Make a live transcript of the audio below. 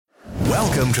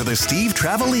Welcome to the Steve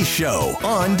Trevelise Show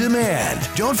on demand.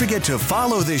 Don't forget to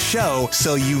follow this show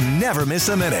so you never miss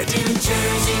a minute. New Jersey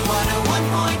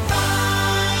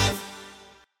 101.5.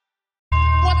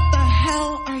 What the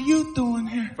hell are you doing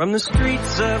here? From the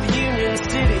streets of Union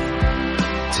City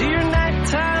to your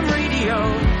nighttime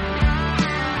radio,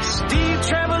 Steve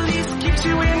Trevelise keeps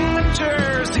you in the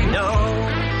Jersey know.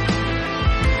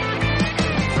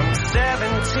 From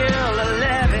 7 till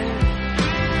 11,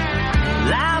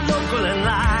 live, local, and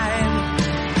live.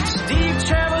 Steve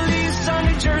Trevelise on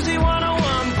New Jersey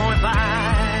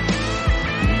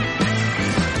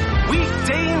 101.5.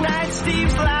 Weekday night,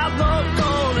 Steve's live,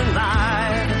 local, and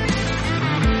live.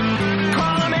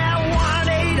 Call him at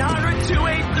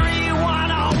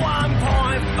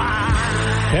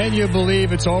 1-800-283-101.5. Can you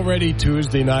believe it's already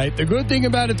Tuesday night? The good thing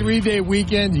about a 3-day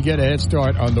weekend, you get a head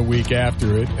start on the week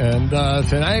after it. And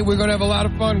tonight we're going to have a lot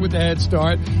of fun with the head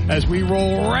start as we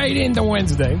roll right into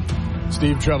Wednesday.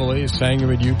 Steve Trevelise hanging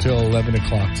with you till 11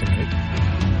 o'clock tonight.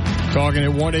 Talking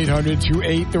at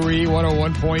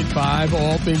 1-800-283-101.5,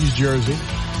 all things Jersey.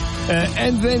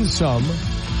 And then some.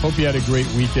 Hope you had a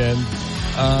great weekend.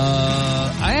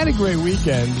 I had a great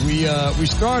weekend. We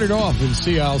started off in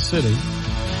Seattle City.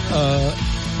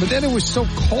 But then it was so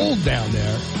cold down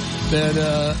there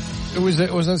that it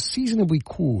was unseasonably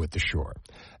cool at the shore.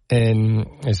 And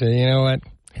I said, you know what?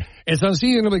 It's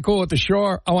unseasonably cool at the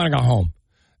shore. I want to go home.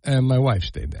 And my wife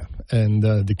stayed there. And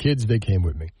the kids, they came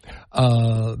with me.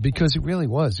 Because it really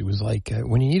was. It was like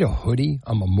when you need a hoodie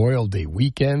on Memorial Day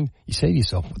weekend, you say to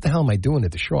yourself, what the hell am I doing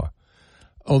at the shore?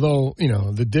 Although, you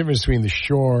know, the difference between the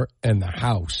shore and the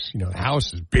house, you know, the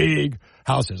house is big,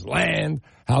 house has land,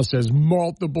 house has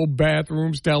multiple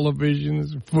bathrooms,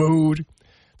 televisions, food.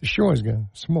 The shore is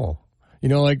small. You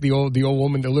know, like the old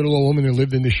woman, the little old woman who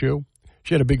lived in the shoe.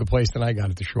 She had a bigger place than I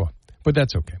got at the shore. But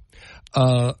that's okay.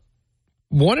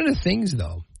 One of the things,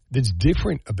 though, that's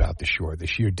different about the shore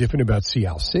this year, different about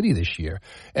Seattle City this year,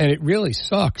 and it really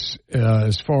sucks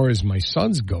as far as my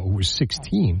sons go, who are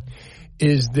 16,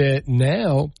 is that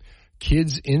now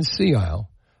kids in Seattle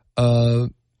have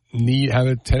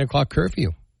a 10 o'clock curfew.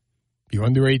 If you're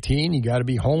under 18, you got to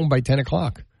be home by 10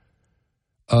 o'clock.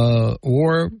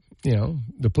 Or, you know,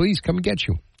 the police come and get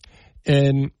you.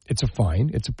 And it's a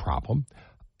fine. It's a problem.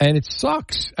 And it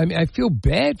sucks. I mean, I feel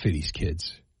bad for these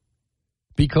kids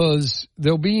because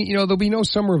there'll be no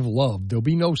summer of love. There'll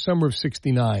be no summer of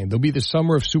 69. There'll be the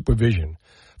summer of supervision,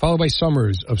 followed by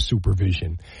summers of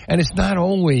supervision. And it's not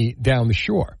only down the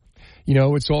shore. You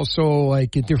know, it's also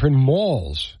like at different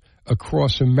malls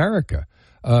across America.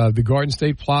 The Garden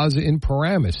State Plaza in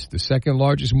Paramus, the second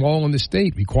largest mall in the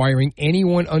state, requiring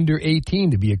anyone under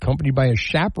 18 to be accompanied by a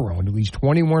chaperone, at least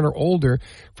 21 or older,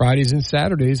 Fridays and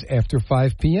Saturdays after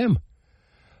 5 p.m.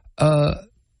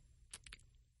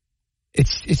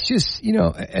 It's just, you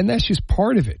know, and that's just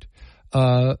part of it.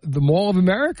 The Mall of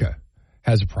America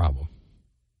has a problem.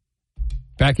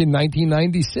 Back in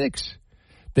 1996,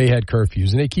 they had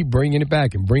curfews, and they keep bringing it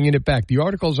back and bringing it back. The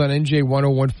article's on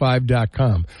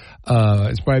NJ1015.com.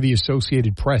 It's by the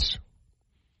Associated Press.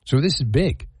 So this is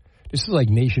big. This is like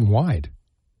nationwide.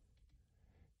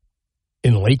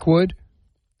 In Lakewood,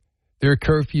 there are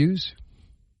curfews.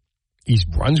 East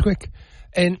Brunswick.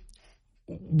 And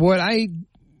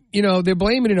they're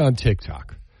blaming it on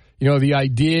TikTok. You know, the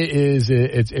idea is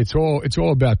it's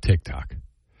all about TikTok.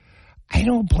 I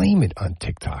don't blame it on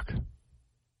TikTok.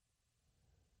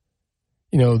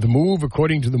 You know, the move,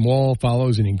 according to the mall,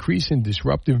 follows an increase in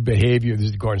disruptive behavior, this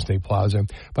is the Garden State Plaza,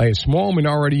 by a small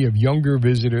minority of younger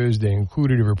visitors. They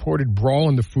included a reported brawl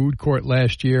in the food court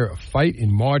last year, a fight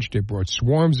in March that brought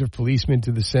swarms of policemen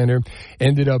to the center,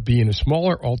 ended up being a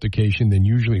smaller altercation than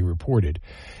usually reported.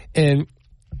 And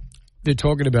they're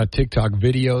talking about TikTok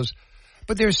videos,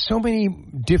 but there's so many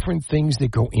different things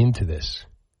that go into this.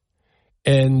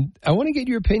 And I want to get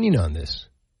your opinion on this.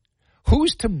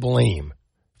 Who's to blame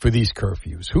for these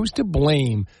curfews? Who's to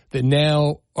blame that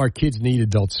now our kids need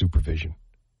adult supervision?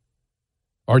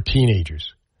 Our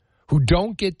teenagers who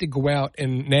don't get to go out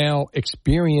and now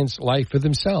experience life for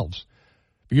themselves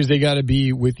because they got to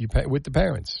be with the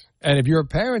parents. And if you're a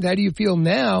parent, how do you feel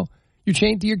now? You're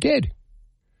chained to your kid.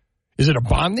 Is it a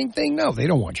bonding thing? No, they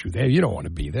don't want you there. You don't want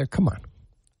to be there. Come on.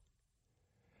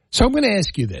 So I'm going to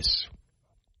ask you this.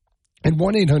 At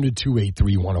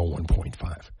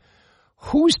 1-800-283-101.5,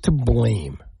 who's to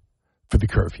blame for the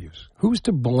curfews? Who's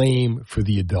to blame for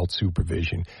the adult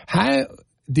supervision? How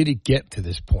did it get to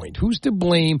this point? Who's to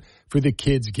blame for the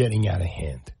kids getting out of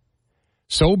hand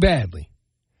so badly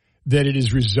that it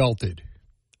has resulted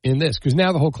in this? Because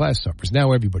now the whole class suffers.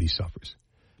 Now everybody suffers.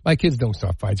 My kids don't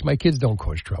start fights. My kids don't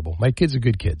cause trouble. My kids are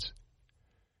good kids.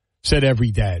 Said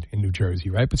every dad in New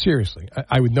Jersey, right? But seriously,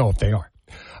 I would know if they are.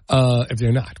 If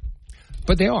they're not.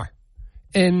 But they are.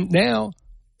 And now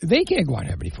they can't go out and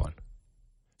have any fun.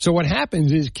 So what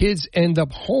happens is kids end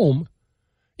up home.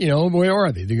 You know, where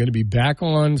are they? They're going to be back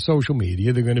on social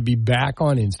media. They're going to be back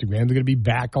on Instagram. They're going to be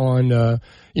back on,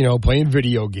 playing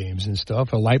video games and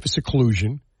stuff, a life of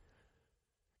seclusion,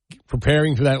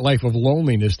 preparing for that life of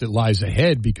loneliness that lies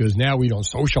ahead because now we don't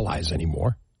socialize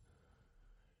anymore.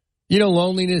 You know,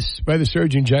 loneliness by the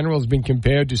Surgeon General has been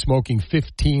compared to smoking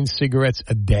 15 cigarettes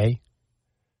a day.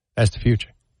 That's the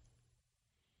future.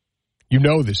 You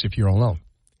know this if you're alone.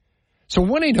 So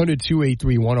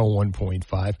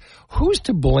 1-800-283-101.5. Who's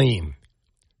to blame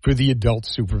for the adult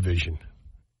supervision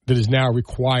that is now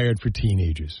required for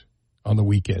teenagers on the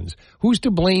weekends? Who's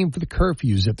to blame for the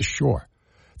curfews at the shore?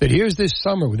 That here's this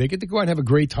summer where they get to go out and have a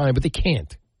great time, but they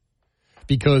can't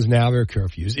because now there are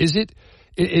curfews. Is it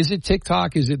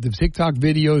TikTok? Is it the TikTok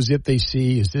videos that they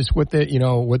see? Is this what they,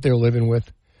 what they're living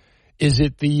with? Is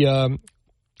it the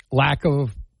lack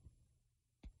of,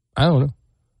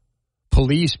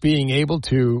 police being able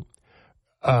to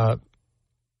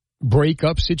break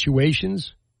up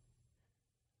situations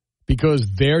because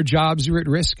their jobs are at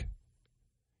risk?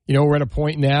 We're at a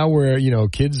point now where,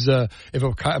 kids, if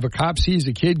a cop sees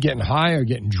a kid getting high or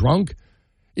getting drunk,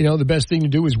 the best thing to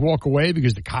do is walk away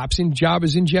because the cop's job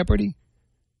is in jeopardy.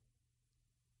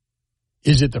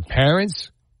 Is it the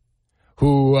parents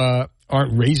who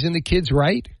aren't raising the kids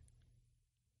right?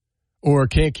 Or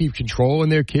can't keep control in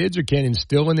their kids or can't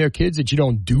instill in their kids that you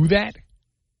don't do that?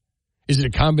 Is it a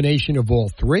combination of all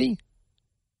three?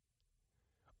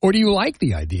 Or do you like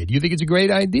the idea? Do you think it's a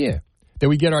great idea that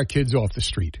we get our kids off the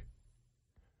street?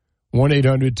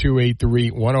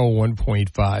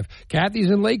 1-800-283-101.5. Kathy's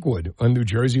in Lakewood on New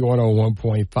Jersey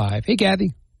 101.5. Hey,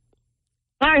 Kathy.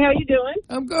 Hi, how you doing?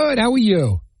 I'm good. How are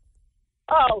you?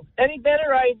 Oh, any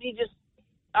better? I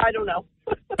don't know.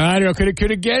 I don't know.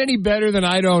 Could it get any better than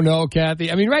I don't know,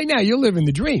 Kathy? I mean, right now, you're living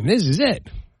the dream. This is it.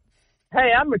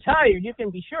 Hey, I'm retired. You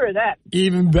can be sure of that.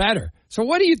 Even better. So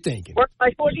what are you thinking? Worked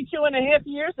my 42 and a half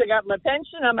years. I got my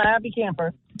pension. I'm a happy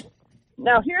camper.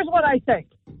 Now, here's what I think.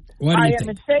 I am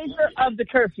in favor of the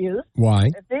curfews. Why?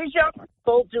 If these young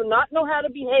people do not know how to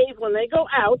behave when they go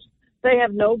out, they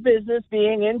have no business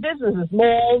being in businesses,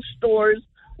 malls, stores,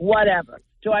 whatever.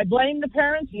 Do I blame the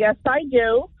parents? Yes, I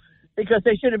do, because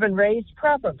they should have been raised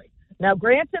properly. Now,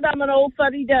 granted, I'm an old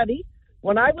fuddy-duddy.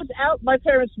 When I was out, my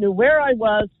parents knew where I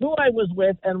was, who I was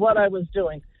with, and what I was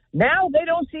doing. Now they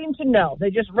don't seem to know. They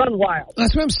just run wild.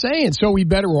 That's what I'm saying. So are we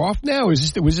better off now? Was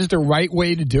this the right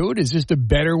way to do it? Is this the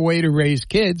better way to raise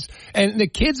kids? And the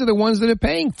kids are the ones that are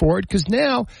paying for it because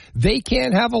now they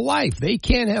can't have a life. They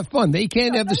can't have fun. They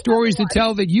can't have the stories to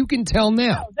tell that you can tell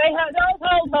now. No, they have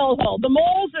hold. The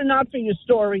malls are not for your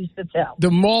stories to tell.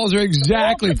 The malls are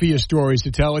exactly for your stories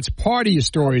to tell. It's part of your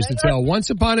stories to tell. Once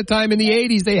upon a time in the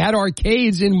 80s, they had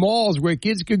arcades in malls where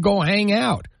kids could go hang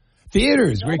out.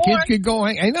 Theaters where kids could go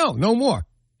hang. I know, no more.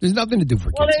 There's nothing to do for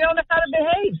kids. Well, they don't know how to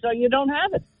behave, so you don't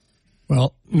have it.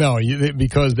 Well, no,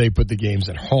 because they put the games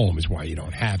at home is why you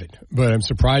don't have it. But I'm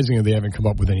surprisingly they haven't come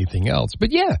up with anything else.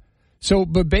 But yeah,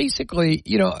 but basically,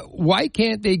 why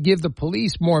can't they give the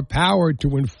police more power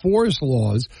to enforce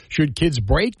laws should kids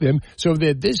break them so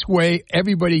that this way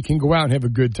everybody can go out and have a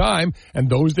good time and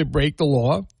those that break the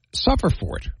law suffer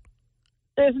for it?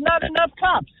 There's not enough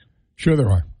cops. Sure there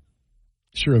are.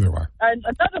 And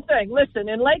another thing, listen,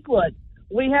 in Lakewood,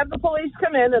 we have the police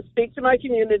come in and speak to my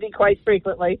community quite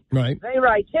frequently. Right. They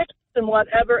write tickets and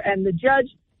whatever, and the judge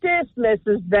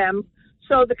dismisses them,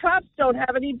 so the cops don't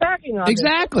have any backing on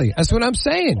Exactly. This. That's what I'm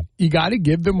saying. You got to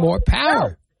give them more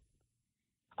power.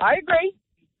 I agree.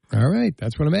 All right.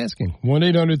 That's what I'm asking.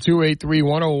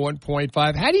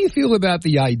 1-800-283-101.5. How do you feel about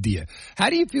the idea?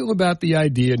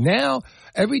 Now,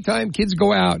 every time kids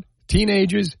go out,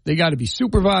 teenagers, they got to be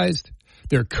supervised.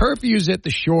 There are curfews at the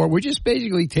shore. We're just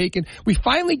basically we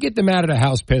finally get them out of the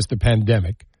house past the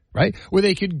pandemic, right? Where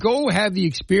they could go have the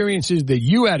experiences that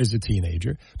you had as a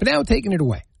teenager, but now we're taking it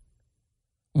away.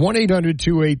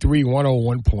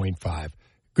 1-800-283-101.5.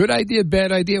 Good idea,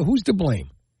 bad idea. Who's to blame?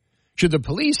 Should the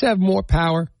police have more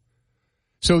power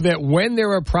so that when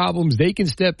there are problems, they can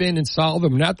step in and solve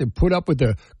them, not to put up with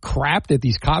the crap that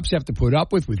these cops have to put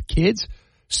up with kids,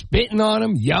 spitting on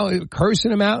them, yelling,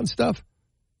 cursing them out and stuff?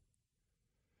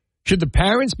 Should the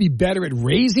parents be better at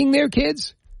raising their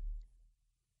kids?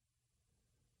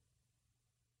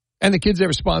 And the kids have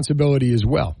responsibility as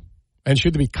well. And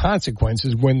should there be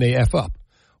consequences when they F up?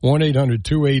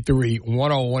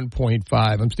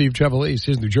 1-800-283-101.5. I'm Steve Trevelise.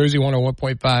 Here's New Jersey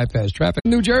 101.5 Fast Traffic.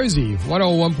 New Jersey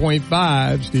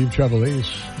 101.5. Steve Trevelise.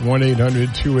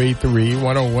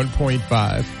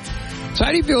 1-800-283-101.5. So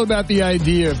how do you feel about the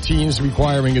idea of teens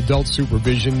requiring adult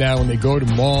supervision now when they go to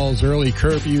malls, early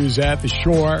curfews at the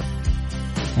shore?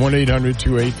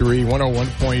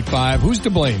 1-800-283-101.5. Who's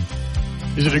to blame?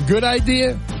 Is it a good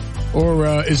idea?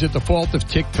 Or is it the fault of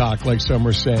TikTok, like some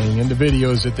are saying, and the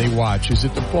videos that they watch? Is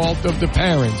it the fault of the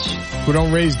parents who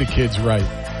don't raise the kids right?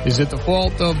 Is it the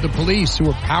fault of the police who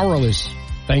are powerless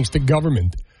thanks to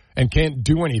government and can't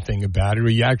do anything about it? Or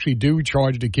you actually do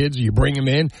charge the kids, or you bring them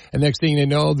in, and next thing you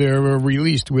know, they're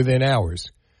released within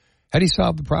hours. How do you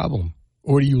solve the problem?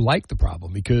 Or do you like the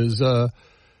problem? Because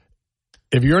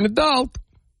if you're an adult,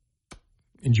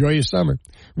 enjoy your summer.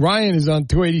 Ryan is on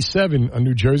 287 on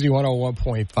New Jersey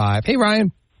 101.5. Hey,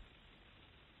 Ryan.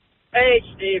 Hey,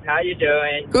 Steve. How you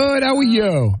doing? Good. How are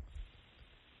you?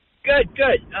 Good.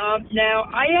 Now,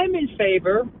 I am in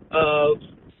favor of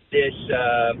this,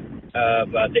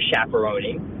 the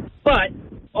chaperoning, but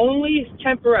only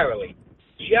temporarily,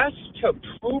 just to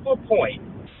prove a point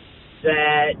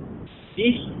that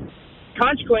these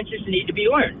consequences need to be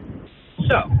learned.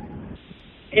 So,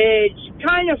 it's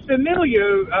kind of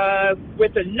familiar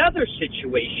with another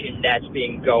situation that's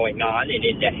been going on and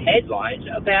in the headlines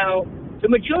about the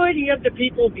majority of the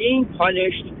people being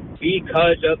punished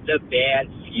because of the bad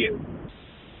few.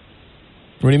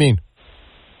 What do you mean?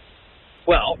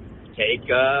 Well, take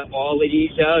all of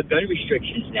these gun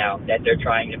restrictions now that they're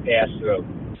trying to pass through.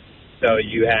 So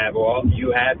you have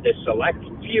the select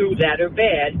few that are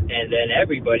bad, and then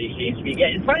everybody seems to be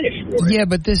getting punished for it. Yeah,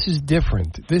 but this is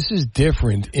different. This is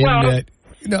different in that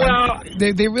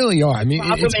they really are. I mean,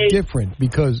 it's different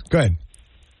because go ahead.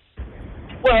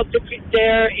 Well,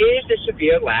 there is a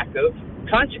severe lack of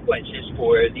consequences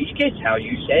for these kids. How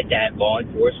you said that law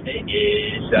enforcement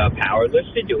is powerless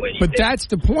to do anything. But that's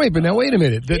the point. But now wait a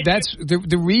minute. That's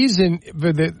the reason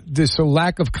for this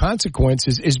lack of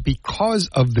consequences is because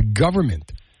of the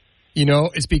government. You know,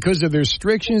 it's because of the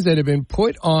restrictions that have been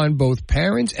put on both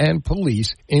parents and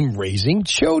police in raising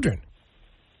children.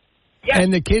 Yes,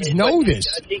 and the kids know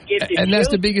this, and that's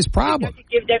the biggest problem. It doesn't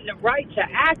give them the right to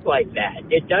act like that.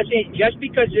 It doesn't, just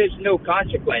because there's no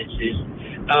consequences,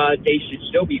 they should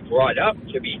still be brought up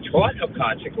to be taught of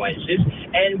consequences.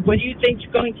 And what do you think's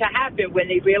going to happen when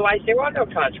they realize there are no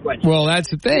consequences? Well, that's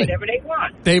the thing. Whatever they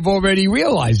want. They've already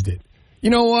realized it. You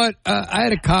know what? I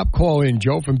had a cop call in,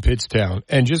 Joe from Pittstown,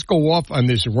 and just go off on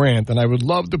this rant, and I would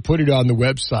love to put it on the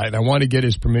website. I want to get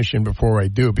his permission before I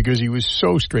do, because he was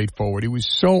so straightforward. He was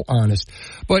so honest.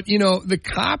 But, you know, the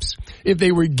cops, if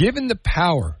they were given the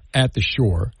power at the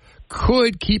shore,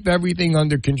 could keep everything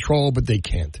under control, but they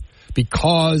can't.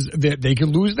 Because they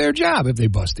could lose their job if they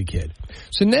bust a kid.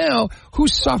 So now,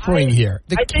 who's suffering here?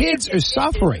 The kids are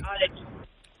suffering.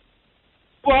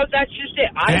 Well, that's just it.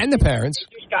 And the parents.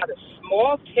 They just got a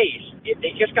small taste. If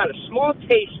they just got a small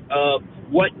taste of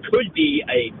what could be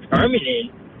a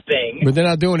permanent thing. But they're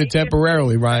not doing it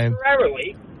temporarily, Ryan.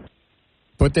 Temporarily.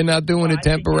 But they're not doing it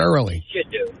temporarily.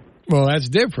 Should do. Well, that's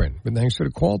different. But thanks for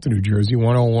the call to New Jersey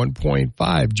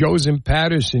 101.5. Joe's in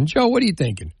Patterson. Joe, what are you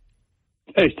thinking?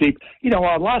 Hey, Steve. You know,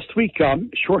 last week,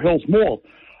 Short Hills Mall,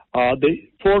 the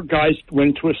four guys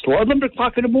went into a store at 11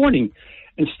 o'clock in the morning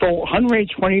and stole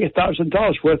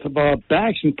 $128,000 worth of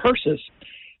bags and purses.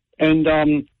 And,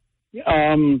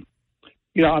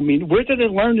 you know, I mean, where did they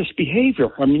learn this behavior?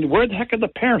 I mean, where the heck are the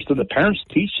parents? Do the parents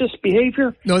teach this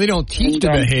behavior? No, they don't teach the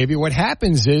behavior. What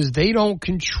happens is they don't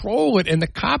control it, and the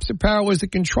cops are powerless to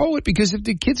control it, because if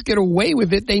the kids get away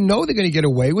with it, they know they're going to get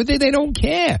away with it. They don't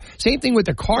care. Same thing with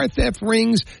the car theft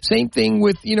rings. Same thing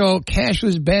with, you know,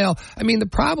 cashless bail. I mean, the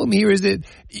problem here is that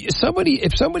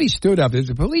if somebody stood up, if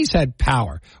the police had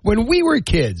power, when we were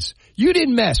kids, you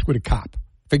didn't mess with a cop.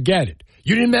 Forget it.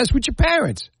 You didn't mess with your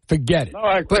parents. Forget it. No,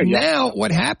 I agree. But now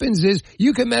what happens is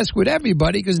you can mess with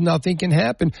everybody because nothing can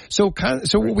happen. So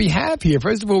what we have here,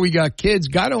 first of all, we got kids.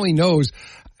 God only knows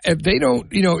if they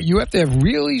don't, you know, you have to have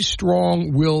really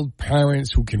strong-willed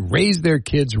parents who can raise their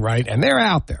kids right, and they're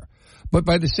out there. But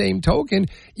by the same token,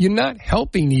 you're not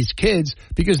helping these kids,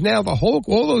 because now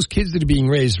all those kids that are being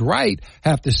raised right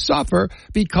have to suffer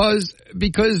because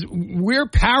we're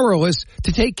powerless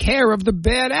to take care of the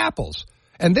bad apples.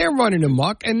 And they're running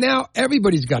amok, and now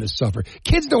everybody's got to suffer.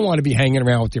 Kids don't want to be hanging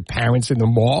around with their parents in the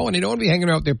mall, and they don't want to be hanging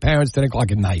around with their parents 10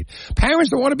 o'clock at night.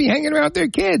 Parents don't want to be hanging around with their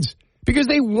kids because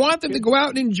they want them to go out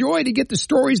and enjoy, to get the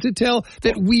stories to tell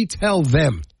that we tell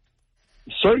them.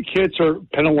 Certain kids are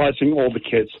penalizing all the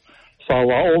kids. So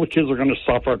all the kids are going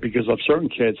to suffer because of certain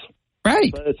kids.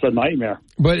 Right. It's a nightmare.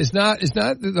 But it's not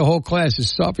that the whole class is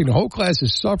suffering. The whole class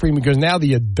is suffering because now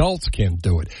the adults can't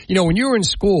do it. You know, when you were in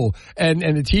school and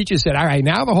the teacher said, all right,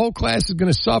 now the whole class is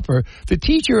going to suffer, the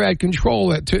teacher had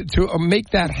control to make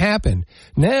that happen.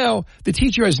 Now the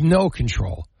teacher has no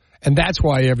control. And that's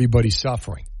why everybody's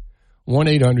suffering.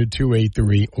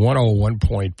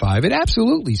 1-800-283-101.5. It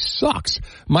absolutely sucks.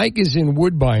 Mike is in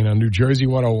Woodbine on New Jersey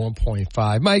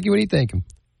 101.5. Mikey, what are you thinking?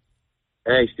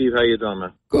 Hey, Steve, how you doing,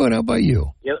 man? Good. How about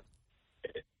you? Yeah,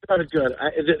 pretty good.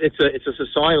 It's a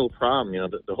societal problem, you know,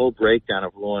 the whole breakdown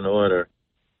of law and order,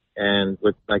 and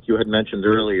like you had mentioned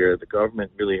earlier, the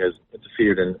government really has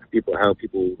interfered in how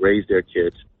people raise their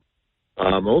kids.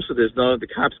 Also, the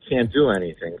cops can't do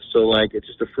anything, so like it's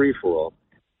just a free for all.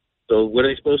 So what are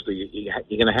they supposed to do? You're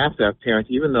going to have parents,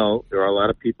 even though there are a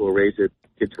lot of people who raise their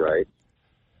kids right.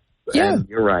 Yeah. And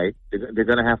you're right. They're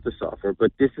going to have to suffer.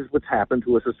 But this is what's happened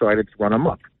to a society that's run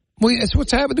amok. Well, it's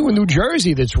what's happened to New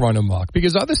Jersey that's run amok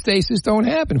because other states this don't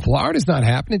happen. Florida's not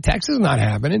happening. Texas is not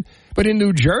happening. But in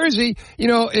New Jersey, you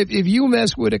know, if you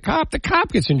mess with a cop, the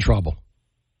cop gets in trouble.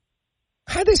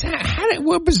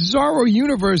 What bizarre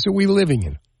universe are we living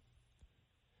in?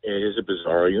 It is a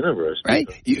bizarre universe. Right?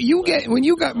 When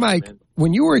you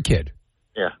were a kid.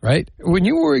 Yeah. Right? When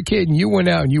you were a kid and you went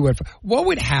out and what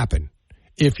would happen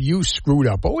if you screwed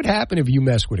up? What would happen if you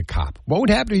messed with a cop? What would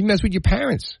happen if you messed with your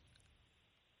parents?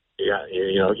 Yeah,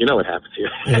 you know what happens here.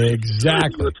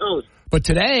 Exactly. But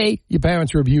today, your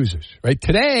parents are abusers, right?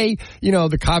 Today, you know,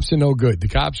 the cops are no good. The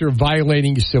cops are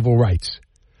violating your civil rights.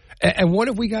 And what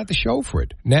have we got to show for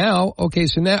it? Now, okay,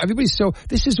 so now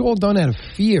this is all done out of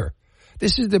fear.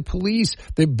 This is the police,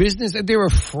 the business, that they're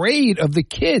afraid of the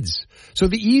kids. So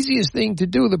the easiest thing to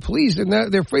do, the police,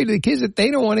 they're afraid of the kids that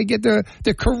they don't want to get their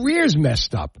careers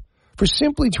messed up for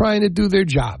simply trying to do their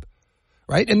job,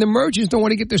 right? And the merchants don't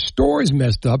want to get their stores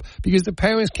messed up because the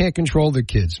parents can't control their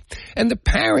kids. And the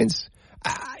parents,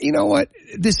 you know what?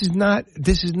 This is not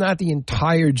the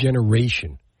entire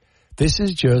generation. This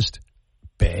is just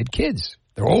bad kids.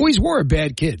 There always were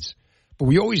bad kids, but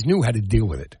we always knew how to deal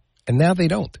with it. And now they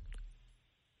don't.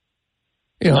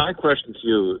 You know. My question to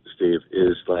you, Steve,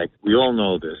 is like, we all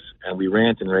know this, and we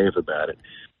rant and rave about it,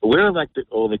 but we're like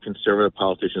all the conservative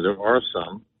politicians. There are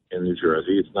some in New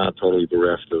Jersey. It's not totally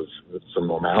bereft of some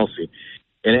normalcy.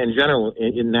 And in general,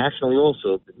 nationally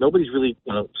also, nobody's really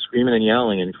screaming and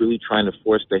yelling and really trying to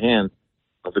force the hand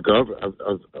of the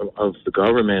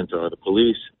government or the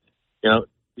police. You know,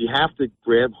 you have to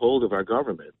grab hold of our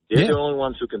government. They're the only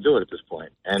ones who can do it at this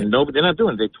point. And they're not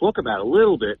doing it. They talk about it a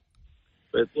little bit.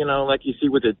 But, you know, like you see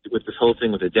with this whole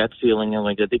thing with the debt ceiling and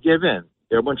like that, they give in.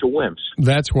 They're a bunch of wimps.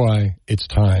 That's why it's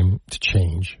time to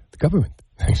change the government.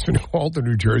 Thanks for the call to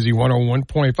New Jersey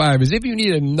 101.5. As if you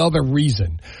need another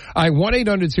reason.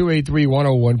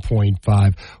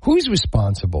 1-800-283-101.5. Who's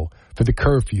responsible for the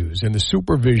curfews and the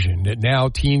supervision that now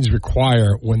teens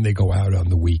require when they go out on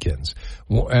the weekends?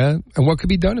 And what could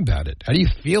be done about it? How do you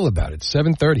feel about it?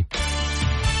 7:30.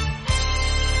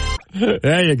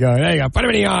 There you go. Put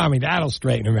him in the Army. That'll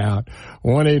straighten him out.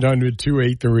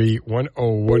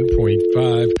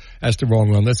 1-800-283-101.5. That's the wrong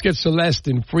one. Let's get Celeste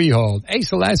in Freehold. Hey,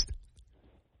 Celeste.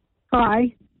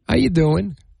 Hi. How you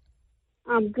doing?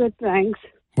 I'm good, thanks.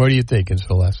 What are you thinking,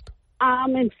 Celeste?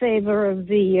 I'm in favor of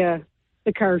the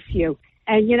curfew.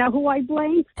 And you know who I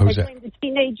blame? Who's I blame the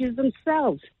teenagers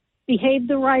themselves. Behave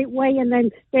the right way, and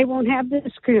then they won't have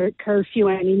this curfew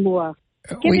anymore.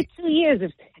 Give it 2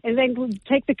 years, and then we'll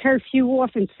take the curfew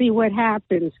off and see what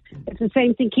happens. If the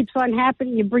same thing keeps on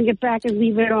happening, you bring it back and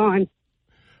leave it on.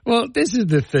 Well, this is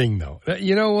the thing, though.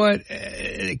 You know what?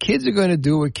 Kids are going to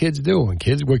do what kids do. And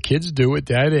what kids do at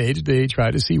that age, they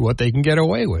try to see what they can get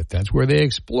away with. That's where they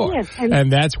explore. Yes,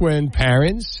 and that's when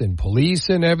parents and police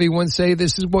and everyone say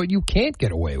this is what you can't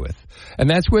get away with. And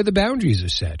that's where the boundaries are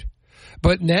set.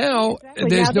 But now,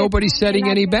 there's nobody setting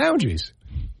any boundaries.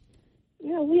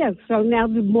 Yeah. So now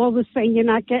the more they're saying you're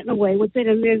not getting away with it,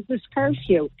 and there's this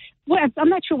curfew. Well, I'm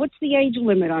not sure. What's the age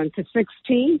limit on to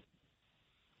 16?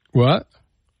 What?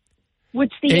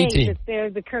 What's the 18. age if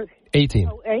there's the curfew? 18.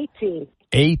 Oh, 18.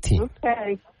 18.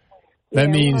 Okay. That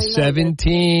means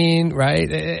 17,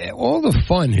 right? All the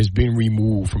fun has been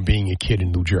removed from being a kid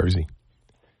in New Jersey.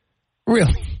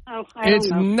 Really. Oh, I don't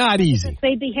know. Not easy. If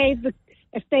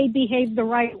they behave the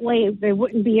right way, there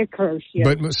wouldn't be a curfew.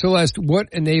 But, Celeste, what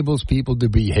enables people to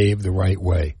behave the right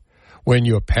way? When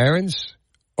your parents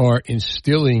are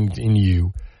instilling in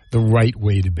you the right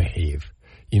way to behave.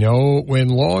 You know, when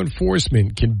law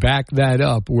enforcement can back that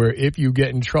up, where if you get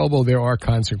in trouble, there are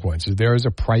consequences. There is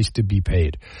a price to be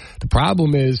paid. The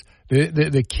problem is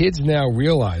the kids now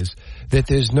realize that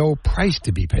there's no price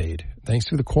to be paid. Thanks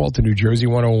for the call to New Jersey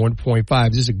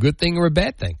 101.5. Is this a good thing or a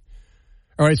bad thing?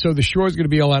 All right, so the shore is going to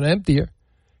be a lot emptier.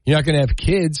 You're not going to have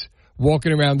kids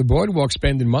walking around the boardwalk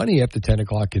spending money after 10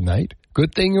 o'clock at night.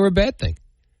 Good thing or a bad thing?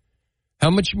 How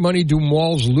much money do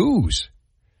malls lose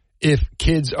if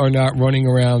kids are not running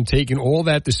around taking all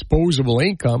that disposable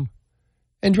income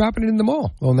and dropping it in the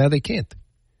mall? Well, now they can't.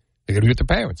 They're going to be with their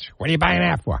parents. What are you buying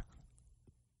that for?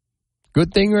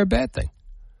 Good thing or a bad thing?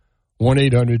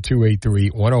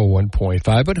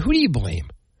 1-800-283-101.5. But who do you blame?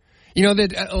 You know,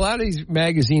 that a lot of these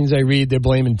magazines I read, they're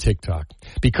blaming TikTok.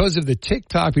 Because of the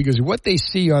TikTok, because of what they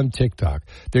see on TikTok.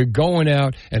 They're going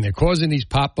out and they're causing these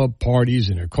pop-up parties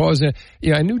and they're causing,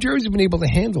 and New Jersey's been able to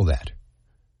handle that.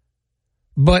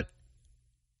 But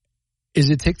is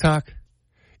it TikTok?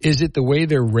 Is it the way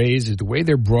they're raised? Is it the way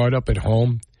they're brought up at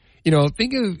home? You know,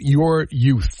 think of your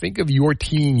youth. Think of your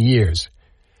teen years.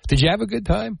 Did you have a good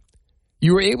time?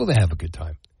 You were able to have a good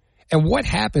time. And what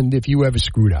happened if you ever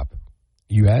screwed up?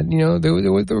 You had, there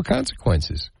were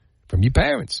consequences from your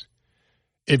parents.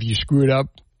 If you screwed up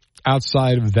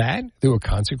outside of that, there were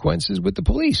consequences with the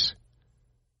police.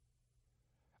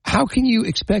 How can you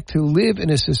expect to live in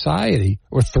a society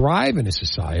or thrive in a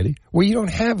society where you don't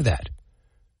have that?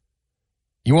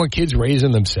 You want kids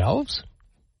raising themselves?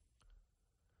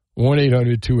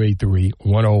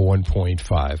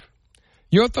 1-800-283-101.5.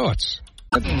 Your thoughts.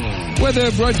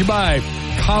 Weather brought to you by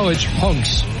College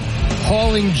Hunks.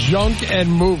 Hauling junk and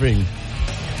moving.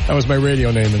 That was my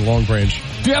radio name in Long Branch.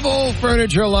 Do you have old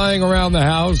furniture lying around the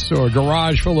house or a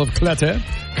garage full of clutter?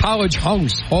 College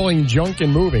Hunks, hauling junk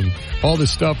and moving. All the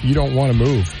stuff you don't want to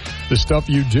move. The stuff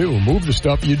you do. Move the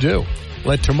stuff you do.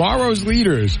 Let tomorrow's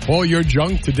leaders haul your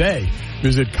junk today.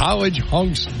 Visit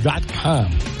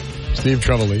collegehunks.com. Steve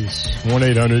Trevelise,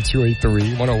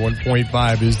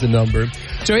 1-800-283-101.5 is the number.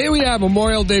 So here we have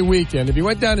Memorial Day weekend. If you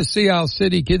went down to Sea Isle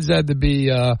City, kids had to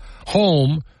be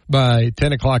home by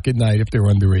 10 o'clock at night if they're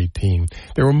under 18.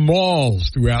 There are malls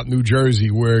throughout New Jersey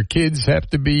where kids have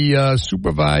to be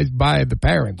supervised by the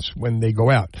parents when they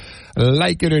go out,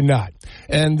 like it or not.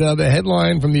 And the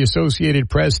headline from the Associated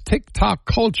Press, TikTok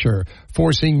culture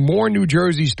forcing more New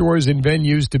Jersey stores and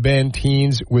venues to ban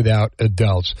teens without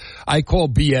adults. I call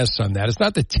BS on that. It's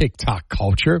not the TikTok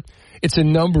culture. It's a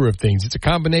number of things. It's a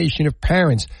combination of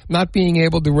parents not being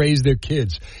able to raise their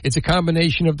kids. It's a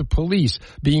combination of the police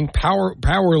being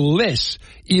powerless,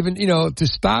 even, to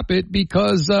stop it,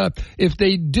 because if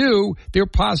they do, they're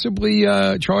possibly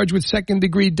charged with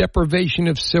second-degree deprivation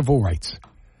of civil rights.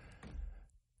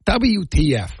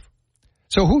 WTF.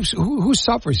 So who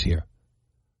suffers here?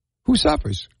 Who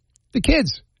suffers? The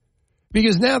kids.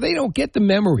 Because now they don't get the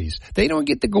memories. They don't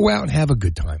get to go out and have a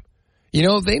good time.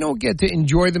 They don't get to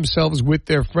enjoy themselves with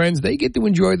their friends. They get to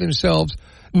enjoy themselves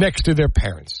next to their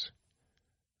parents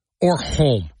or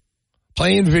home,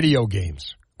 playing video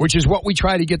games, which is what we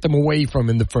try to get them away from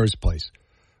in the first place.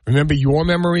 Remember your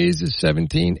memories is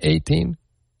 17, 18,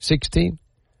 16?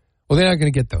 Well, they're not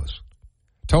going to get those.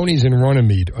 Tony's in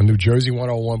Runnymede on New Jersey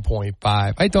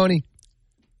 101.5. Hi, Tony.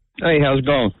 Hey, how's it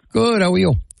going? Good. How are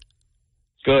you?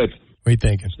 Good. What are you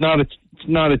thinking? It's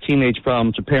not a teenage problem.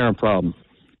 It's a parent problem.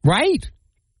 Right.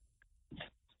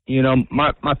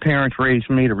 My parents raised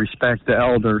me to respect the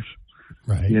elders,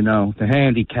 right? The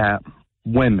handicapped,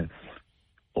 women.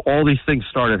 All these things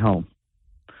start at home.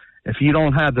 If you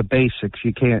don't have the basics,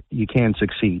 you can't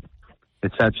succeed.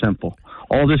 It's that simple.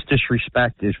 All this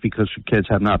disrespect is because the kids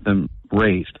have not been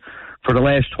raised. For the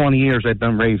last 20 years, they've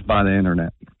been raised by the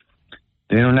Internet.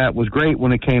 The Internet was great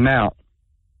when it came out,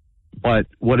 but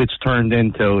what it's turned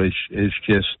into is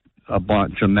just a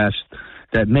bunch of mess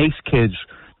that makes kids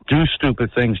do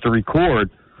stupid things to record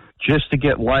just to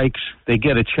get likes. They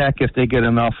get a check if they get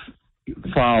enough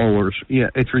followers. Yeah,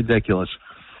 it's ridiculous.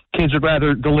 Kids would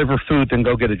rather deliver food than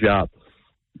go get a job,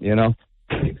 Well,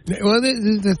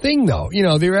 the thing, though,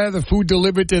 they'd rather food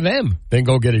delivered to them than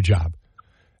go get a job.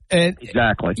 And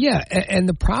exactly. Yeah, and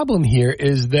the problem here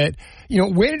is that,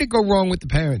 where did it go wrong with the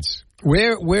parents?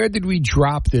 Where did we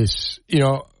drop this,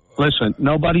 Listen,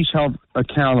 nobody's held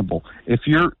accountable. If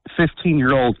your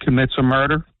 15-year-old commits a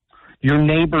murder, your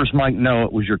neighbors might know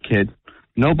it was your kid.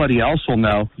 Nobody else will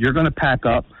know. You're going to pack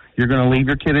up, you're going to leave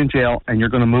your kid in jail, and you're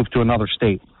going to move to another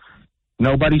state.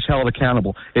 Nobody's held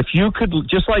accountable. If you could,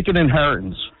 just like an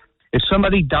inheritance, if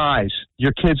somebody dies,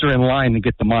 your kids are in line to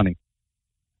get the money.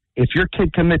 If your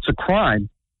kid commits a crime,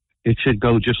 it should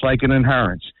go just like an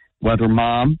inheritance. Whether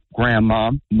mom,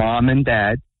 grandma, mom and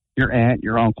dad, your aunt,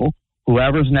 your uncle,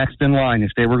 whoever's next in line,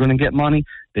 if they were going to get money,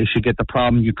 they should get the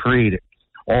problem you created.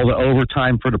 All the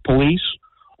overtime for the police,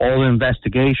 all the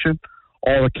investigation,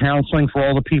 all the counseling for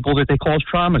all the people that they cause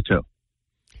trauma to.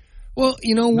 Well,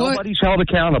 you know what? Nobody's held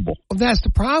accountable. Well, that's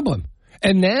the problem.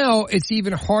 And now it's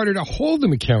even harder to hold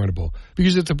them accountable,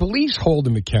 because if the police hold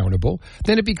them accountable,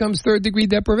 then it becomes third-degree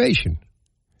deprivation.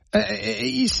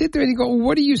 You sit there and you go,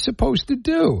 what are you supposed to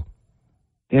do?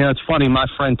 Yeah, it's funny. My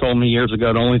friend told me years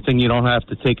ago the only thing you don't have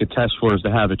to take a test for is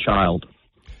to have a child.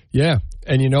 Yeah,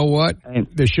 and you know what?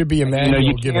 There should be a manual.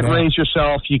 You can't raise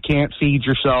yourself, you can't feed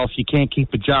yourself, you can't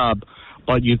keep a job,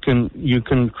 but you can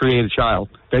create a child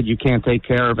that you can't take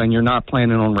care of and you're not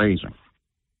planning on raising.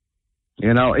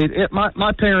 You know,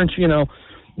 my parents, you know,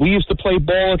 we used to play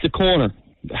ball at the corner.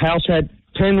 The house had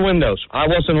 10 windows. I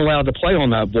wasn't allowed to play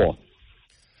on that ball.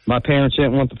 My parents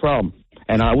didn't want the problem,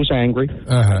 and I was angry.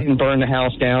 I didn't burn the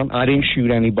house down. I didn't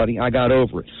shoot anybody. I got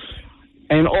over it.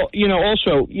 And, you know,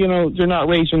 also, you know, they're not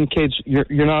raising kids.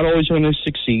 You're not always going to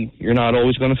succeed. You're not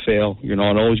always going to fail. You're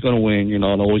not always going to win. You're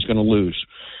not always going to lose.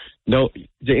 No,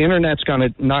 the Internet's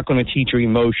not going to teach you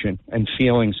emotion and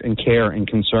feelings and care and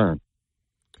concern.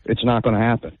 It's not going to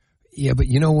happen. Yeah, but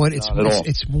you know what? It's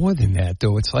more than that,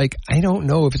 though. It's like, I don't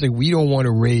know if it's like we don't want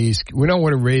to raise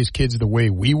kids the way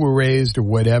we were raised or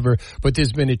whatever, but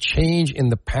there's been a change in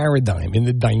the paradigm, in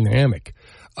the dynamic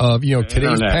of, you know,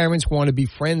 today's parents want to be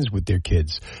friends with their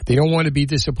kids. They don't want to be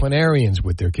disciplinarians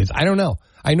with their kids. I don't know.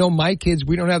 I know my kids,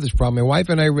 we don't have this problem. My wife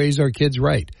and I raise our kids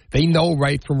right. They know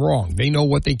right from wrong. They know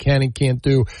what they can and can't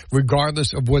do,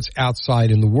 regardless of what's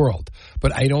outside in the world.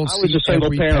 But I don't see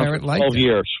every parent like that.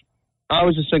 Years. I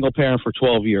was a single parent for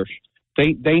 12 years.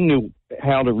 They knew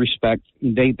how to respect.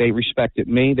 They respected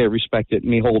me. They respected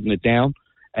me holding it down,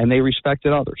 and they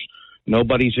respected others.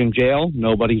 Nobody's in jail.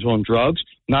 Nobody's on drugs.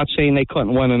 Not saying they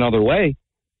couldn't win another way,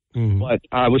 but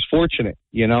I was fortunate,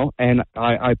 you know, and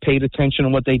I paid attention to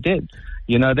what they did.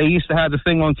 You know, they used to have the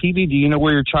thing on TV, do you know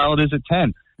where your child is at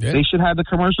 10? Yeah. They should have the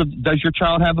commercial, does your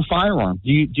child have a firearm?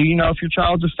 Do you know if your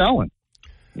child's a felon?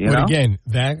 But again,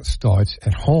 that starts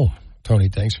at home. Tony,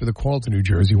 thanks for the call to New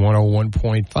Jersey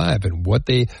 101.5. And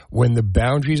when the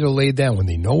boundaries are laid down, when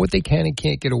they know what they can and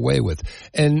can't get away with.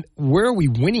 And where are we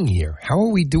winning here? How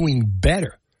are we doing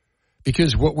better?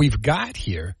 Because what we've got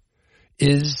here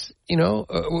is,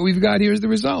 what we've got here is the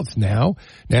results. Now,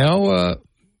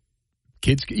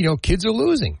 kids are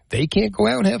losing. They can't go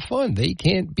out and have fun. They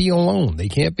can't be alone. They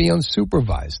can't be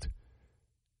unsupervised.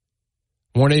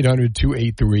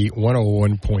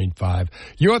 1-800-283-101.5.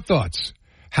 Your thoughts.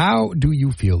 How do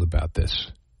you feel about this?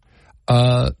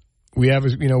 We have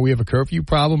a curfew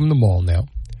problem in the mall now,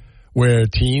 where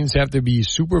teens have to be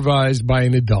supervised by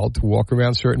an adult to walk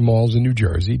around certain malls in New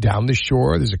Jersey. Down the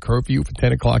shore, there's a curfew for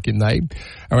 10 o'clock at night.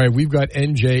 All right, we've got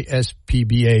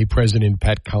NJSPBA President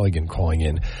Pat Colligan calling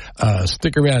in.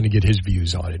 Stick around to get his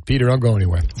views on it. Peter, don't go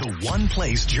anywhere. The one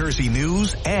place Jersey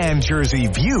news and Jersey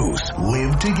views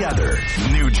live together.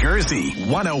 New Jersey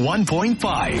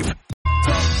 101.5.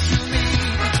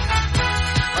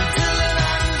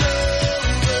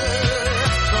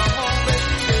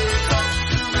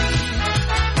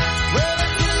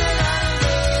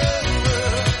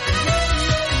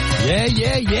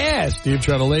 Yeah. Steve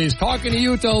Trevelise talking to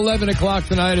you till 11 o'clock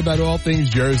tonight about all things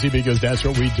Jersey, because that's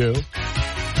what we do.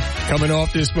 Coming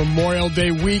off this Memorial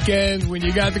Day weekend, when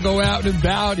you got to go out and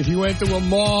about, if you went to a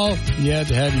mall, you had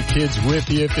to have your kids with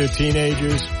you if they're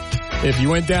teenagers. If you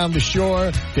went down the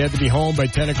shore, they had to be home by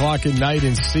 10 o'clock at night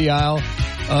in Sea Isle.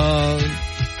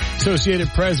 Associated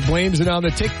Press blames it on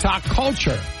the TikTok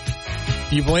culture.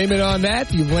 Do you blame it on that?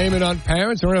 Do you blame it on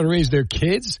parents who don't know how to raise their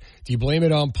kids? Do you blame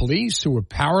it on police who are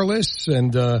powerless?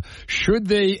 And should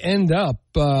they end up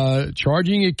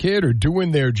charging a kid or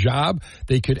doing their job,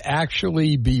 they could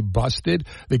actually be busted.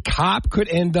 The cop could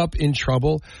end up in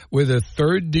trouble with a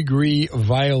third-degree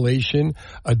violation,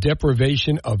 a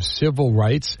deprivation of civil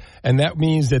rights. And that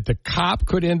means that the cop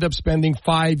could end up spending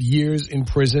 5 years in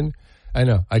prison. I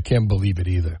know. I can't believe it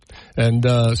either. And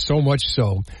so much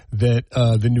so that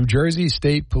the New Jersey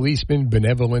State Policeman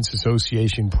Benevolence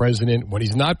Association president, when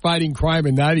he's not fighting crime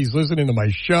and not, he's listening to my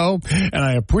show, and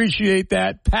I appreciate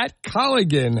that. Pat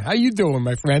Colligan, how you doing,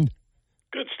 my friend?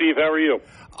 Good, Steve. How are you?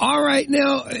 All right.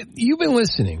 Now, you've been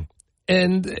listening,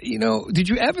 and, did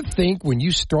you ever think when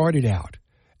you started out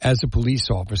as a police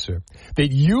officer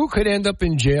that you could end up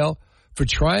in jail for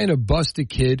trying to bust a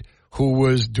kid who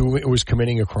was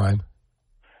committing a crime?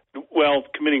 Well,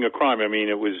 committing a crime, I mean,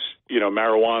 it was,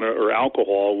 marijuana or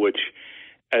alcohol, which,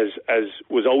 as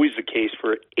was always the case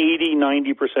for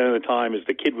 80-90% of the time, is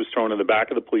the kid was thrown in the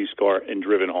back of the police car and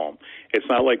driven home. It's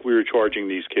not like we were charging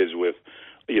these kids with,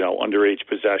 underage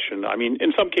possession. I mean,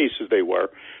 in some cases they were,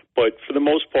 but for the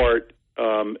most part,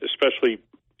 especially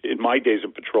in my days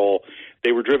of patrol,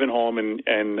 they were driven home,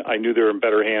 and I knew they were in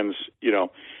better hands,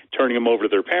 turning them over to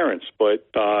their parents. But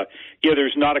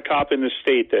there's not a cop in this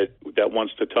state that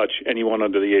wants to touch anyone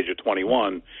under the age of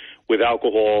 21 with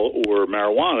alcohol or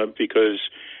marijuana because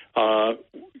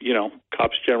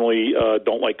cops generally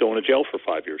don't like going to jail for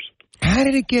 5 years. How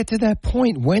did it get to that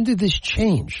point? When did this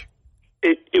change?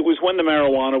 It was when the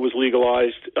marijuana was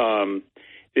legalized.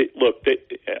 It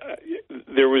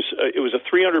was a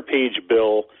 300-page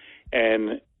bill,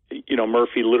 and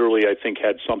Murphy literally, I think,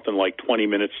 had something like 20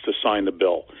 minutes to sign the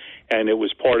bill, and it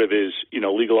was part of his,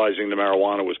 legalizing the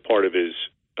marijuana was part of his.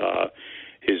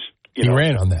 He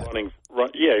ran on that.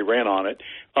 He ran on it.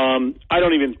 I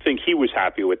don't even think he was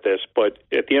happy with this, but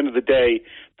at the end of the day,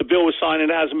 the bill was signed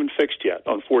and it hasn't been fixed yet,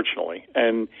 unfortunately.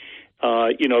 And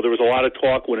there was a lot of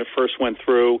talk when it first went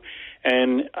through,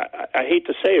 and I hate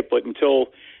to say it, but until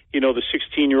the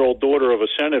 16-year-old daughter of a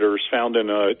senator is found in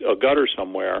a gutter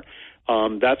somewhere,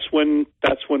 that's when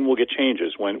we'll get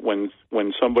changes.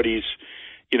 When somebody's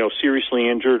seriously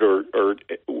injured or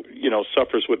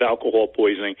suffers with alcohol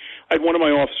poisoning. I had one of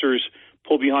my officers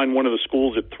pull behind one of the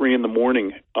schools at 3 a.m.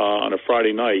 on a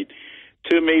Friday night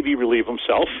to maybe relieve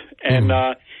himself, and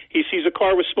he sees a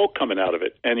car with smoke coming out of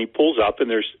it, and he pulls up, and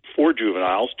there's 4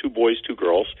 juveniles, 2 boys, 2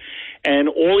 girls, and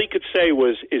all he could say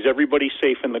was, "Is everybody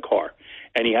safe in the car?"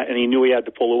 And he knew he had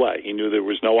to pull away. He knew there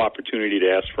was no opportunity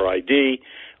to ask for ID.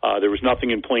 There was nothing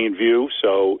in plain view,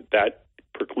 so that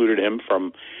precluded him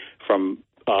from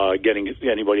getting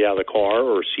anybody out of the car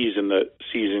or seizing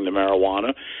the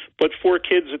marijuana. But 4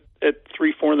 kids at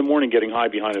 3, 4 in the morning getting high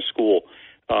behind a school,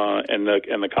 and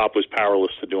the cop was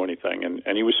powerless to do anything.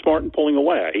 And he was smart in pulling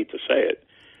away. I hate to say it.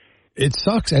 It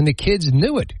sucks, and the kids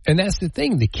knew it. And that's the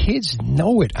thing. The kids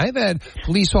know it. I've had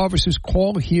police officers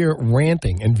call here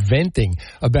ranting and venting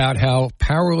about how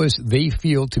powerless they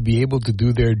feel to be able to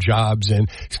do their jobs, and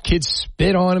kids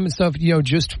spit on them and stuff,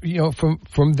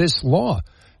 from this law.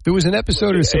 There was an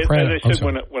episode of The Sopranos. As I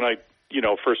said when I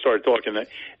first started talking, that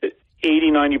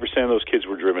 80-90% of those kids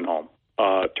were driven home,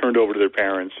 turned over to their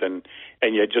parents, and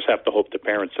you just have to hope the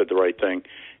parents said the right thing,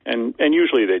 and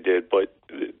usually they did. But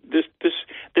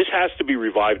this has to be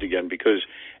revived again, because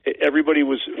everybody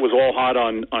was all hot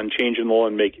on changing the law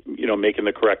and making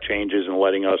the correct changes and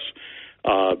letting us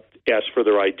ask for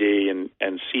their ID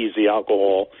and seize the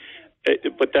alcohol,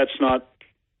 but that's not.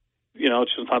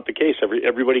 It's just not the case.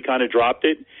 Everybody kind of dropped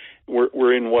it.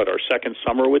 We're in our second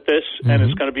summer with this, and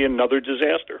it's going to be another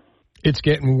disaster. It's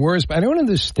getting worse, but I don't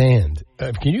understand.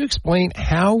 Can you explain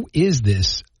how is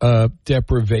this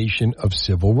deprivation of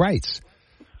civil rights?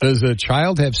 Does a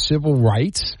child have civil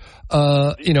rights,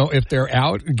 if they're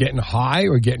out getting high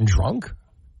or getting drunk?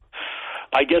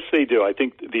 I guess they do. I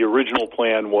think the original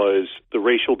plan was the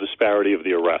racial disparity of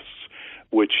the arrests,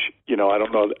 which, I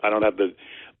don't know. I don't have the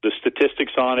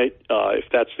statistics on it. If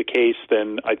that's the case,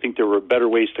 then I think there were better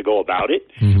ways to go about it.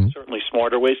 Certainly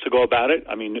smarter ways to go about it.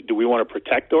 I mean, do we want to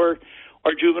protect our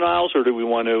juveniles, or do we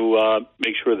want to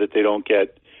make sure that they don't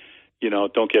get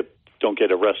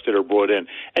arrested or brought in?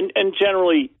 And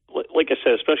generally, like I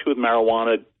said, especially with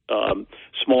marijuana,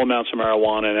 small amounts of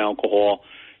marijuana and alcohol,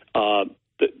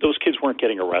 those kids weren't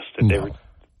getting arrested. No.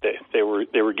 They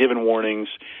were given warnings.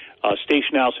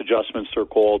 Station house adjustments are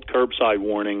called, curbside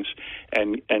warnings,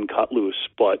 and cut loose.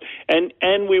 But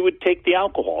and we would take the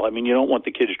alcohol. I mean, you don't want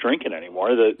the kids drinking anymore.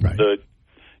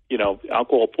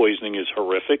 Alcohol poisoning is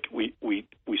horrific. We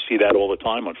see that all the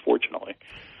time, unfortunately.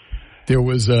 There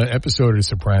was an episode of The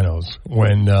Sopranos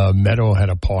when Meadow had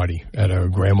a party at her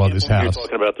grandmother's house. You're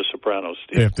talking about The Sopranos,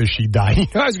 Steve. After she died.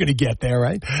 I was going to get there,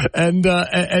 right? And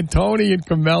Tony and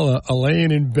Camilla are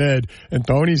laying in bed, and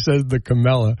Tony says to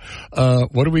Camilla,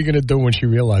 what are we going to do when she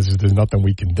realizes there's nothing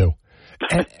we can do?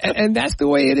 And that's the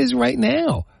way it is right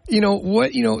now.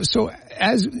 So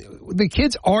as the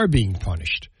kids are being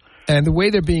punished. And the way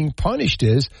they're being punished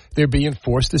is they're being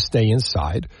forced to stay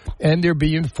inside, and they're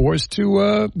being forced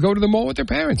to go to the mall with their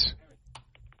parents.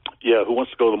 Yeah, who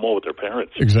wants to go to the mall with their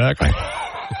parents? Exactly.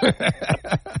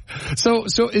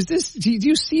 So is this? Do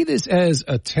you see this as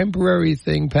a temporary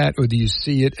thing, Pat, or do you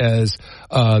see it as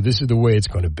this is the way it's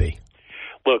going to be?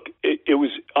 Look, it was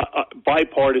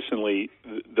bipartisanly.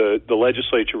 The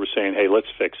legislature was saying, "Hey, let's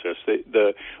fix this."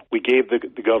 We gave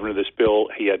the governor this bill.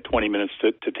 He had 20 minutes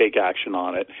to take action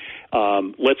on it.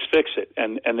 Let's fix it.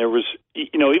 And there was,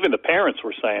 even the parents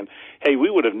were saying, "Hey, we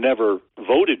would have never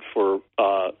voted for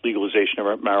legalization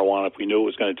of marijuana if we knew it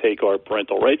was going to take our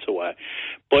parental rights away."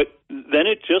 But then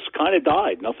it just kind of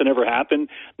died. Nothing ever happened.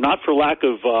 Not for lack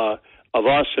of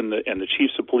us and the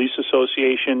Chiefs of Police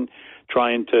Association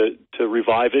trying to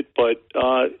revive it, but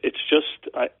it's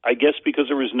just, I guess, because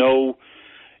there was no.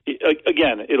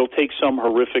 Again, it'll take some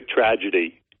horrific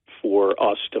tragedy for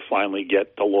us to finally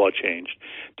get the law changed.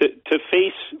 To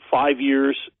face 5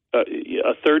 years,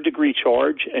 a third-degree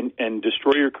charge, and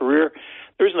destroy your career,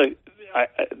 there's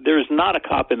not a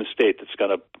cop in the state that's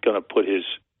going to put his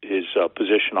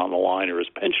position on the line or his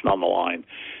pension on the line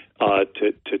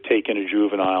to take in a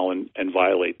juvenile and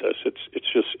violate this.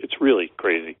 It's really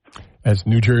crazy. That's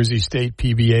New Jersey State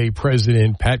PBA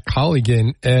President Pat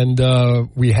Colligan, and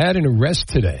we had an arrest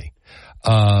today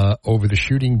over the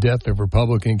shooting death of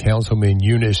Republican Councilman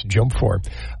Eunice Jumfor.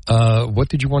 What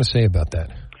did you want to say about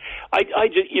that? I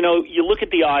just, you look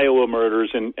at the Iowa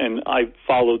murders, and I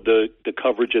followed the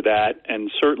coverage of that,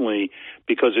 and certainly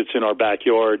because it's in our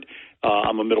backyard,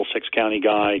 I'm a Middlesex County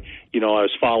guy, I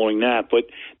was following that. But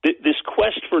this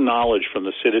quest for knowledge from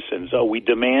the citizens, we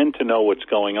demand to know what's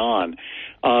going on.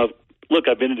 Look,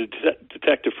 I've been a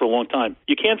detective for a long time.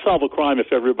 You can't solve a crime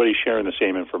if everybody's sharing the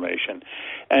same information.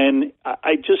 And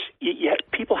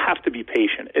people have to be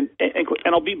patient. And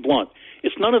I'll be blunt.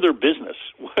 It's none of their business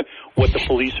what the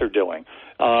police are doing,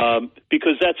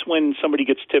 because that's when somebody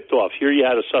gets tipped off. Here you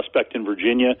had a suspect in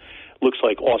Virginia. Looks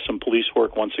like awesome police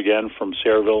work once again from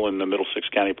Sayreville and the Middlesex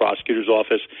County Prosecutor's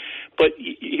Office. But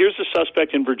here's the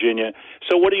suspect in Virginia.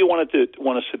 So what do you want us to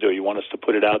do? You want us to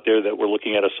put it out there that we're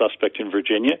looking at a suspect in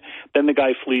Virginia? Then the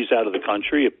guy flees out of the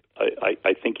country.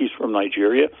 I think he's from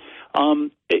Nigeria.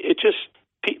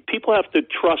 People have to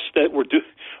trust that we're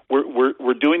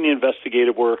doing the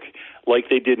investigative work like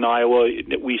they did in Iowa.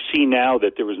 We see now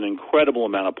that there was an incredible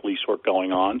amount of police work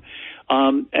going on,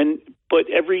 but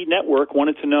every network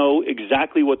wanted to know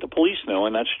exactly what the police know,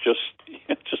 and that's just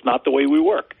not the way we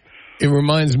work. It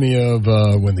reminds me of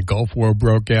when the Gulf War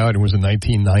broke out. It was in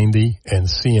 1990, and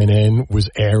CNN was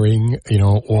airing,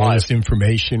 all this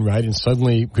information, right? And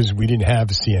suddenly, because we didn't have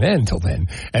CNN until then,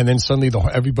 and then suddenly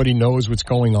everybody knows what's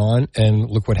going on, and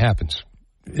look what happens.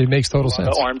 It makes total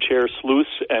sense. Armchair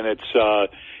sleuths, and it's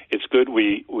good.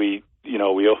 We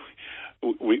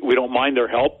don't mind their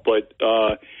help, but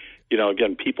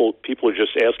again, people are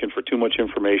just asking for too much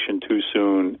information too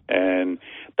soon, and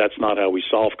that's not how we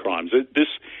solve crimes.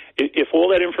 If all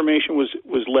that information was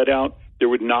let out, there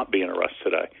would not be an arrest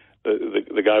today.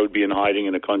 The guy would be in hiding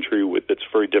in a country that's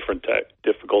very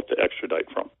difficult to extradite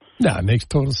from. No, it makes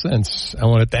total sense. I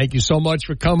want to thank you so much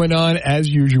for coming on, as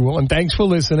usual, and thanks for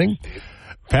listening.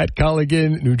 Pat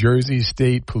Colligan, New Jersey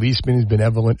State Policemen's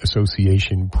Benevolent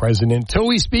Association President. Till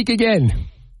we speak again.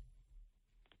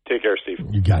 Take care, Steve.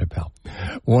 You got it, pal.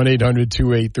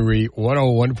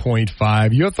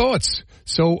 1-800-283-101.5. Your thoughts.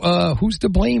 So who's to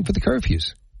blame for the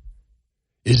curfews?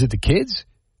 Is it the kids?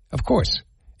 Of course.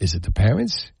 Is it the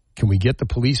parents? Can we get the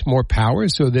police more power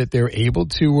so that they're able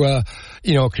to,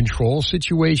 control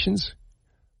situations?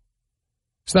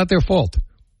 It's not their fault.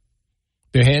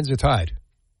 Their hands are tied.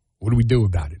 What do we do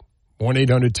about it?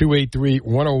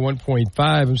 1-800-283-101.5.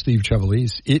 I'm Steve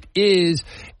Trevelise. It is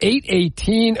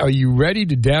 8:18. Are you ready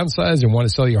to downsize and want to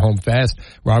sell your home fast?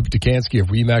 Robert Dukansky of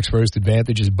RE/MAX First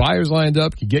Advantage has buyers lined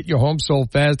up to get your home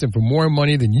sold fast and for more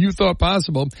money than you thought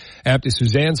possible. After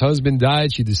Suzanne's husband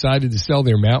died, she decided to sell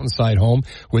their mountainside home.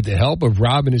 With the help of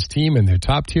Rob and his team and their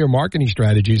top-tier marketing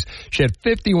strategies, she had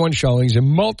 51 showings and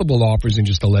multiple offers in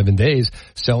just 11 days,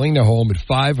 selling their home at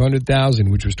 $500,000,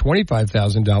 which was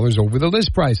 $25,000 over the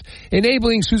list price,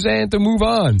 enabling Suzanne to move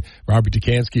on. Robert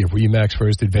Dukansky of RE/MAX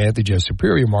First Advantage has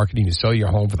superior marketing to sell your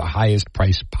home for the highest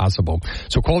price possible.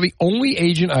 So call the only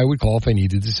agent I would call if I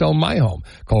needed to sell my home.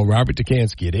 Call Robert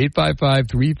Dukansky at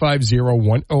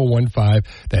 855-350-1015.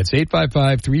 That's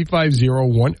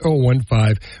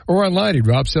 855-350-1015. Or online at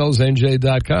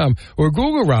robsellsnj.com or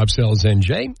Google Rob Sells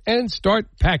NJ and start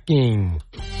packing.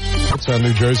 It's on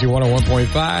New Jersey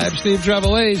 101.5. Steve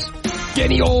Trevelise. Get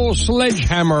the old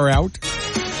sledgehammer out.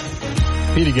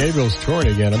 Peter Gabriel's touring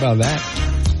again. How about that?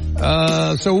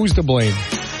 So who's to blame?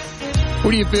 Who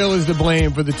do you feel is to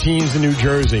blame for the teens in New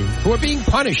Jersey who are being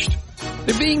punished?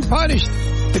 They're being punished.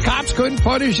 The cops couldn't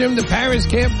punish him. The parents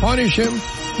can't punish him.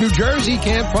 New Jersey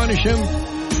can't punish him.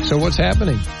 So what's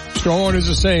happening? Store owners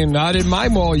are saying, not in my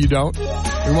mall you don't.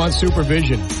 We want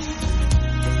supervision.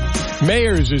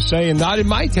 Mayors are saying, not in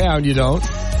my town you don't.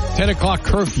 10 o'clock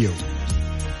curfew.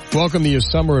 Welcome to your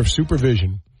summer of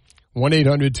supervision.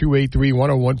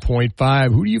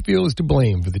 1-800-283-101.5. Who do you feel is to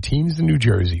blame for the teens in New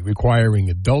Jersey requiring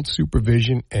adult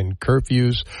supervision and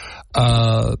curfews?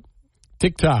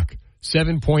 TikTok,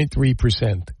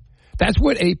 7.3%. That's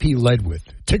what AP led with.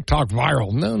 TikTok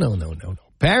viral. No.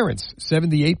 Parents,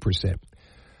 78%.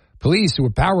 Police who are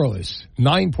powerless,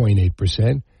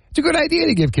 9.8%. It's a good idea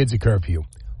to give kids a curfew,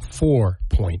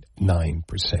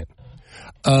 4.9%.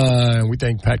 We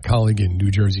thank Pat Colligan,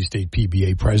 New Jersey State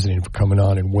PBA President, for coming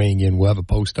on and weighing in. We'll have a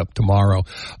post up tomorrow.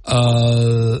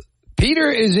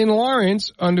 Peter is in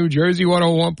Lawrence on New Jersey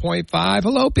 101.5.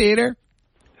 Hello, Peter.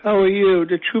 How are you?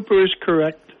 The trooper is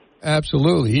correct.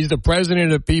 Absolutely. He's the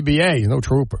president of PBA. He's no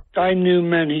trooper. I knew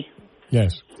many.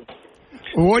 Yes.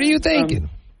 What are you thinking?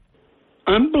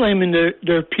 I'm blaming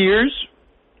their peers.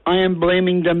 I am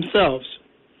blaming themselves.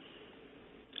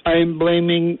 I am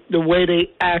blaming the way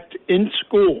they act in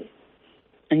school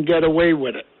and get away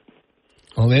with it.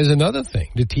 Well, there's another thing.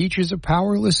 The teachers are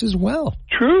powerless as well.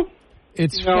 True.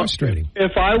 It's frustrating.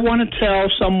 If I want to tell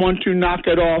someone to knock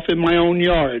it off in my own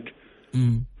yard,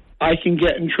 I can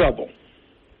get in trouble.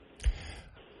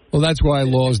 Well, that's why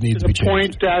laws need to be changed. To the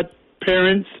point that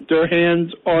parents, their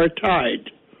hands are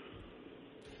tied.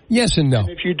 Yes and no. And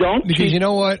if you don't... Because you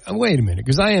know what? Wait a minute.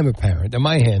 Because I am a parent, and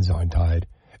my hands aren't tied.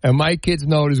 And my kids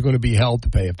know there's going to be hell to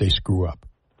pay if they screw up.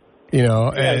 You know,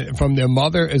 and from their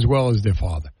mother as well as their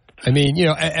father. I mean, you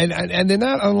know, and they're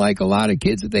not unlike a lot of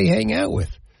kids that they hang out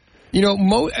with. You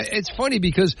know, it's funny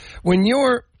because when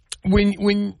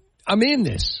I'm in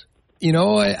this, you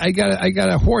know, I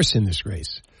got a horse in this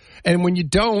race. And when you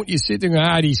don't, you sit there and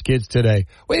go, these kids today.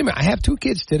 Wait a minute, I have 2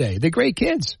 kids today. They're great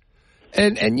kids.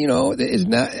 And you know, it's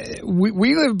not,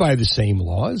 we live by the same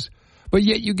laws, but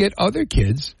yet you get other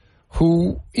kids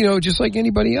who, you know, just like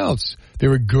anybody else,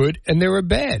 there are good and there are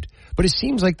bad. But it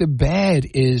seems like the bad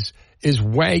is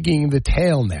wagging the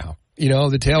tail now. You know,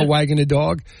 the tail wagging the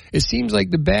dog. It seems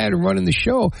like the bad are running the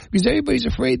show because everybody's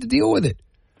afraid to deal with it.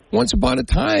 Once upon a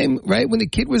time, right, when the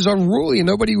kid was unruly and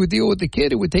nobody would deal with the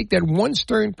kid, it would take that one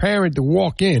stern parent to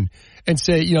walk in and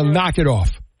say, you know, knock it off.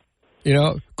 You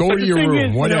know, go to your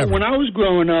room, whatever. You know, when I was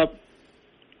growing up,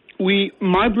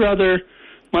 my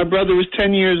brother was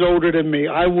 10 years older than me.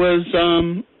 I was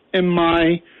in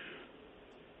my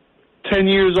 10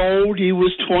 years old. He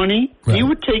was 20. Right. He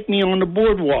would take me on the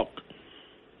boardwalk,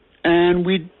 and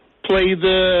we'd play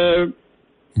the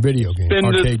video games,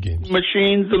 arcade games,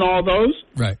 machines, and all those.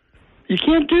 Right. You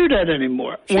can't do that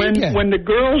anymore. When the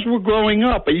girls were growing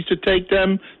up, I used to take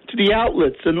them to the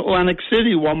outlets in Atlantic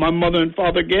City while my mother and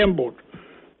father gambled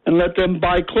and let them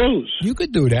buy clothes. You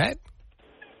could do that.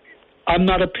 I'm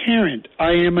not a parent.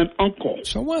 I am an uncle.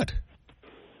 So what?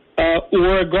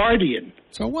 Or a guardian.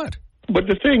 So what? But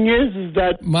the thing is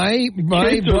that my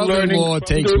brother-in-law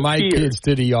takes my kids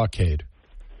to the arcade,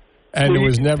 and there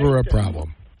was never a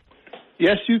problem.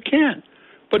 Yes, you can.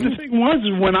 But the thing was,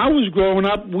 when I was growing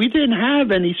up, we didn't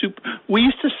have any we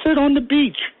used to sit on the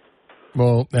beach.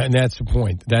 Well, and that's the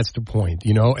point. That's the point,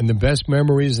 you know. And the best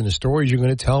memories and the stories you're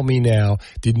going to tell me now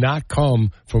did not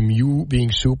come from you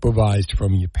being supervised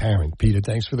from your parent. Peter,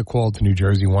 thanks for the call to New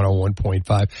Jersey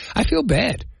 101.5. I feel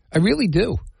bad. I really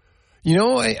do. You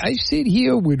know, I sit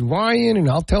here with Ryan, and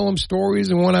I'll tell him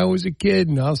stories of when I was a kid,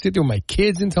 and I'll sit there with my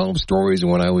kids and tell them stories of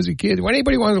when I was a kid. When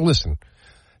anybody wants to listen,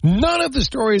 none of the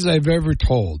stories I've ever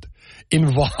told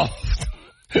involved.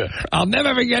 I'll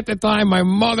never forget the time my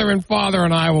mother and father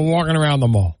and I were walking around the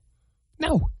mall.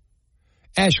 No.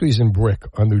 Ashley's in Brick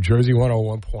on New Jersey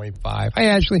 101.5. Hi,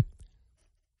 Ashley.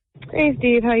 Hey,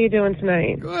 Steve. How you doing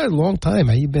tonight? Good. Long time.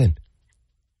 How you been?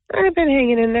 I've been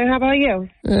hanging in there. How about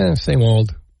you? Same old.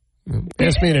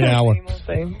 Ask me in an hour.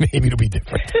 Same. Maybe it'll be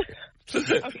different.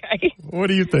 Okay. What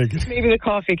are you thinking? Maybe the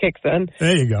coffee kicks in.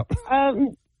 There you go.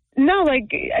 No, like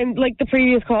the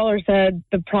previous caller said,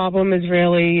 the problem is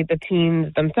really the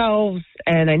teens themselves,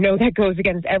 and I know that goes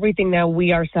against everything that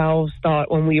we ourselves thought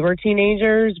when we were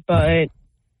teenagers, but,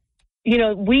 you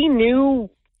know, we knew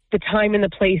the time and the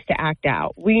place to act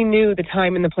out. We knew the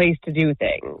time and the place to do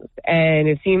things, and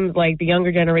it seems like the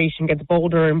younger generation gets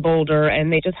bolder and bolder,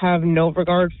 and they just have no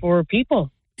regard for people.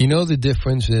 You know, the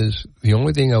difference is, the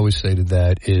only thing I would say to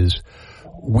that is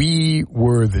we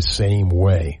were the same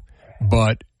way,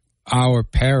 but our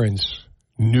parents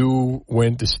knew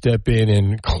when to step in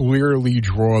and clearly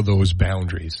draw those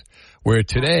boundaries. Where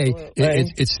today,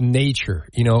 it's nature.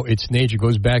 You know, it's nature. It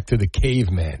goes back to the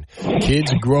caveman.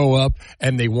 Kids grow up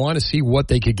and they want to see what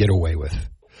they could get away with.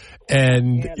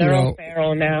 And, they're all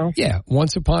feral now. Yeah.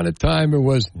 Once upon a time, it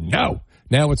was no.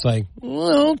 Now it's like,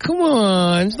 well, come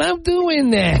on, stop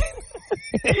doing that.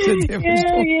 It's a different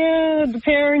story. Yeah. The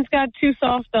parents got too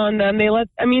soft on them.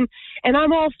 And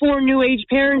I'm all for new age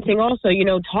parenting also, you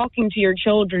know, talking to your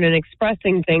children and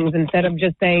expressing things instead of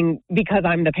just saying, because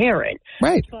I'm the parent.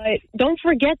 Right. But don't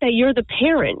forget that you're the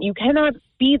parent. You cannot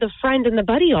be the friend and the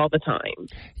buddy all the time.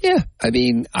 Yeah. I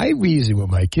mean, I reason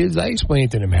with my kids. I explain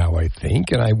to them how I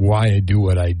think and why I do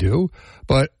what I do.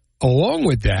 But along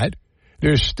with that,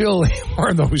 there's still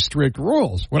are those strict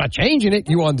rules. We're not changing it.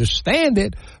 You understand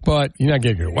it, but you're not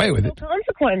getting away with it.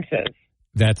 Consequences.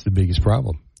 That's the biggest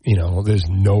problem. there's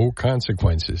no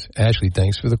consequences. Ashley,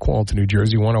 thanks for the call to New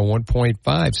Jersey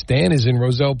 101.5. Stan is in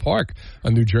Roselle Park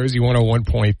on New Jersey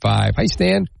 101.5. Hi,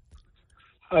 Stan.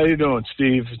 How you doing,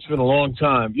 Steve? It's been a long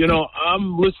time.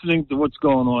 I'm listening to what's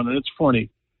going on, and it's funny.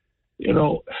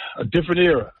 A different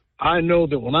era. I know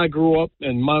that when I grew up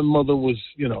and my mother was,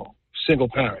 single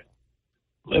parent,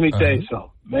 let me tell you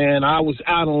something. Man, I was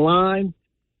out of line.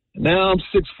 Now I'm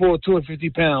 6'4", 250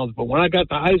 pounds. But when I got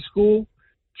to high school,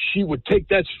 she would take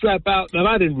that strap out. And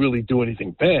I didn't really do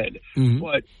anything bad.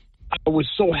 But I was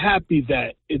so happy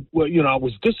that, I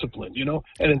was disciplined,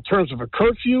 And in terms of a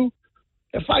curfew,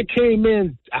 if I came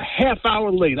in a half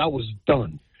hour late, I was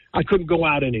done. I couldn't go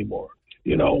out anymore.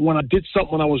 When I did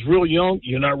something when I was real young,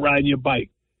 you're not riding your bike.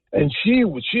 And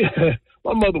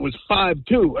my mother was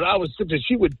 5'2", and I was thinking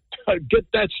she would get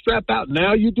that strap out.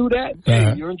 Now you do that,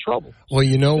 hey, you're in trouble. Well,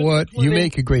 you know what? You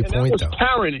make a great point, though.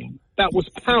 That was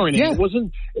parenting. Yeah. It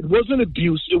wasn't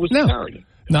abuse. It was parenting.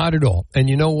 Not at all. And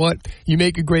you know what? You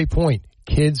make a great point.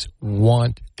 Kids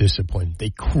want discipline. They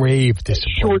crave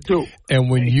discipline. They sure do. And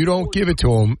when you don't give it to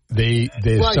them,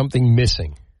 there's something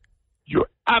missing. You're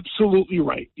absolutely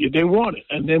right. They want it.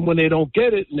 And then when they don't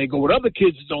get it and they go with other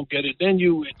kids that don't get it, then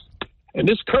and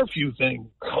this curfew thing,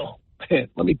 oh, man,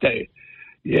 let me tell you.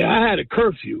 Yeah, I had a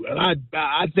curfew, and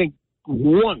I think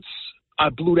once I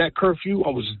blew that curfew, I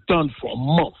was done for a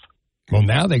month. Well,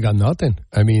 now they got nothing.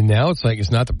 I mean, now it's like it's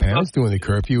not the parents doing the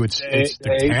curfew. It's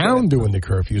the town doing the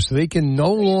curfew, so they can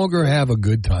no longer have a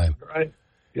good time. Right.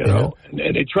 You know?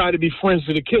 And they try to be friends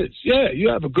with the kids. Yeah, you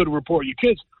have a good rapport with your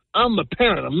kids. I'm the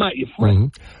parent. I'm not your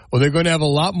friend. Well, they're going to have a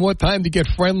lot more time to get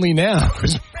friendly now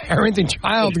because parent and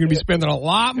child are going to be spending a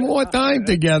lot more time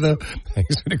together.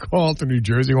 Thanks for the call to New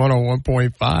Jersey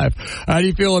 101.5. How do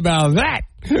you feel about that?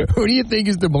 Who do you think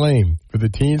is to blame for the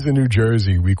teens in New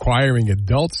Jersey requiring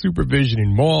adult supervision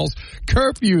in malls,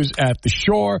 curfews at the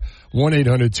shore?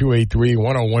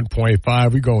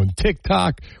 1-800-283-101.5. We going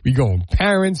TikTok. We going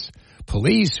parents,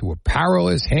 police who are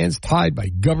powerless, hands tied by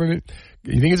government.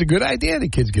 You think it's a good idea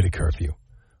that kids get a curfew?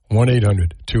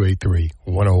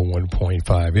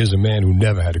 1-800-283-101.5. Here's a man who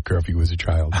never had a curfew as a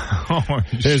child.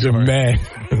 There's a man.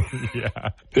 Yeah.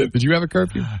 Did you have a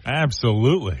curfew?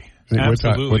 Absolutely. What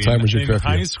time was your curfew? In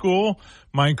high school,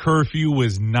 my curfew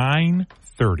was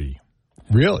 9:30.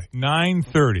 Really?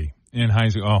 9:30 in high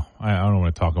school. Oh, I don't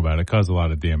want to talk about it. It caused a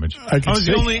lot of damage. I was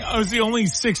the only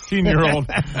 16-year-old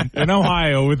in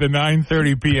Ohio with a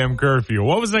 9:30 p.m. curfew.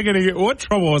 What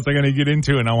trouble was I going to get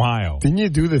into in Ohio? Didn't you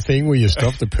do the thing where you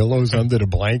stuff the pillows under the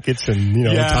blankets and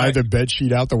tie the bed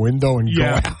sheet out the window and go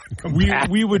out? And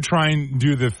we would try and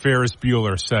do the Ferris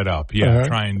Bueller setup. Yeah,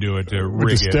 try and do it to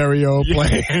rig with the stereo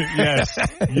playing. Yes.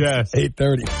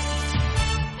 8:30.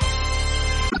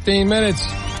 15 minutes.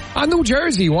 On New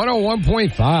Jersey,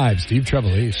 101.5, Steve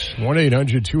Trevelise,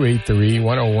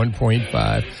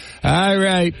 1-800-283-101.5. All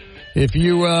right. If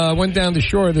you went down the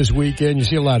shore this weekend, you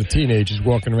see a lot of teenagers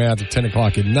walking around at 10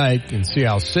 o'clock at night in Sea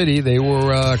Isle City. They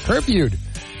were curfewed.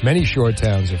 Many shore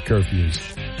towns have curfews.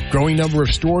 Growing number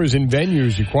of stores and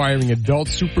venues requiring adult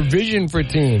supervision for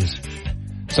teens.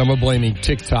 Some are blaming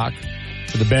TikTok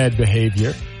for the bad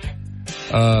behavior.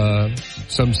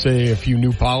 Some say a few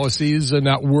new policies are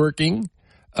not working.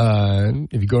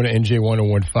 If you go to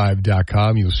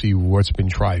NJ1015.com, you'll see what's been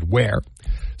tried where.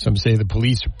 Some say the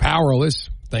police are powerless,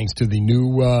 thanks to the new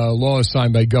law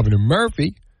signed by Governor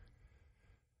Murphy.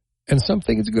 And some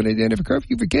think it's a good idea to have a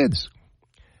curfew for kids.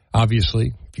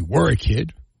 Obviously, if you were a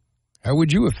kid, how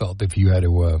would you have felt if you had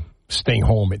to stay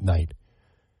home at night?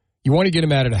 You want to get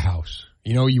them out of the house.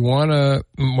 You want to,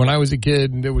 when I was a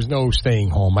kid, there was no staying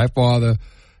home. My father,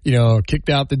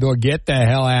 kicked out the door, get the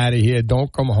hell out of here,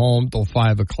 don't come home till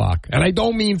 5 o'clock. And I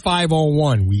don't mean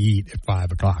 5:01, we eat at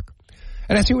 5 o'clock.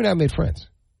 And that's when I made friends.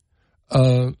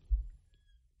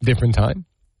 Different time.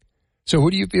 So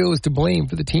who do you feel is to blame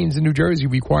for the teens in New Jersey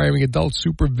requiring adult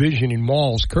supervision in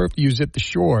malls, curfews at the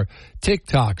shore?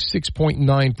 TikTok,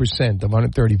 6.9% of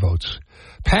 130 votes.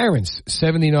 Parents,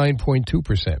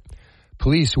 79.2%.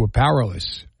 Police who are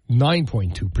powerless,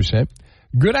 9.2%.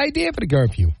 Good idea for the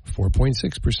curfew,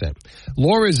 4.6%.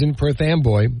 Laura's in Perth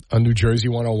Amboy on New Jersey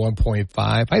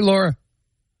 101.5. Hi, Laura.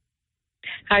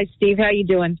 Hi, Steve. How you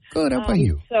doing? Good. How about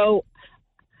you? So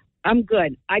I'm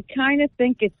good. I kind of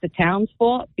think it's the town's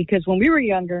fault because when we were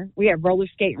younger, we had roller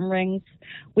skating rinks.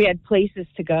 We had places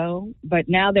to go, but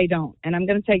now they don't. And I'm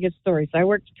going to tell you a story. So I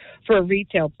worked for a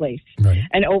retail place. Right.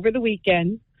 And over the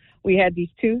weekend, we had these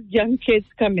two young kids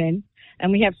come in,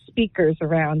 and we have speakers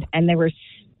around, and they were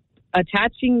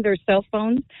attaching their cell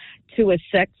phone to a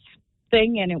sex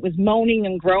thing, and it was moaning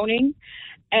and groaning.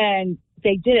 And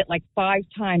they did it like 5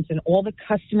 times, and all the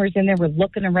customers in there were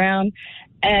looking around,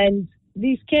 and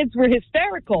these kids were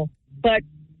hysterical, but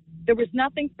there was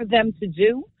nothing for them to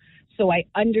do. So I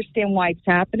understand why it's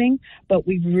happening, but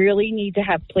we really need to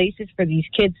have places for these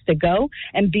kids to go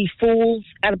and be fools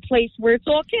at a place where it's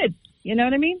all kids. You know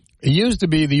what I mean? It used to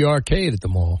be the arcade at the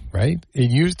mall, right?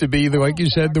 It used to be, like you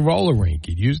said, the roller rink.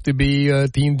 It used to be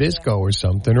Team Disco or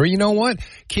something. Or you know what?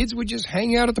 Kids would just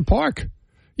hang out at the park.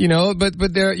 You know, but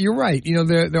you're right. You know,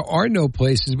 there are no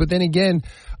places. But then again,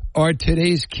 are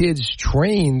today's kids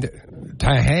trained to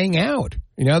hang out?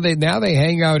 You know, they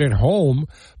hang out at home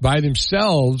by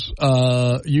themselves,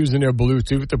 using their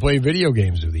Bluetooth to play video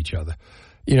games with each other.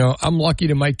 You know, I'm lucky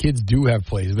that my kids do have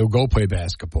plays. They'll go play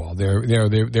basketball. They're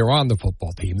on the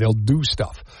football team. They'll do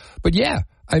stuff. But yeah,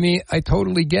 I mean, I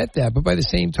totally get that. But by the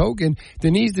same token,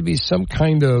 there needs to be some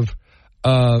kind of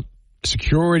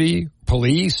security,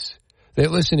 police. That,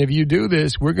 listen, if you do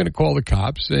this, we're going to call the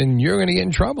cops and you're going to get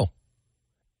in trouble.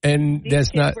 And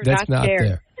that's not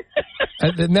there.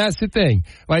 And that's the thing.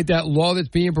 Like that law that's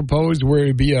being proposed where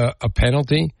it'd be a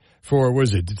penalty for,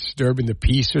 was it, disturbing the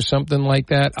peace or something like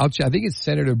that? I think it's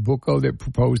Senator Bucco that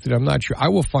proposed it. I'm not sure. I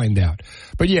will find out.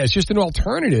 But yeah, it's just an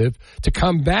alternative to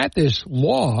combat this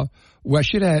law. Well, I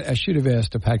should have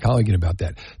asked Pat Colligan about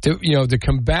that. To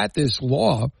combat this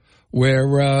law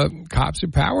where cops are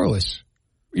powerless.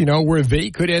 You know, where they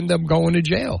could end up going to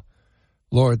jail.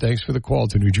 Laura, thanks for the call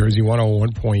to New Jersey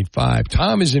 101.5.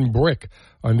 Tom is in Brick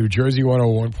on New Jersey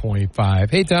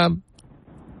 101.5. Hey, Tom.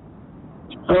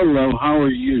 Hello. How are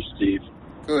you, Steve?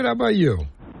 Good. How about you?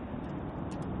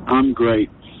 I'm great.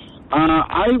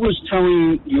 I was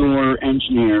telling your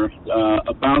engineer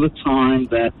about a time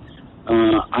that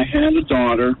I had a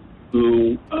daughter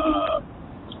who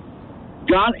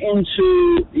got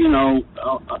into,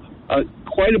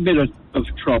 quite a bit of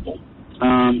trouble.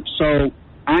 So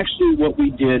actually what we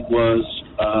did was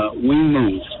we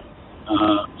moved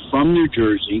from New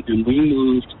Jersey and we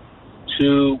moved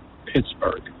to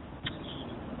Pittsburgh.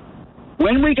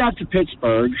 When we got to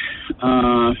Pittsburgh,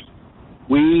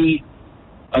 we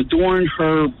adorned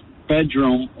her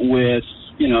bedroom with,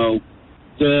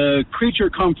 the creature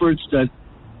comforts that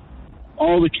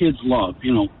all the kids love,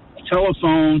 a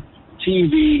telephone,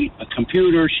 TV, a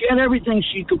computer. She had everything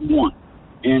she could want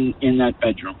in that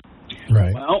bedroom.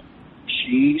 Right. Well,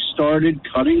 she started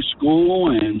cutting school,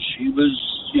 and she was,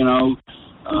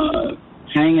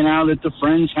 hanging out at the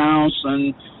friend's house,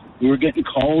 and we were getting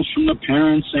calls from the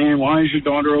parents saying, why is your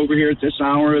daughter over here at this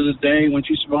hour of the day when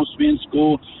she's supposed to be in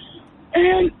school?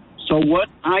 And so what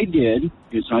I did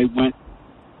is I went,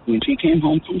 when she came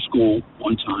home from school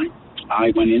one time,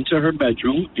 I went into her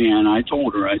bedroom, and I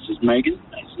told her, I says, Megan,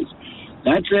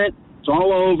 that's it. It's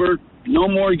all over. No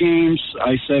more games.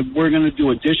 I said, we're going to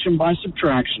do addition by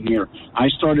subtraction here. I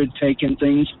started taking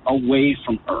things away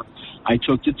from her. I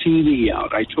took the TV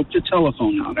out. I took the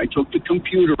telephone out. I took the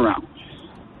computer out.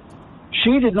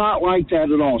 She did not like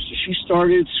that at all. So she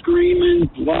started screaming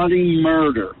bloody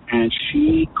murder, and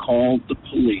she called the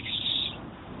police.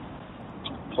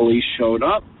 Police showed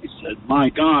up. They said, my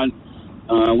God,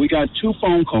 we got 2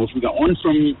 phone calls. We got one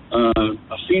from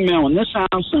a female in this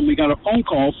house, and we got a phone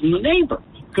call from the neighbor,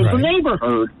 because the neighbor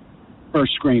heard her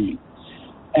screaming.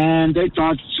 And they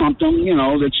thought something,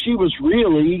 that she was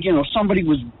really, somebody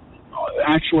was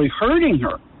actually hurting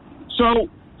her. So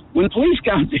when the police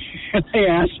got there, they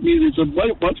asked me, they said,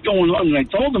 what's going on? And I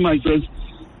told them, I said,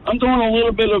 I'm doing a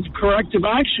little bit of corrective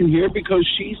action here because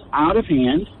she's out of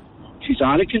hand. She's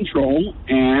out of control,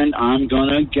 and I'm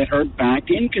going to get her back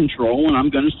in control, and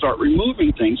I'm going to start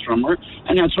removing things from her.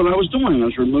 And that's what I was doing. I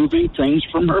was removing things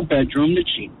from her bedroom that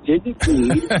she didn't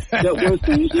need, that were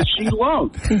things that she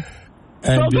loved.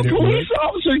 So the police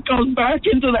officer comes back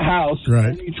into the house,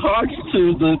 and he talks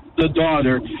to the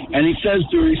daughter, and he says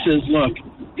to her, he says, look,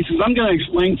 he says, I'm going to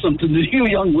explain something to you,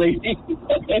 young lady.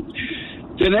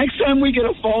 The next time we get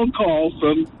a phone call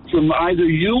from either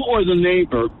you or the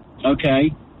neighbor, okay,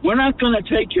 we're not going to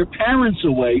take your parents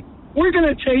away. We're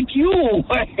going to take you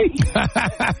away.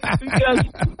 Because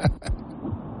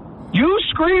you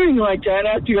screaming like that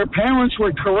after your parents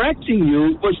were correcting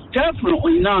you was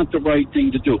definitely not the right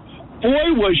thing to do.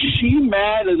 Boy, was she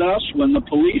mad at us when the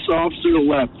police officer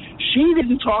left. She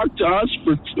didn't talk to us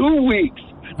for 2 weeks.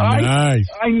 Nice.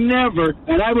 I never,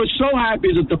 and I was so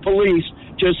happy that the police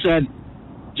just said,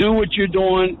 do what you're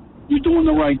doing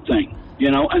the right thing.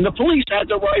 And the police had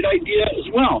the right idea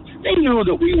as well. They knew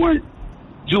that we weren't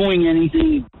doing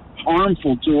anything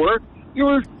harmful to her.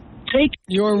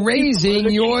 You're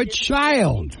raising your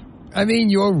child. I mean,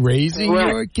 you're raising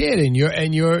your kid, and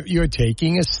you're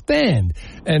taking a stand,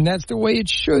 and that's the way it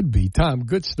should be. Tom,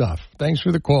 good stuff. Thanks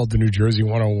for the call to New Jersey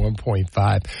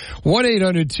 101.5.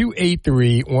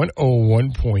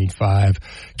 1-800-283-101.5.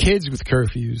 Kids with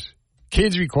curfews.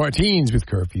 Teens with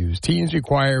curfews. Teens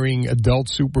requiring adult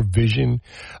supervision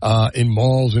in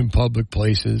malls and public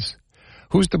places.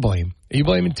 Who's to blame? Are you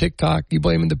blaming TikTok? You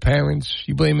blaming the parents?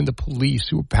 You blaming the police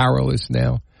who are powerless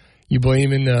now? You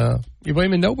blaming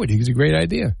nobody. It's a great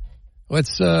idea.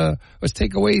 Let's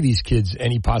take away these kids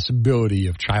any possibility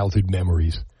of childhood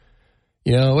memories.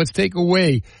 You know, let's take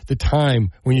away the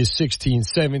time when you're 16,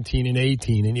 17, and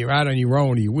 18, and you're out on your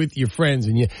own, you're with your friends,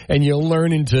 and you're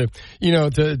learning to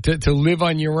live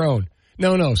on your own.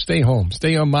 No, stay home.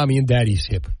 Stay on mommy and daddy's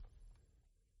hip.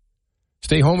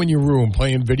 Stay home in your room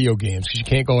playing video games because you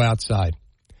can't go outside.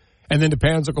 And then the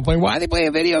parents will complain, why are they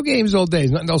playing video games all day?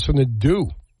 There's nothing else for them to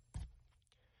do.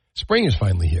 Spring is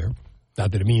finally here.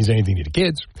 Not that it means anything to the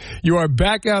kids. You are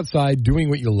back outside doing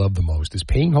what you love the most. Is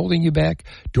pain holding you back?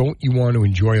 Don't you want to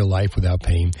enjoy a life without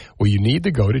pain? Well, you need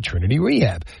to go to Trinity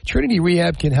Rehab. Trinity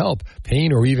Rehab can help.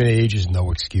 Pain or even age is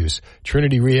no excuse.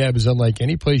 Trinity Rehab is unlike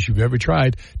any place you've ever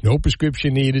tried. No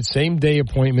prescription needed, same-day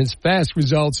appointments, fast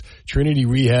results. Trinity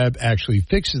Rehab actually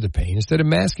fixes the pain instead of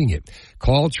masking it.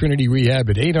 Call Trinity Rehab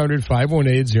at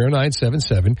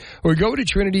 800-518-0977 or go to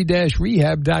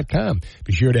trinity-rehab.com.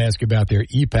 Be sure to ask about their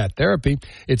EPAT therapy.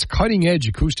 It's cutting-edge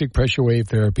acoustic pressure wave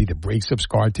therapy that breaks up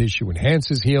scar tissue,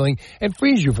 enhances healing, and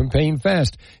frees you from pain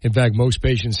fast. In fact, most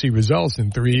patients see results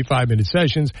in 3 5-minute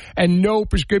sessions, and no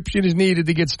prescription is needed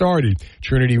to get started.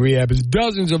 Trinity Rehab has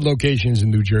dozens of locations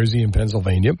in New Jersey and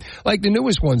Pennsylvania, like the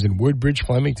newest ones in Woodbridge,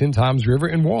 Flemington, Toms River,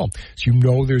 and Wall. So you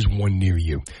know there's one near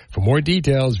you. For more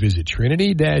details, visit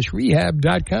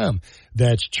trinity-rehab.com.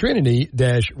 That's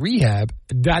trinity-rehab.com.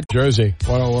 Jersey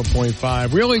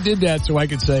 101.5. We only did that so I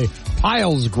could say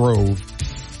Piles Grove. Do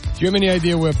you have any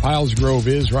idea where Piles Grove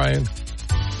is, Ryan?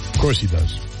 Of course he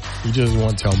does. He just doesn't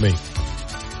want to tell me.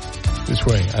 This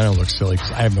way, I don't look silly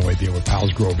because I have no idea what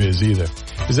Piles Grove is either.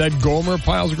 Is that Gomer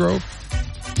Piles Grove?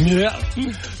 Yeah.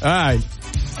 All right.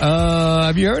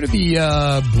 Have you heard of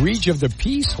the breach of the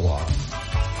peace law?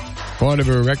 Part of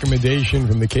a recommendation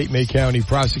from the Cape May County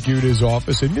Prosecutor's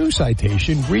Office, a new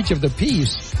citation, breach of the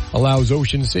peace, allows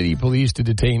Ocean City police to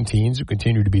detain teens who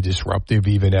continue to be disruptive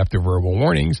even after verbal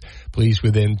warnings. Police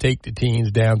would then take the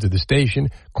teens down to the station,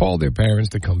 call their parents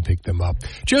to come pick them up,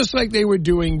 just like they were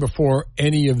doing before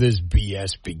any of this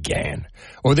BS began.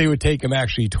 Or they would take them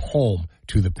actually home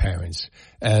to the parents,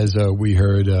 as we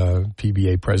heard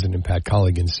PBA President Pat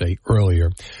Colligan say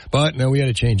earlier. But no, we got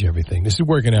to change everything. This is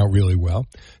working out really well.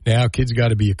 Now kids got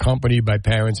to be accompanied by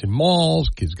parents in malls.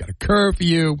 Kids got a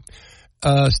curfew.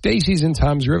 Stacy's in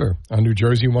Toms River on New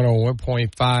Jersey 101.5.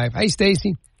 Hi,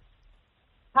 Stacy.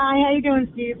 Hi, how you doing,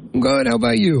 Steve? Good. How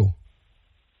about you?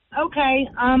 Okay.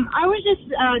 I was just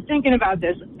thinking about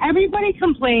this. Everybody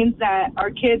complains that our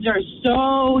kids are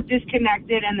so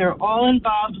disconnected and they're all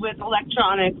involved with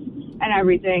electronics and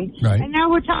everything. Right. And now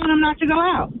we're telling them not to go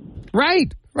out.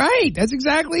 Right. That's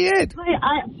exactly it.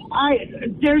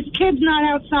 There's kids not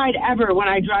outside ever when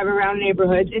I drive around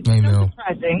neighborhoods. It's so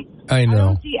depressing. I know. I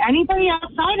don't see anybody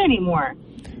outside anymore.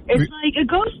 It's like a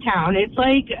ghost town. It's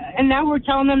like, and now we're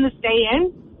telling them to stay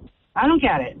in? I don't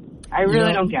get it. I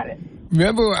really don't get it.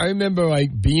 I remember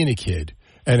like being a kid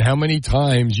and how many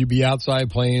times you'd be outside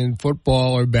playing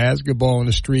football or basketball on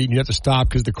the street and you have to stop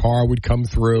because the car would come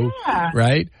through,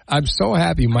 right? I'm so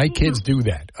happy my kids do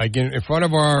that. Like in front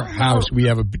of our house, we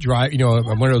have a drive,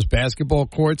 one of those basketball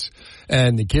courts,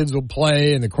 and the kids will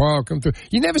play and the car will come through.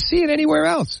 You never see it anywhere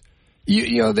else.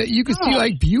 You can see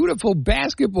like beautiful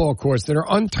basketball courts that are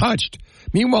untouched.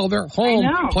 Meanwhile, they're home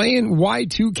playing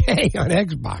Y2K on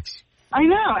Xbox. I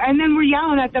know, and then we're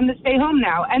yelling at them to stay home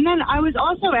now. And then I was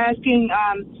also asking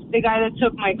the guy that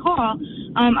took my call.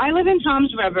 I live in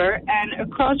Toms River, and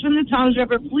across from the Toms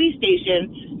River police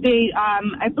station, they,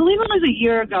 I believe it was a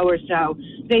year ago or so,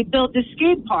 they built a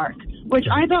skate park, which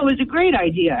I thought was a great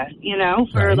idea,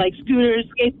 for like scooters,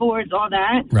 skateboards, all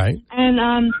that. Right.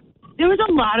 And there was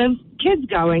a lot of kids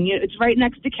going. It's right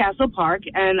next to Castle Park,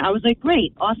 and I was like,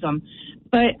 great, awesome.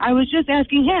 But I was just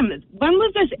asking him, when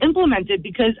was this implemented?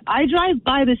 Because I drive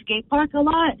by the skate park a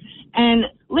lot, and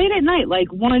late at night, like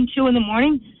 1, 2 in the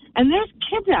morning, and there's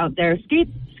kids out there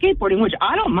skateboarding, which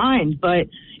I don't mind, but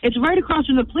it's right across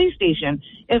from the police station.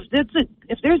 If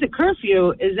there's a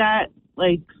curfew, is that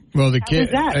like? Well, like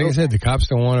I said, the cops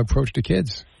don't want to approach the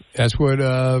kids. That's what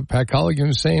Pat Colligan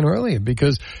was saying earlier.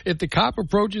 Because if the cop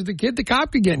approaches the kid, the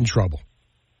cop could get in trouble.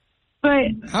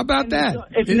 But how about that?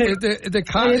 The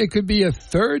cop, it could be a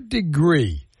third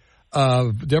degree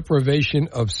of deprivation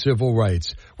of civil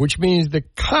rights, which means the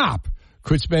cop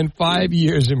could spend 5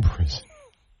 years in prison.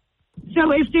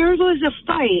 So if there was a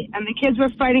fight and the kids were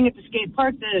fighting at the skate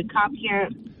park, the cop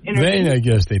can't intervene? Then I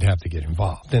guess they'd have to get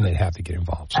involved.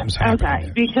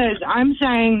 Okay, because I'm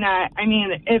saying that, I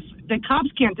mean, if the cops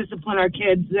can't discipline our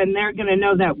kids, then they're going to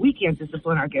know that we can't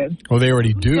discipline our kids. Well, they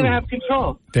already do. Who's going to have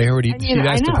control? They already I mean,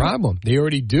 that's I the know. problem. They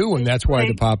already do, and that's why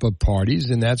the pop-up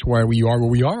parties, and that's why we are where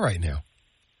we are right now.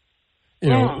 You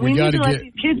know, Well, we need to let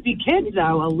these kids be kids,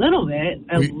 though, a little bit.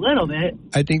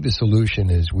 I think the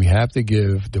solution is we have to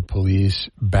give the police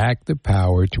back the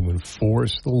power to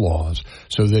enforce the laws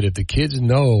so that if the kids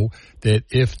know that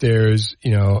if there's,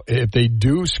 if they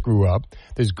do screw up,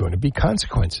 there's going to be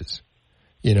consequences,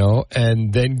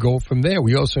 and then go from there.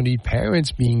 We also need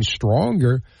parents being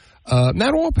stronger.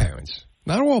 Not all parents,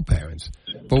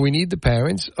 but we need the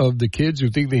parents of the kids who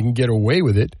think they can get away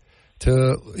with it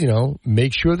to,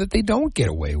 make sure that they don't get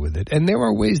away with it. And there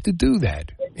are ways to do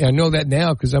that. I know that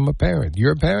now because I'm a parent.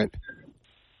 You're a parent?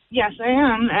 Yes, I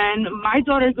am. And my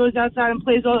daughter goes outside and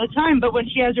plays all the time. But when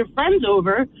she has her friends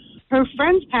over, her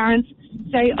friends' parents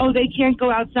say, oh, they can't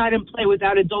go outside and play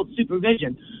without adult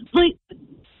supervision. Like,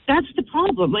 that's the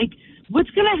problem. Like,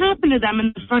 what's going to happen to them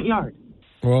in the front yard?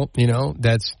 Well,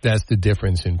 that's the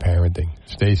difference in parenting.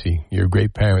 Stacy, you're a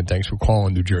great parent. Thanks for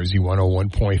calling New Jersey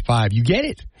 101.5. You get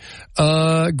it.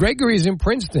 Gregory's in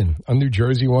Princeton on New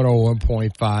Jersey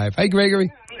 101.5. Hey,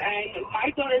 Gregory. My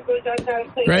daughter goes outside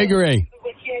and plays. Gregory.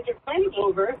 When she has her friends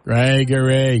over.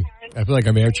 Gregory. I feel like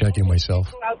I'm air checking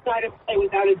myself. Go outside and play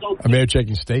without adult I'm air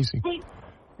checking Stacy.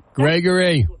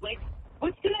 Gregory. Like,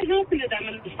 what's going to happen to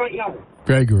them in the front yard?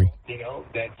 Gregory.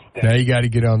 Now you got to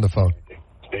get on the phone.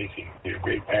 Stacy, you're a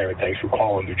great parent. Thanks for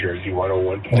calling New Jersey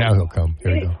 101.5. Now he'll come.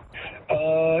 Here we go.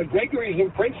 Gregory's in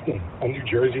Princeton on New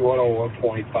Jersey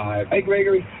 101.5. Hey,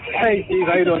 Gregory. Hey, Steve.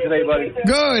 How you doing today, buddy?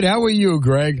 Good. How are you,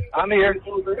 Greg? I'm here.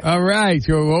 All right.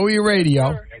 So lower your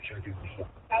radio.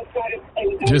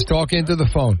 Just talk into the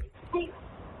phone.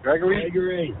 Gregory's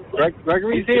here. All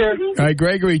right,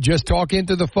 Gregory, just talk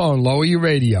into the phone. Lower your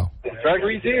radio.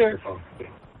 Gregory's here.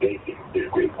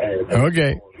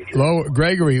 Okay.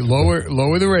 Gregory,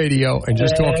 lower the radio and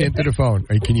just talk into the phone.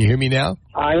 Can you hear me now?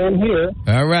 I am here.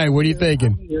 All right. What are you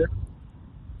thinking?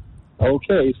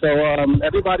 Okay, so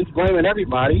everybody's blaming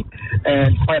everybody,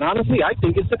 and quite honestly, I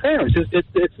think it's the parents. It's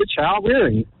the child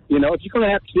rearing. If you're going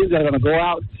to have kids that are going to go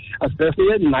out,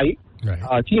 especially at night,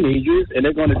 teenagers, and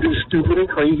they're going to do stupid and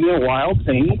crazy and wild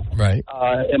things. Right.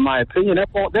 In my opinion, that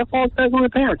falls back on the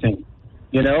parenting.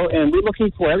 And we're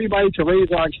looking for everybody to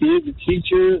raise our kids, the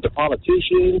teachers, the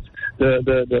politicians,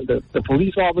 the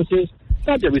police officers. It's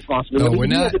not their responsibility. No, we're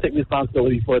not. We have to take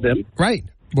responsibility for them. Right.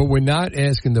 But we're not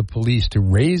asking the police to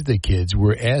raise the kids.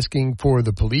 We're asking for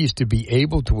the police to be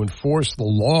able to enforce the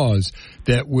laws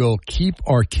that will keep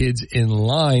our kids in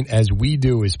line as we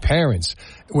do as parents.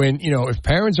 When, if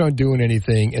parents aren't doing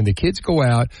anything and the kids go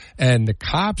out and the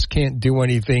cops can't do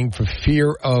anything for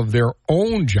fear of their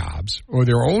own jobs or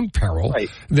their own peril,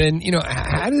 then,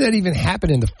 how did that even happen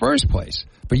in the first place?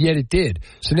 But yet it did.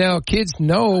 So now kids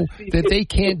know that they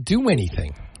can't do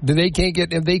anything. They can't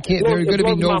get, if they can't, there are going to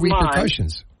be no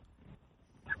repercussions.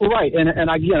 Right, and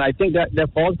again, I think that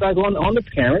falls back on the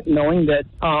parent, knowing that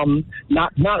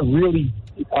not really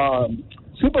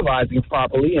supervising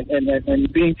properly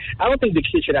and being. I don't think the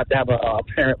kid should have to have a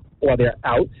parent while they're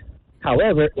out.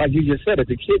 However, like you just said, if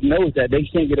the kid knows that they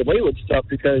can't get away with stuff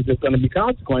because there's going to be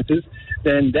consequences,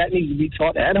 then that needs to be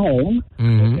taught at home.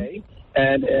 Mm-hmm. Okay,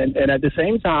 and at the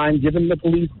same time, giving the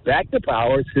police back the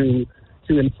power to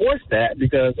enforce that,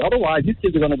 because otherwise these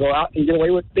kids are going to go out and get away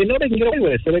with. They know they can get away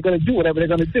with it, so they're going to do whatever they're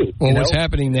going to do. Well, what's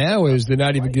happening now is they're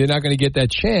not going to get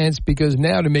that chance, because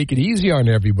now, to make it easier on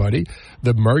everybody,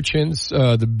 the merchants,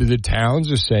 the towns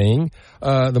are saying,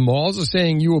 the malls are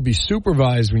saying you will be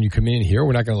supervised when you come in here.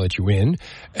 We're not going to let you in,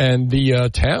 and the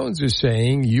towns are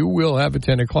saying you will have a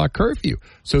 10 o'clock curfew,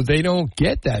 so they don't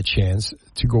get that chance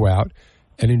to go out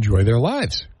and enjoy their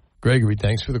lives. Gregory,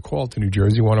 thanks for the call to New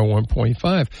Jersey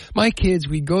 101.5. My kids,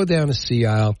 we'd go down to Sea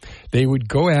Isle. They would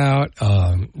go out.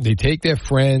 They take their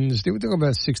friends. They were talking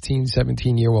about 16,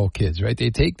 17-year-old kids, right? They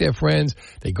take their friends.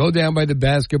 They go down by the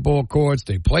basketball courts.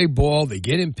 They play ball. They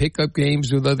get in pickup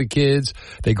games with other kids.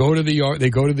 They go to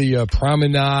the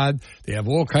promenade. They have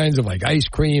all kinds of ice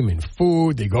cream and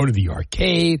food. They go to the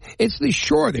arcade. It's the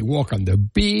shore. They walk on the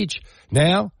beach.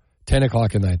 Now, 10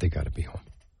 o'clock at night, they got to be home.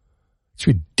 It's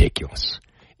ridiculous.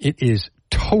 It is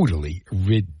totally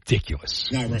ridiculous.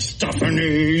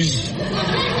 Aristophanes.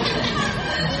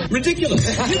 Ridiculous.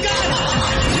 You got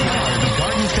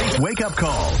it. Golden State's wake-up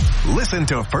call. Listen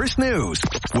to First News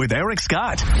with Eric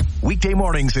Scott. Weekday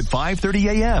mornings at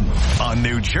 5:30 a.m. on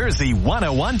New Jersey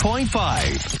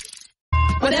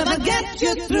 101.5. Whatever gets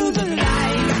you through the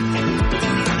night.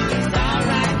 It's all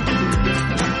right.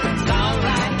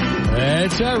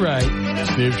 It's all right.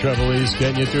 Steve Trevelise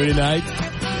getting you through tonight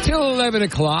till 11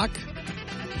 o'clock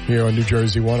here on New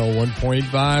Jersey 101.5.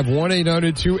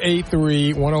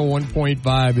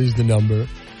 1-800-283-101.5 is the number.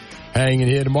 Hanging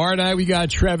here. Tomorrow night we got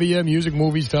trivia, music,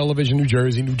 movies, television, New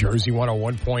Jersey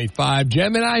 101.5.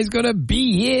 Gemini is going to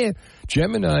be here.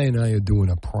 Gemini and I are doing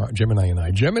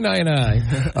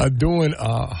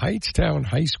a Hightstown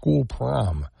High School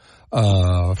prom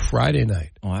Friday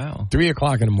night. Wow. 3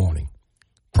 o'clock in the morning.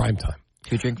 Prime time.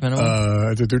 2-drink minimum?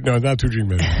 No, not 2-drink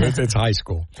minimum. It's high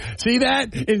school. See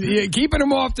that? Keeping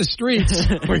them off the streets.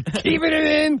 We're keeping it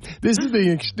in. This is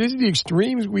the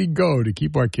extremes we go to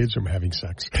keep our kids from having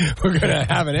sex. We're going to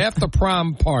have an after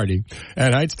prom party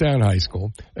at Hightstown High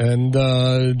School, and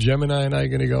Gemini and I are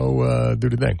going to go do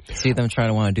the thing. See them trying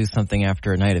to want to do something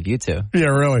after a night of you two. Yeah,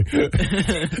 really.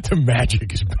 The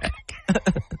magic is back.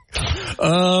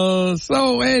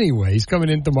 So anyway, he's coming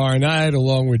in tomorrow night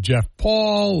along with Jeff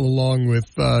Paul, along with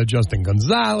Justin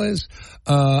Gonzalez.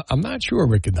 I'm not sure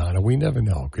Rick Adana. We never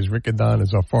know because Rick Adana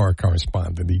is our foreign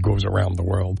correspondent. He goes around the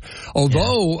world.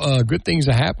 Although good things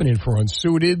are happening for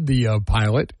Unsuited, the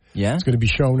pilot. Yeah. It's going to be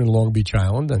shown in Long Beach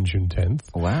Island on June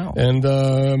 10th. Wow. And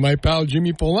my pal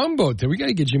Jimmy Palumbo. We got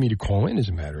to get Jimmy to call in, as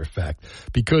a matter of fact.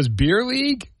 Because Beer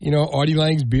League, Artie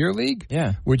Lang's Beer League,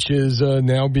 which is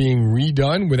now being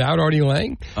redone without Artie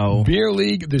Lang. Oh. Beer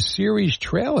League, the series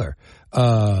trailer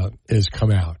has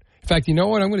come out. In fact, you know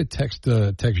what? I'm going to text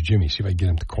Jimmy, see if I can get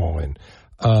him to call in.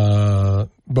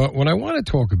 But what I want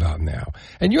to talk about now,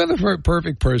 and you're the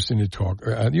perfect person to talk.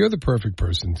 You're the perfect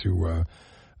person to...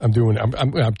 I'm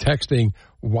texting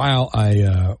while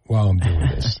I'm doing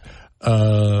this.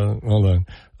 Hold on.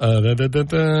 All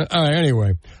right.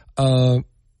 Anyway, I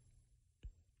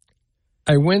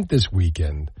went this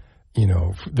weekend.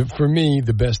 For me,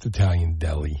 the best Italian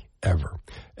deli ever,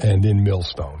 and in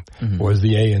Millstone was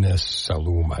the A&S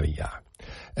Salou Maria.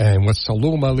 And what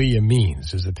Salou Maria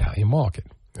means is Italian market,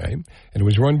 right? And it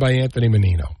was run by Anthony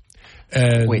Menino.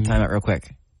 And wait, time out real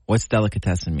quick. What's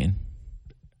delicatessen mean?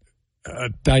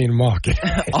 Italian market.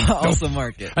 Also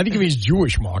market. I think it means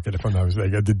Jewish market, if I'm not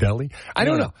mistaken, the deli. I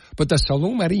don't know. But the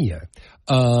Salou Maria,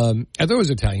 I thought it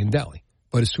was Italian deli,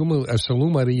 but a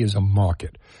Salou Maria is a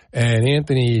market. And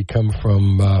Anthony come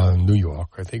from New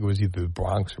York. I think it was either the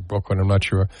Bronx or Brooklyn, I'm not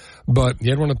sure. But he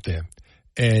had one up there,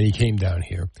 and he came down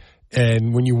here.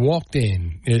 And when you walked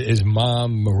in, his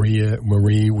mom,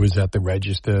 Marie was at the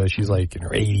register. She's like in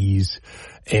her 80s.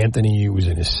 Anthony was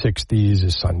in his 60s.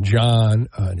 His son, John,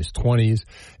 in his 20s.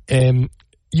 And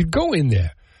you'd go in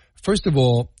there. First of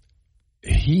all,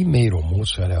 he made a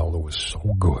mozzarella that was so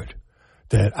good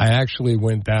that I actually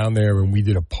went down there and we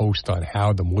did a post on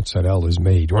how the mozzarella is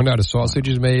made. You want to know how the sausage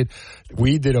is made?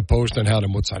 We did a post on how the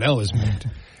mozzarella is made.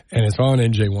 And it's on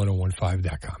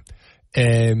NJ1015.com.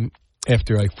 And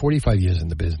after like 45 years in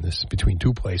the business, between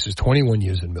two places, 21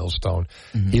 years in Millstone,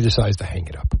 he decides to hang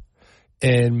it up.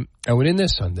 And I went in there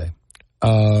Sunday.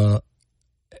 And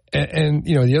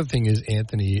the other thing is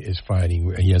Anthony is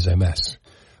fighting, he has MS,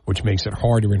 which makes it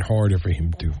harder and harder for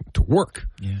him to work.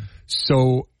 Yeah.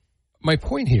 So my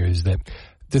point here is that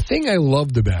the thing I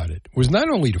loved about it was not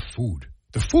only the food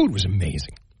was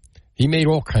amazing. He made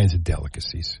all kinds of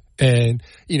delicacies. And,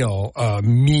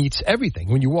 meats, everything.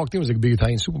 When you walked in, it was like a big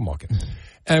Italian supermarket.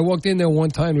 And I walked in there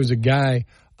one time, there was a guy,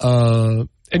 and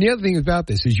the other thing about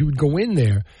this is you would go in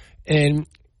there and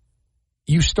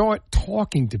you start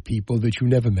talking to people that you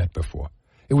never met before.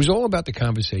 It was all about the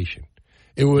conversation.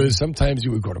 It was sometimes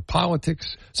you would go to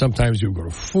politics, sometimes you would go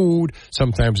to food,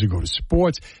 sometimes you would go to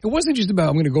sports. It wasn't just about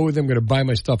I'm going to go with them, I'm going to buy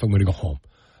my stuff, I'm going to go home.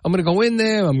 I'm going to go in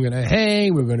there, I'm going to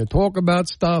hang, we're going to talk about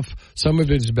stuff. Some of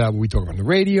it is about what we talk on the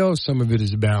radio, some of it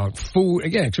is about food.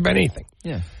 Again, it's about anything.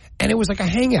 Yeah. And it was like a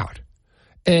hangout.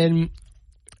 And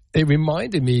it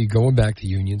reminded me, going back to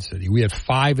Union City, we had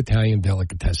 5 Italian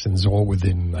delicatessens all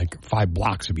within like 5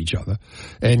 blocks of each other.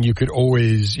 And you could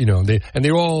always, they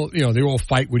all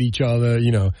fight with each other,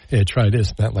 try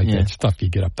this, not like that stuff you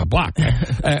get up the block,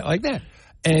 like that.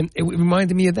 And it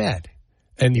reminded me of that.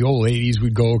 And the old ladies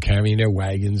would go carrying their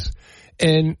wagons.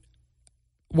 And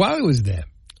while I was there,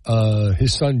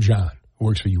 his son, John, who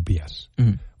works for UPS,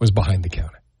 was behind the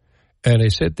counter. And I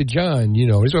said to John, this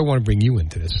is why I want to bring you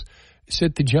into this. I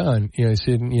said to John, I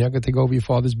said, you're not going to take over your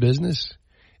father's business?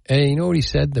 And you know what he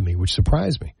said to me, which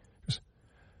surprised me? He goes,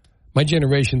 my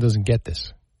generation doesn't get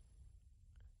this.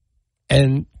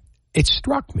 And it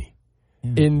struck me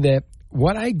in that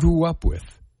what I grew up with.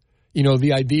 You know,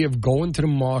 the idea of going to the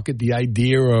market, the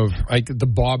idea of like the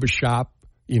barbershop,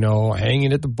 you know,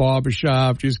 hanging at the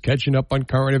barbershop, just catching up on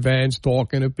current events,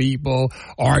 talking to people,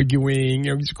 arguing,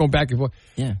 you know, just going back and forth.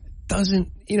 Yeah.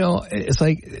 Doesn't, you know, it's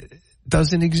like,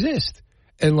 doesn't exist.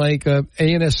 And like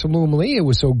A&S Saloon Malia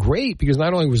was so great because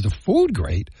not only was the food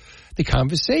great, the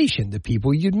conversation, the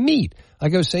people you'd meet.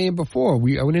 Like I was saying before,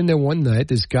 I went in there one night,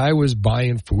 this guy was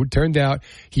buying food. Turned out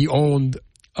he owned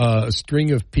a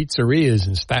string of pizzerias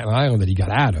in Staten Island that he got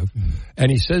out of. And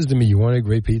he says to me, you want a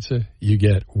great pizza? You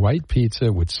get white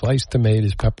pizza with sliced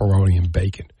tomatoes, pepperoni, and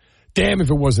bacon. Damn if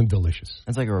it wasn't delicious.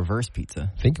 It's like a reverse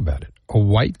pizza. Think about it. A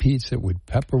white pizza with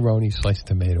pepperoni, sliced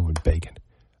tomato, and bacon.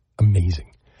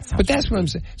 Amazing. But that's what I'm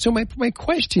saying. So my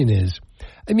question is,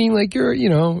 I mean, like you're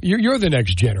the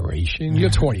next generation. You're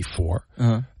 24.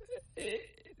 Uh-huh.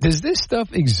 Does this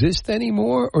stuff exist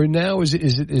anymore, or now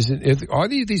are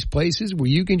these places where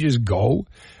you can just go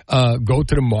to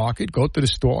the market, go to the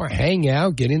store, hang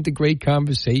out, get into great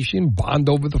conversation, bond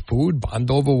over the food, bond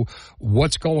over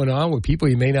what's going on with people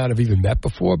you may not have even met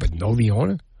before but know the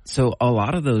owner? So a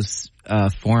lot of those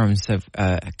forums have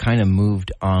kind of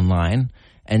moved online,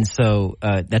 and so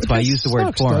that's why I use the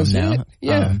word forum now.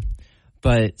 Yeah.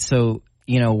 But so.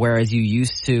 You know, whereas you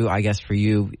used to, I guess for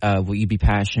you, what you'd be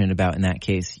passionate about in that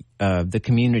case, the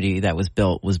community that was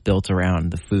built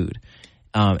around the food.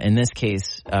 In this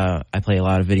case, I play a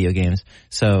lot of video games.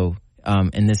 So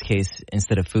in this case,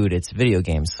 instead of food, it's video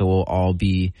games. So we'll all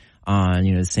be on,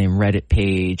 you know, the same Reddit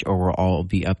page, or we'll all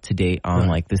be up to date on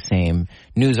like the same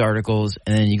news articles.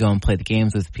 And then you go and play the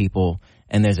games with people,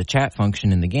 and there's a chat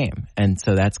function in the game. And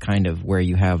so that's kind of where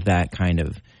you have that kind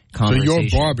of conversation.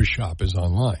 So your barbershop is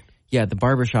online. Yeah, the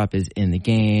barbershop is in the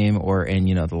game, or in,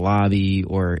 you know, the lobby,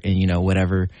 or in, you know,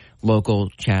 whatever local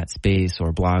chat space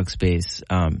or blog space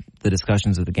the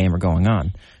discussions of the game are going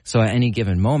on. So at any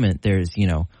given moment, there's, you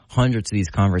know, hundreds of these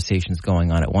conversations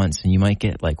going on at once, and you might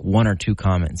get like one or two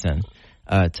comments in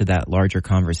to that larger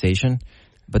conversation.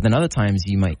 But then other times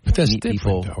you might meet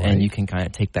people, though, right? And you can kind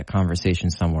of take that conversation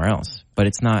somewhere else. But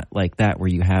it's not like that where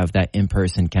you have that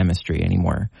in-person chemistry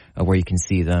anymore, where you can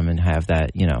see them and have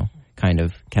that, you know, kind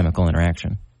of chemical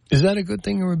interaction. Is that a good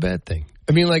thing or a bad thing?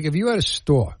 I mean, like if you had a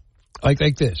store like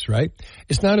this, right?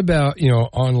 It's not about, you know,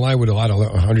 online with a lot of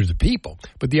hundreds of people,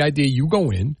 but the idea you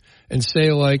go in and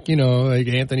say like, you know, like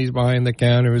Anthony's behind the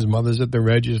counter, his mother's at the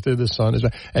register, the son is,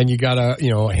 and you got a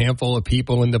handful of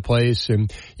people in the place,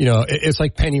 and you know, it's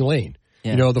like Penny Lane.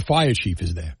 Yeah. You know, the fire chief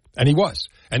is there. And he was.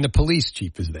 And the police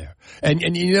chief is there.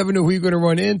 And you never know who you're going to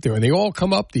run into. And they all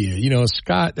come up to you. You know,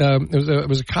 Scott, it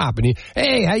was a cop. And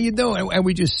hey, how you doing? And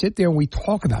we just sit there and we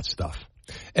talk about stuff.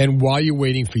 And while you're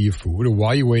waiting for your food, or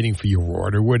while you're waiting for your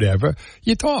order, or whatever,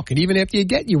 you talk. And even after you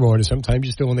get your order, sometimes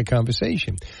you're still in the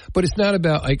conversation. But it's not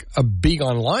about like a big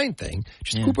online thing.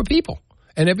 Just a group of people.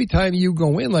 And every time you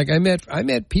go in, like I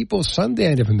met people Sunday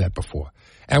I never met before.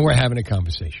 And we're having a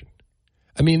conversation.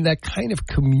 I mean, that kind of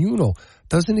communal,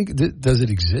 does it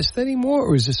exist anymore,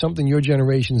 or is this something your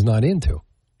generation's not into?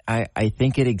 I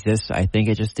think it exists. I think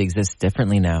it just exists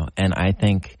differently now. And I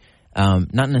think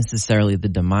not necessarily the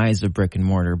demise of brick and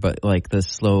mortar, but like the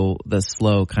slow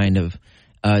kind of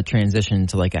transition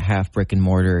to like a half brick and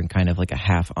mortar and kind of like a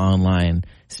half online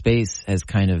space has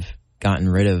kind of gotten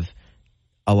rid of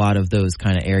a lot of those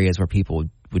kind of areas where people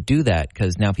would do that,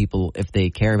 because now people, if they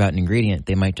care about an ingredient,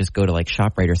 they might just go to like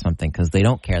ShopRite or something because they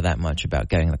don't care that much about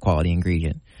getting the quality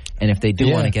ingredient. And if they do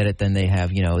want to get it, then they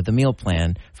have, you know, the meal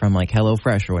plan from like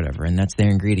HelloFresh or whatever, and that's their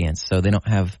ingredients. So they don't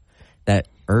have that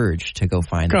urge to go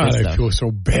find the good stuff. God, I feel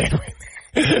so bad right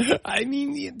now. I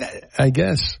mean, I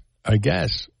guess. I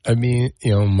mean,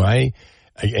 you know, in my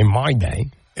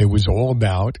day, it was all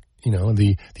about, you know,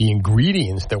 the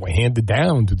ingredients that were handed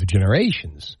down to the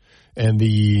generations, and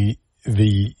the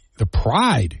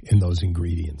pride in those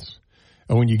ingredients.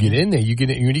 And when you get in there, when you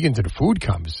get into the food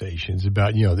conversations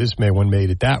about, you know, this one made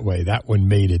it that way, that one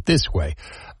made it this way.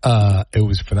 It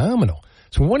was phenomenal.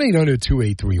 So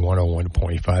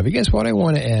 1-800-283-101.5. I guess what I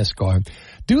want to ask are,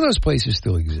 do those places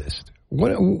still exist?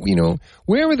 What, you know,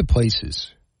 where are the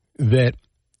places that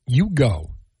you go,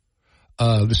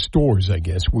 the stores, I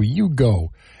guess, where you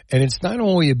go, and it's not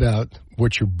only about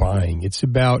what you're buying, it's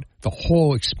about the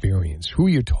whole experience, who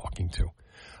you're talking to,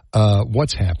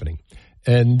 what's happening,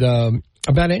 and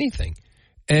about anything.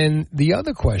 And the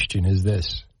other question is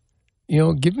this, you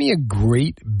know, give me a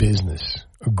great business,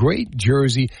 a great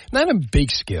Jersey, not a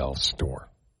big scale store,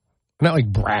 not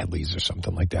like Bradley's or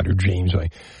something like that, or James.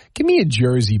 Give me a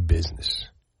Jersey business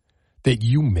that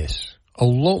you miss.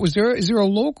 Is there a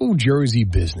local Jersey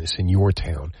business in your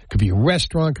town? Could be a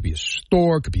restaurant, could be a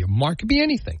store, could be a market, could be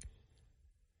anything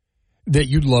that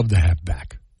you'd love to have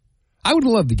back? I would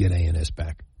love to get A&S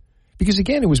back. Because,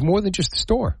 again, it was more than just a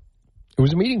store. It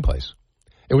was a meeting place.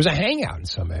 It was a hangout in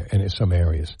some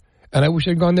areas. And I wish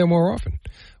I'd gone there more often.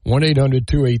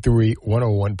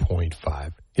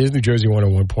 1-800-283-101.5. Here's New Jersey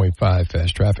 101.5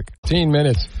 Fast Traffic. 15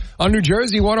 minutes. On New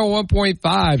Jersey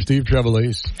 101.5, Steve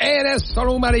Trevelise. A&S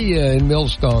Santa Maria in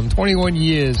Millstone. 21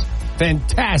 years.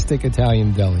 Fantastic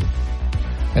Italian deli.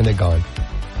 And they're gone.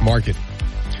 Market.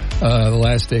 The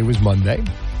last day was Monday.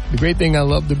 The great thing I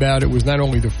loved about it was not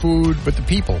only the food, but the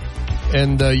people.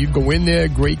 And you'd go in there,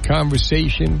 great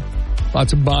conversation,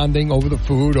 lots of bonding over the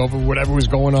food, over whatever was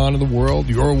going on in the world,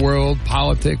 your world,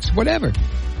 politics, whatever.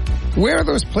 Where are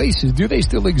those places? Do they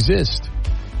still exist?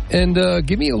 And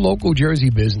give me a local Jersey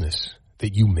business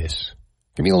that you miss.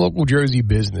 Give me a local Jersey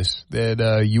business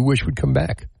that you wish would come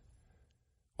back.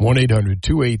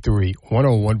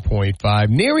 1-800-283-101.5.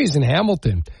 Neary's in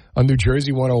Hamilton on New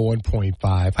Jersey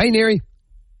 101.5. Hi, Neary.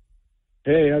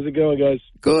 Hey, how's it going, guys?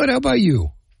 Good. How about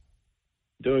you?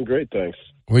 Doing great, thanks.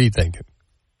 What are you thinking?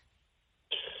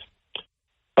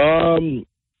 I'm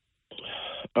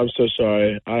so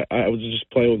sorry. I was just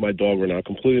playing with my dog right now. I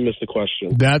completely missed the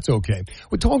question. That's okay.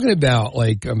 We're talking about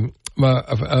like a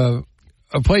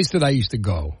place that I used to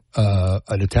go,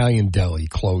 an Italian deli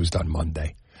closed on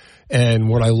Monday. And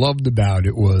what I loved about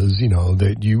it was, you know,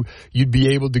 that you'd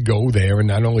be able to go there and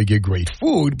not only get great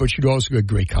food, but you'd also get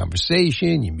great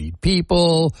conversation. You meet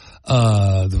people.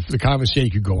 The conversation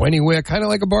could go anywhere, kind of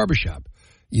like a barbershop,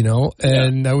 you know.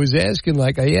 And I was asking,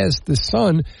 like, I asked the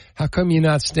son, how come you're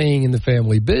not staying in the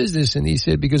family business? And he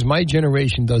said, because my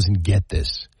generation doesn't get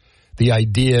this. The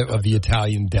idea of the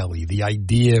Italian deli, the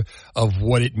idea of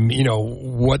what it, you know,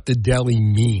 what the deli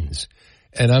means.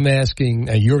 And I'm asking,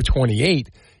 you're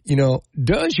 28. You know,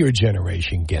 does your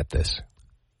generation get this?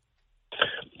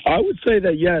 I would say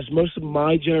that, yes, most of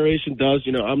my generation does.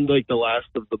 You know, I'm like the last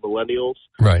of the millennials.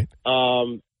 Right.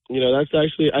 You know, that's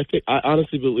actually, I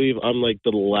honestly believe I'm like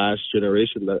the last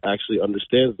generation that actually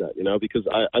understands that, you know, because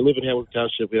I live in Hamilton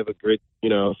Township. We have a great, you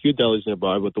know, a few delis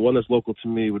nearby, but the one that's local to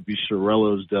me would be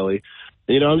Chiarello's Deli.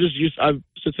 And, you know, I'm just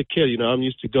since a kid, you know, I'm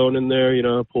used to going in there, you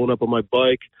know, pulling up on my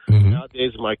bike,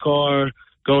 nowadays in my car,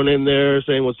 going in there,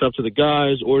 saying what's up to the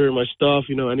guys, ordering my stuff,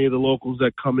 you know, any of the locals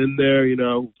that come in there, you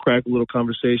know, crack a little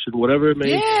conversation, whatever it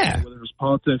may be, whether it's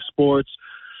politics, sports,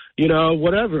 you know,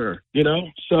 whatever, you know,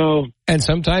 so. And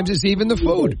sometimes it's even the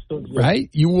food,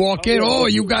 right? You walk in,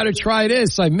 you got to try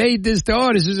this. I made this,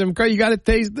 this is great. You got to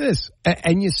taste this.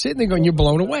 And you're sitting there going, you're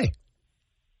blown away.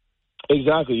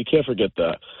 Exactly. You can't forget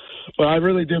that. But I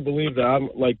really do believe that I'm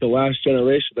like the last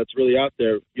generation that's really out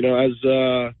there, you know, as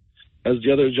the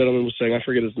other gentleman was saying, I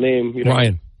forget his name. You know,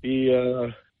 Ryan.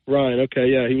 Ryan, okay,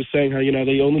 yeah. He was saying how, you know,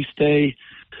 they only they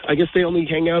only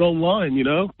hang out online, you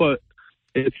know, but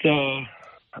it's,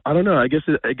 I don't know. I guess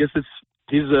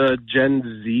he's a Gen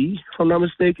Z, if I'm not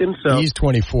mistaken. So he's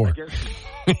 24.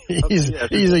 he's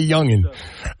a youngin'.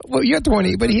 Well, you're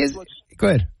 20, but go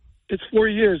ahead. It's 4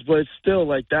 years, but it's still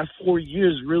like that 4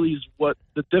 years really is what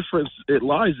the difference it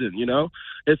lies in, you know?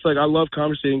 It's like I love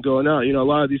conversating going out. You know, a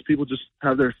lot of these people just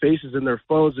have their faces in their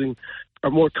phones and are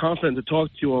more confident to talk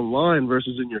to you online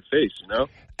versus in your face, you know?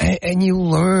 And you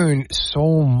learn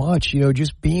so much, you know,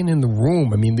 just being in the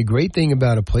room. I mean, the great thing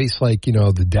about a place like, you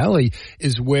know, the deli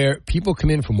is where people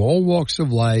come in from all walks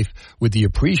of life with the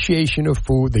appreciation of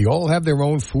food. They all have their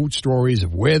own food stories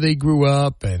of where they grew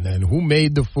up and who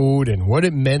made the food and what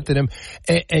it meant to them.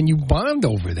 And you bond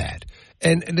over that.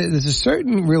 And there's a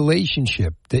certain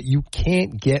relationship that you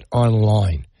can't get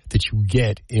online that you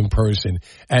get in person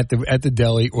at the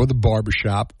deli or the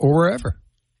barbershop or wherever.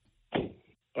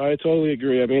 I totally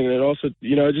agree. I mean, it also,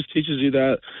 you know, it just teaches you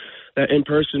that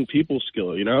in-person people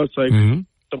skill, you know? It's like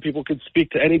some people can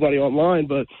speak to anybody online,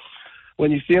 but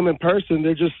when you see them in person,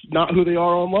 they're just not who they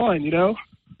are online, you know?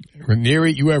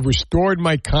 Ranieri, you have restored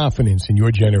my confidence in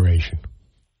your generation.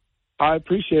 I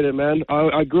appreciate it, man.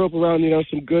 I grew up around, you know,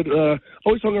 some good,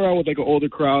 always hung around with like an older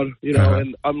crowd, you know,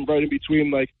 and I'm right in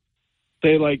between like,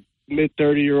 say like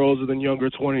mid-30-year-olds and then younger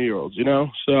 20-year-olds, you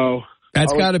know? So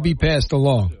that's got to be passed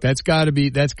along. That's got to be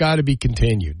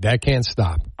continued. That can't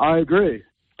stop. I agree.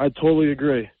 I totally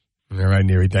agree. All right,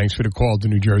 Neary. Thanks for the call to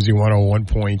New Jersey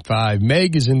 101.5.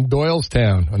 Meg is in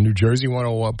Doylestown on New Jersey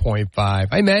 101.5.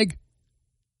 Hi, Meg.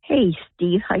 Hey,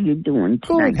 Steve. How you doing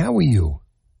tonight? Good. How are you?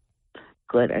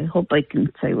 Good. I hope I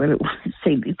can say what I want to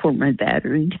say before my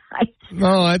battery dies.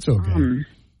 No, that's okay.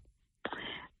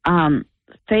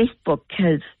 Facebook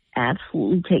has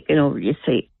absolutely taken over. You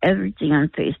say everything on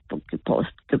Facebook. You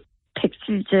post the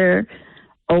pictures there.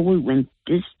 Oh, we went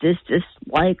this,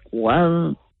 like,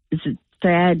 well, is it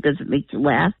sad? Does it make you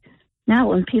laugh? Now,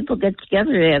 when people get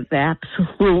together, they have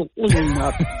absolutely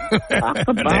nothing to talk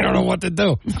about. They don't know what to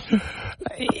do.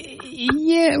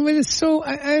 Yeah, but it's so,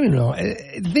 I don't know.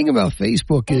 The thing about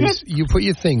Facebook is you put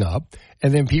your thing up,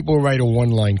 and then people write a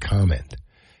one-line comment.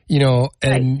 You know,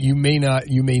 and right.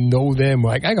 you may know them.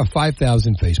 Like, I got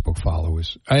 5,000 Facebook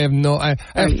followers. I have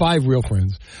 5 real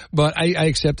friends, but I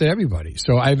accepted everybody.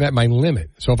 So I've at my limit.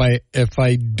 So if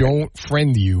I don't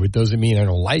friend you, it doesn't mean I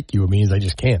don't like you. It means I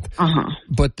just can't.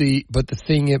 But the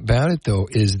thing about it though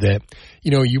is that,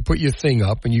 you know, you put your thing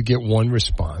up and you get one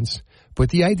response.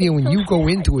 But the idea when you go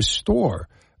into a store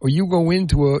or you go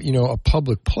into a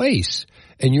public place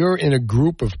and you're in a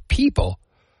group of people,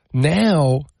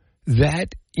 now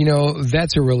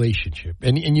that's a relationship.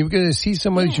 And you're going to see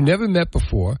someone that you never met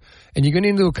before, and you're going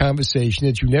into a conversation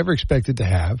that you never expected to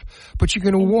have, but you're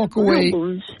going to walk away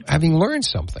having learned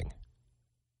something.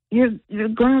 You're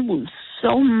going to lose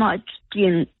so much,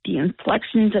 the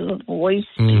inflections of the voice,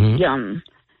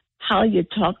 how you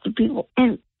talk to people,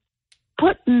 and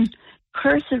putting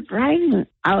cursive writing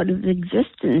out of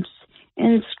existence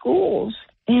in schools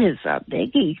is a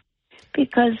biggie,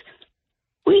 because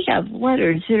we have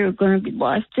letters that are going to be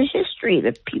lost to history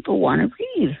that people want to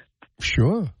read.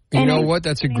 Sure. You know what?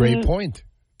 That's a great point.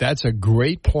 That's a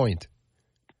great point.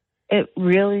 It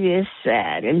really is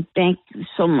sad. And thank you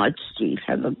so much, Steve.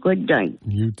 Have a good night.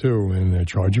 You too. And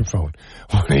charge your phone.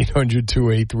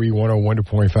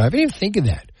 1-800-283-101.5. I didn't think of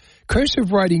that.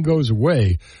 Cursive writing goes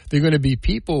away. There are going to be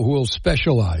people who will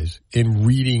specialize in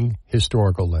reading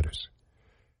historical letters.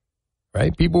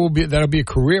 Right? That'll be a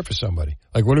career for somebody.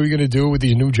 Like, what are we going to do with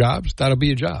these new jobs? That'll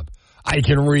be a job. I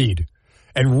can read.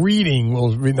 And reading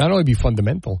will not only be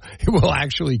fundamental, it will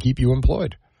actually keep you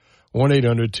employed.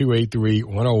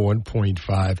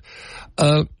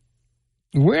 1-800-283-101.5.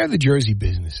 Where are the Jersey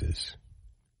businesses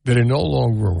that are no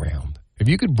longer around? If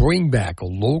you could bring back a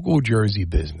local Jersey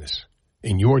business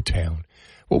in your town,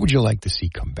 what would you like to see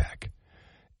come back?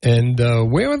 And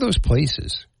where are those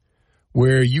places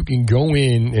where you can go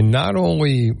in and not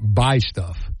only buy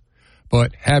stuff,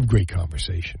 but have great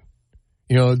conversation?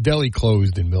 You know, deli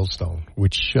closed in Millstone,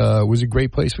 which was a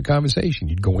great place for conversation.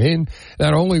 You'd go in,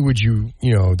 not only would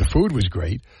the food was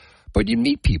great, but you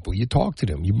meet people, you talk to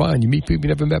them, you bond, you meet people you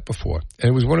never met before. And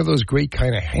it was one of those great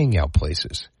kind of hangout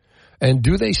places. And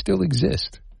do they still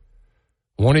exist?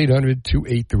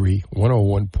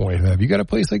 1-800-283-101.5. You got a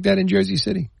place like that in Jersey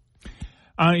City?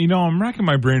 I'm racking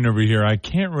my brain over here. I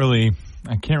can't really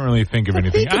think of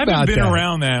anything. I haven't been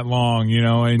around that long,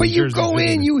 in But you Jersey go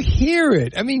City. in, you hear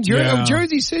it. I mean,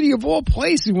 Jersey City, of all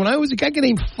places, when I was a guy, I could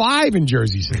name 5 in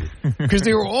Jersey City. Because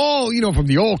they were all, from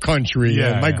the old country.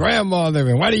 Yeah, and my grandmother,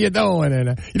 and what are you doing?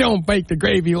 And you don't make the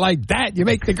gravy like that. You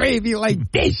make the gravy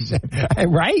like this.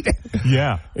 Right?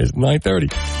 Yeah. It's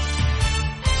 9:30.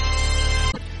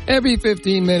 Every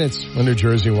 15 minutes on New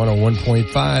Jersey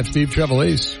 101.5, Steve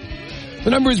Trevelise. The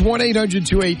number is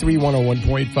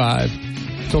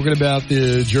 1-800-283-101.5. Talking about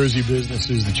the Jersey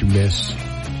businesses that you miss.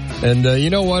 And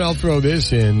you know what? I'll throw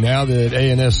this in. Now that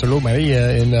A&S Salud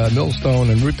Maria in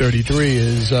Millstone and Route 33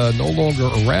 is no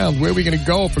longer around, where are we going to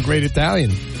go for great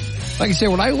Italian? Like I said,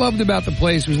 what I loved about the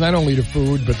place was not only the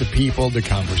food, but the people, the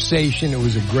conversation. It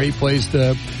was a great place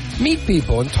to meet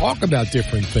people and talk about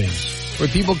different things, where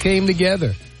people came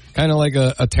together. Kind of like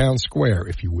a town square,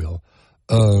 if you will.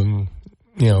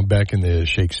 Back in the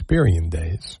Shakespearean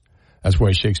days. That's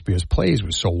why Shakespeare's plays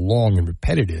were so long and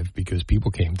repetitive, because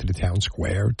people came to the town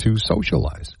square to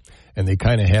socialize. And they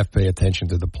kind of half pay attention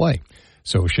to the play.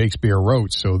 So Shakespeare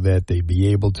wrote so that they'd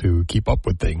be able to keep up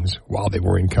with things while they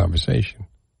were in conversation.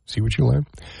 See what you learn?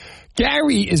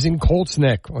 Gary is in Colts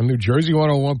Neck on New Jersey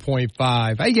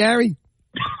 101.5. Hey, Gary.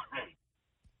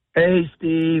 Hey,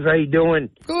 Steve. How you doing?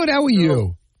 Good. How are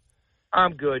you?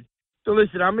 I'm good. So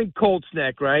listen, I'm in Colts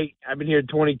Neck, right? I've been here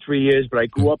 23 years, but I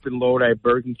grew up in Lodi,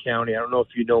 Bergen County. I don't know if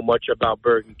you know much about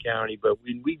Bergen County, but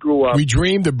when we grew up... We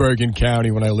dreamed of Bergen County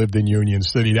when I lived in Union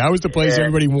City. That was the place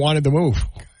everybody wanted to move.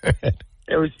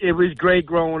 It was great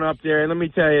growing up there. And let me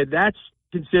tell you, that's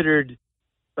considered,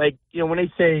 like, when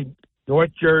they say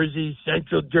North Jersey,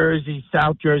 Central Jersey,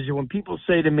 South Jersey, when people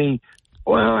say to me,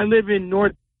 well, I live in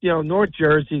North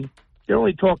Jersey... They're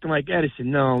only talking like Edison.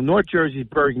 No, North Jersey,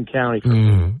 Bergen County.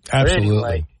 Absolutely.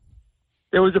 Anyway,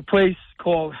 there was a place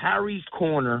called Harry's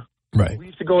Corner. Right. We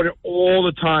used to go there all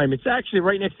the time. It's actually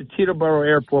right next to Teterboro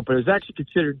Airport, but it was actually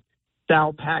considered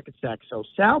South Hackensack. So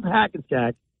South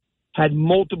Hackensack had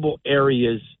multiple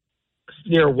areas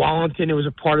near Wallington. It was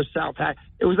a part of South Hackensack.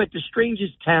 It was like the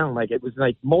strangest town. Like, it was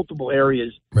like multiple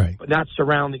areas, right, but not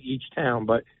surrounding each town.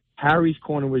 But Harry's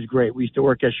Corner was great. We used to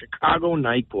work at Chicago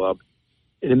nightclub.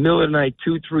 in the middle of the night,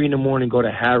 2, 3 in the morning, go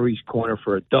to Harry's Corner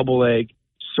for a double egg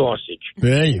sausage.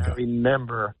 There you go. I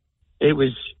remember it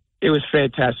was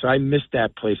fantastic. I missed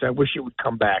that place. I wish it would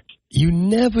come back. You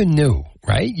never knew,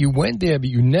 right? You went there, but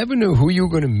you never knew who you were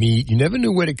going to meet. You never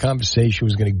knew where the conversation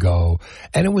was going to go.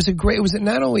 And it was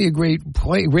not only a great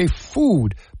play, great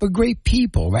food, but great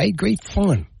people, right? Great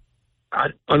fun.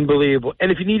 Unbelievable.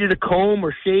 And if you needed a comb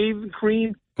or shaving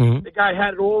cream, the guy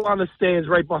had it all on the stands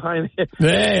right behind it.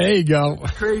 There you go.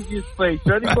 Craziest place.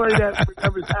 So anybody that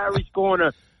remembers Harry's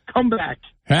Corner, come back.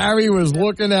 Harry was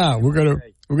looking out. We're gonna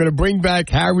bring back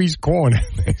Harry's Corner.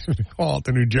 Thanks for the call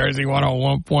to New Jersey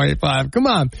 101.5. Come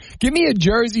on, give me a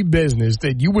Jersey business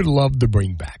that you would love to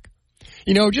bring back.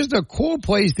 You know, just a cool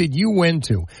place that you went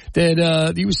to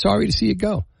that you were sorry to see it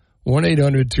go.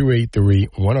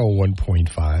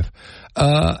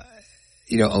 1-800-283-101.5.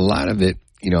 You know, a lot of it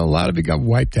got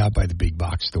wiped out by the big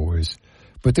box stores,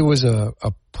 but there was a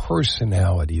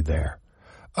personality there,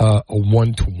 a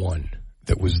one-to-one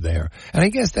that was there. And I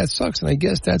guess that sucks, and I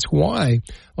guess that's why,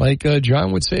 like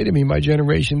John would say to me, my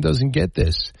generation doesn't get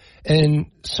this. And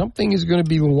something is going to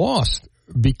be lost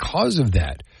because of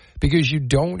that, because you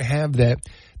don't have that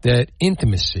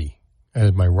intimacy.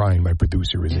 As my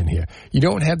producer, is in here. You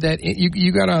don't have that.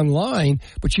 You got online,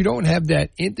 but you don't have that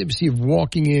intimacy of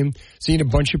walking in, seeing a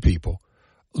bunch of people,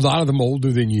 a lot of them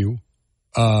older than you,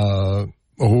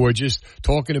 who are just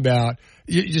talking about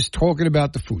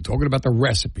the food, talking about the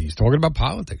recipes, talking about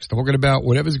politics, talking about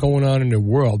whatever's going on in the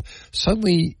world.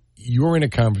 Suddenly, you're in a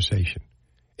conversation.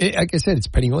 Like I said, it's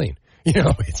Penny Lane. You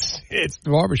know, it's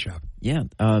the barbershop. Yeah,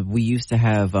 we used to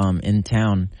have in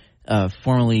town.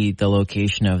 Formerly the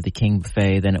location of the King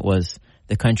Buffet, then it was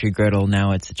the Country Griddle,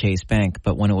 now it's the Chase Bank.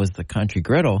 But when it was the Country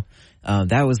Griddle,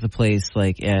 that was the place,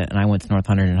 and I went to North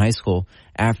Hunterdon High School,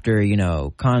 after,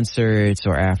 concerts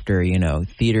or after,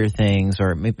 theater things,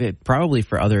 or maybe probably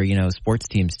for other, sports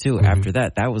teams too. Mm-hmm. After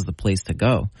that was the place to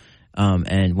go.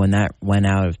 And when that went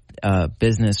out of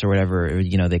business or whatever,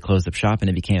 they closed up shop and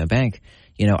it became a bank.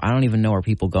 I don't even know where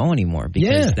people go anymore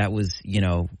because that was,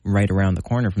 right around the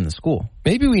corner from the school.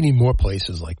 Maybe we need more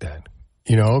places like that,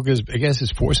 because I guess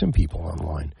it's forcing people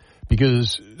online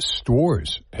because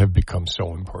stores have become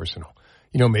so impersonal.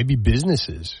 Maybe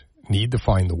businesses need to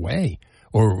find a way,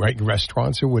 or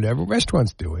restaurants or whatever.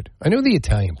 Restaurants do it. I know the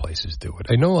Italian places do it.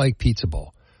 I know, like Pizza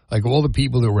Bowl. Like all the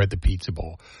people that were at the Pizza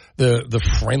Bowl, the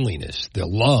friendliness, the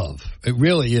love, it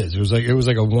really is. It was like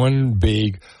a one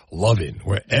big love-in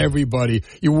where everybody,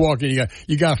 you walk in,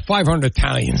 you got 500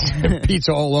 Italians and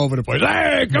pizza all over the place.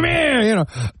 Hey, come here,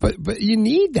 But you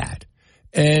need that.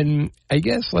 And I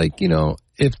guess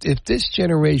if this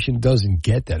generation doesn't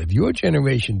get that, if your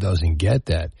generation doesn't get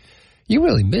that, you're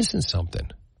really missing something.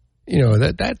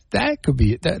 That could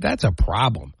be, that's a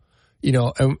problem. We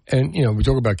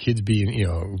talk about kids being,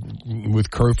 with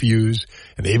curfews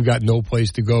and they've got no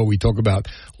place to go. We talk about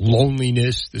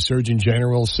loneliness. The Surgeon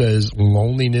General says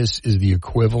loneliness is the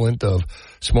equivalent of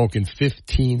smoking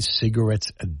 15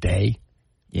 cigarettes a day.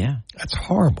 Yeah. That's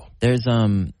horrible. There's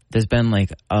been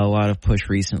a lot of push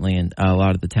recently in a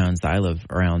lot of the towns that I live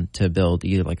around to build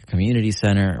either a community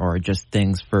center or just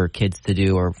things for kids to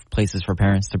do or places for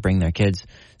parents to bring their kids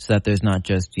so that there's not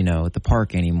just, the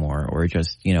park anymore or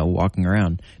just, walking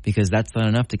around, because that's not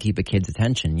enough to keep a kid's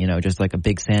attention. Just like a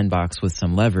big sandbox with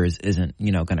some levers isn't,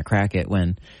 going to crack it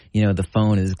when, the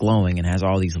phone is glowing and has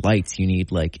all these lights. You need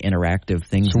interactive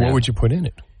things. So what would you put in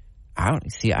it? I don't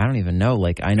even know.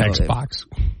 I know Xbox.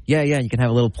 Yeah, you can have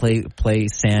a little play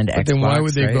sand. But Xbox, then why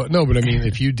would they right? go? No, but I mean,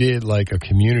 if you did a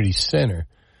community center,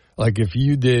 if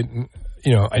you did,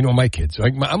 I know my kids.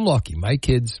 I'm lucky. My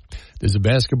kids, there's a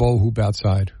basketball hoop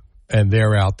outside, and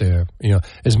they're out there.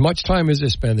 As much time as they're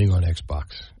spending on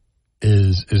Xbox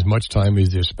is as much time as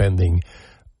they're spending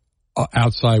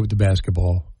outside with the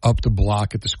basketball, up the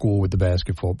block at the school with the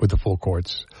basketball, with the full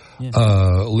courts,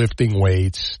 lifting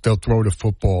weights. They'll throw the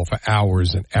football for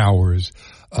hours and hours.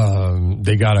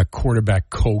 They got a quarterback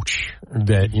coach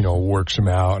that, works them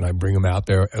out, and I bring them out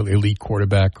there, elite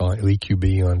quarterback on elite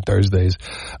QB on Thursdays.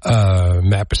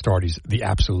 Matt Bastardi's the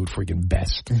absolute freaking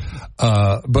best.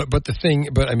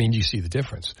 But I mean, you see the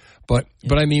difference. But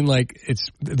I mean,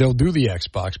 they'll do the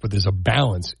Xbox, but there's a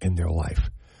balance in their life.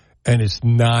 And it's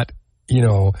not,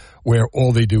 where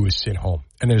all they do is sit home.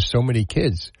 And there's so many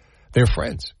kids, their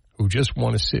friends, who just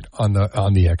want to sit on the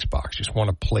Xbox, just want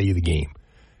to play the game.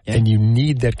 Yeah. And you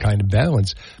need that kind of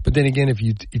balance. But then again, if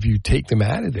you take them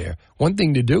out of there, one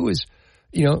thing to do is,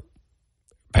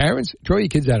 parents, throw your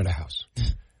kids out of the house.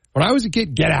 When I was a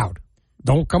kid, get out.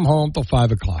 Don't come home till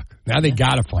 5 o'clock. Now they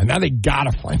gotta find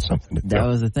something to do. That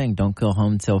was the thing. Don't go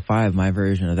home till 5. My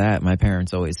version of that, my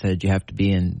parents always said you have to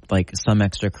be in like some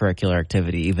extracurricular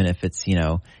activity, even if it's,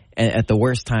 at the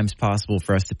worst times possible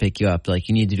for us to pick you up. Like,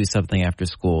 you need to do something after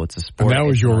school. It's a sport. And that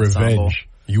was your revenge.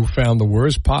 You found the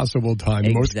worst possible time,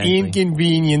 the most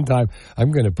inconvenient time.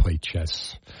 I'm going to play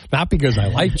chess. Not because I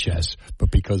like chess, but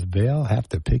because they'll have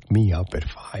to pick me up at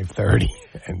 5:30,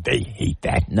 and they hate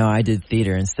that. No, I did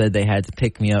theater. Instead, they had to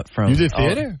pick me up from... You did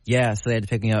theater? Yeah, so they had to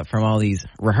pick me up from all these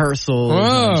rehearsals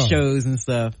and shows and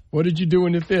stuff. What did you do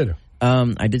in the theater?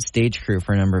 I did stage crew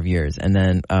for a number of years, and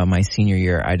then my senior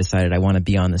year, I decided I want to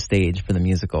be on the stage for the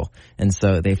musical, and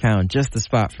so they found just the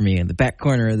spot for me in the back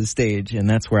corner of the stage, and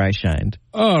that's where I shined.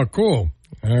 Oh, cool.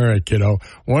 All right, kiddo.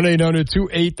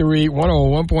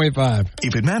 1-800-283-101.5.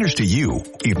 If it matters to you,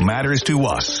 it matters to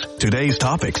us. Today's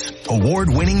topics: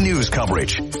 award-winning news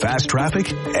coverage, fast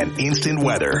traffic, and instant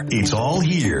weather. It's all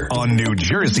here on New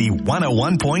Jersey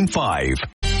 101.5.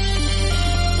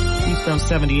 Eastbound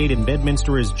 78 in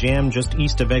Bedminster is jammed just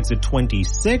east of exit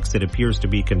 26. It appears to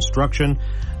be construction.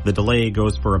 The delay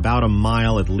goes for about a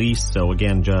mile at least. So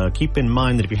again, keep in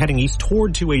mind that if you're heading east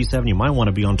toward 287, you might want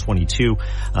to be on 22.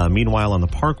 Meanwhile, on the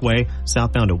Parkway,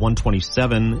 southbound at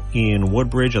 127 in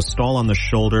Woodbridge, a stall on the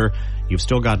shoulder. You've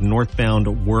still got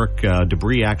northbound work,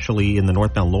 debris actually in the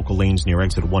northbound local lanes near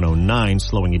exit 109,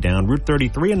 slowing you down. Route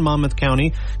 33 in Monmouth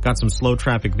County, got some slow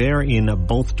traffic there in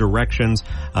both directions.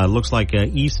 Looks like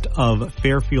east of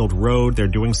Fairfield Road, they're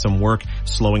doing some work,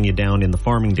 slowing you down in the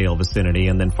Farmingdale vicinity.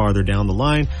 And then farther down the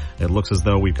line, it looks as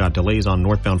though we've got delays on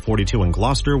northbound 42 in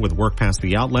Gloucester with work past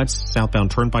the outlets.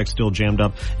 Southbound Turnpike still jammed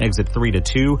up, exit 3 to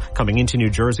 2. Coming into New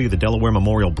Jersey, the Delaware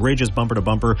Memorial Bridge is bumper to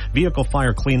bumper. Vehicle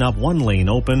fire cleanup, one lane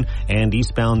open. And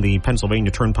eastbound the Pennsylvania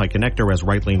Turnpike connector as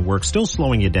right lane work still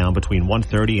slowing you down between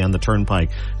 130 and the Turnpike.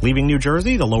 Leaving New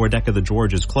Jersey, the lower deck of the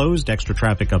George is closed. Extra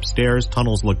traffic upstairs.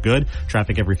 Tunnels look good.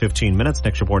 Traffic every 15 minutes.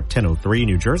 Next report 10:03,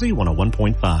 New Jersey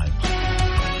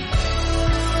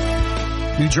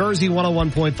 101.5. New Jersey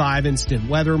 101.5 instant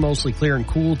weather, mostly clear and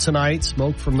cool tonight.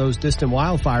 Smoke from those distant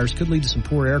wildfires could lead to some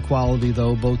poor air quality,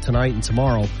 though, both tonight and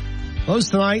tomorrow. Lows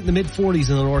tonight in the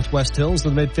mid-40s in the northwest hills to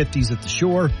the mid-50s at the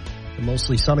shore. And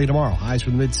mostly sunny tomorrow. Highs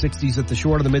from the mid-60s at the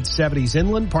shore to the mid-70s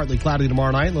inland. Partly cloudy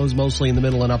tomorrow night. Lows mostly in the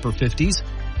middle and upper 50s.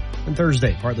 And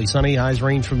Thursday, partly sunny. Highs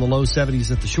range from the low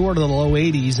 70s at the shore to the low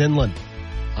 80s inland.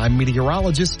 I'm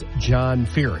meteorologist John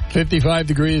Feerick. 55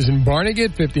 degrees in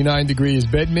Barnegat, 59 degrees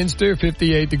Bedminster,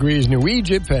 58 degrees New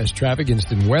Egypt. Fast traffic,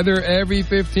 instant weather every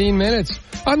 15 minutes.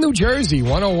 On New Jersey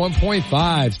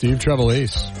 101.5, Steve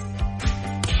Trevelise.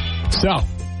 So,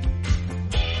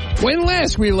 when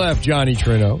last we left Johnny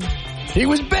Trino, he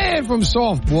was banned from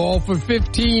softball for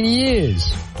 15 years.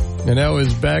 And that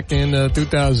was back in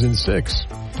 2006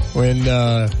 when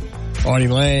Artie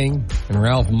Lang and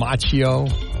Ralph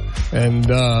Macchio and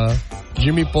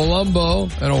Jimmy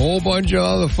Palumbo and a whole bunch of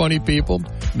other funny people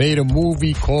made a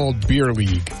movie called Beer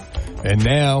League. And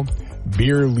now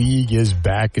Beer League is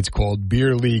back. It's called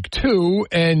Beer League 2,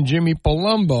 and Jimmy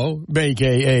Palumbo,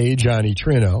 a.k.a. Johnny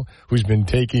Trino, who's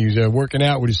working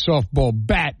out with his softball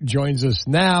bat, joins us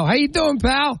now. How you doing,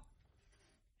 pal?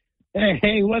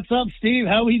 Hey, what's up, Steve?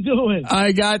 How we doing?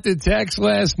 I got the text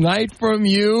last night from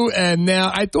you, and now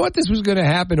I thought this was going to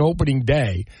happen opening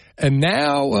day, and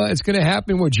now it's going to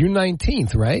happen, June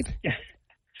 19th, right?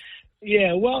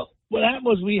 Yeah, well, what happened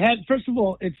was first of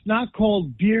all, it's not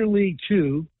called Beer League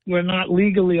 2. We're not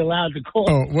legally allowed to call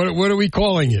it. Oh, what are we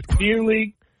calling it? Beer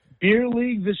League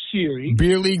the Series.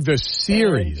 Beer League the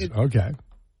Series, okay.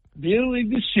 Beer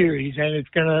League the Series, and it's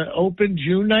going to open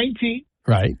June 19th.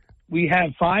 Right. We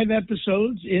have 5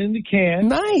 episodes in the can.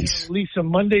 Nice. At least on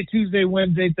Monday, Tuesday,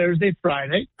 Wednesday, Thursday,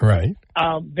 Friday. Right.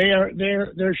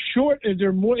 They're short.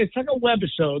 They're more. It's like a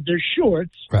webisode. They're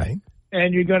shorts. Right.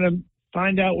 And you're going to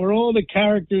find out where all the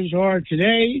characters are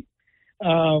today,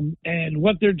 and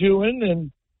what they're doing,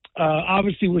 and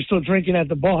obviously we're still drinking at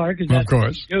the bar because that's what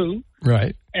we do.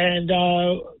 Right. And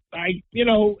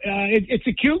it's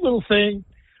a cute little thing.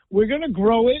 We're going to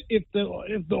grow it if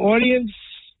the audience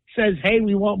says, hey,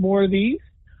 we want more of these,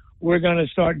 we're going to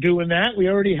start doing that. We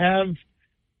already have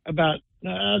about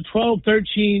 12,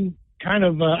 13 kind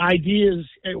of ideas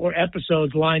or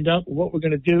episodes lined up of what we're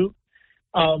going to do.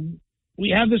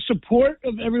 We have the support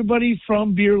of everybody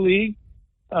from Beer League.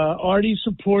 Artie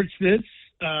supports this.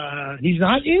 He's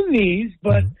not in these,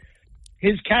 but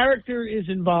his character is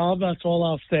involved. That's all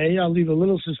I'll say. I'll leave a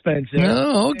little suspense there.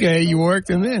 Oh, okay. You worked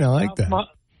him in. I like that.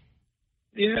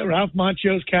 Ralph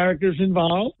Macchio's character's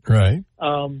involved. Right.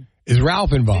 Is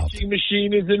Ralph involved? The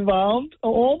Machine is involved.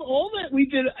 All that we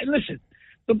did. Listen,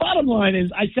 the bottom line is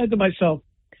I said to myself,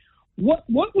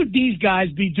 what would these guys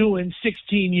be doing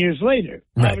 16 years later?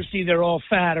 Right. Obviously, they're all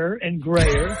fatter and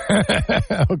grayer.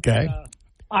 Okay.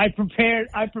 I prepared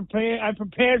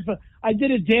for. I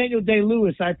did a Daniel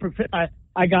Day-Lewis.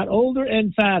 I got older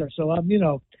and fatter, so I'm,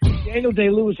 Daniel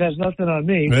Day-Lewis has nothing on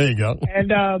me. There you go.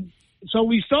 And so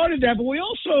we started that, but we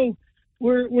also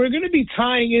we're going to be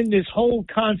tying in this whole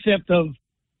concept of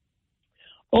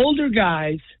older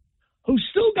guys who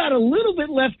still got a little bit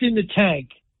left in the tank,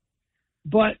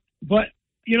 but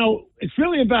it's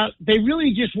really about they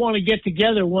really just want to get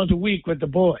together once a week with the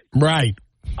boys, right?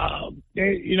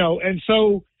 And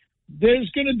so there's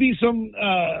going to be some.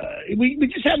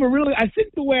 We just have a really. I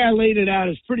think the way I laid it out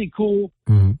is pretty cool.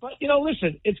 Mm-hmm. But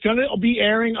listen, it's going to be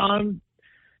airing on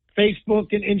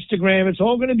Facebook and Instagram. It's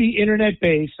all going to be internet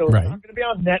based, so it's not going to be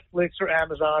on Netflix or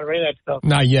Amazon or any of that stuff.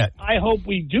 Not yet. I hope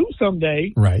we do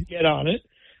someday. Right. Get on it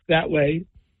that way.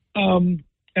 And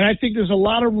I think there's a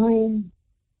lot of room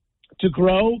to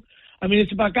grow. I mean,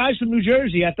 it's about guys from New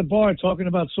Jersey at the bar talking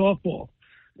about softball,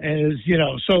 and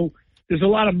so there's a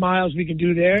lot of miles we can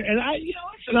do there. And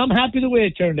I'm happy the way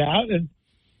it turned out. And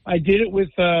I did it with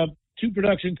two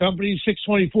production companies,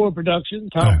 624 Productions,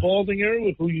 Tom Baldinger,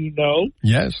 with who you know,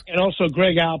 yes, and also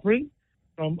Greg Alperin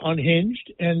from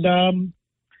Unhinged. And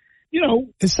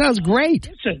it sounds great.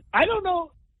 Listen, I don't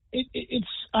know.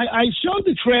 I showed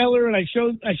the trailer and I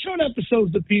showed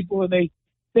episodes to people, and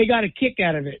they got a kick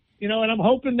out of it. And I'm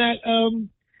hoping that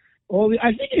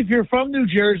I think if you're from New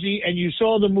Jersey and you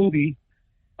saw the movie,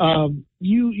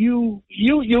 you'll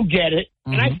get it.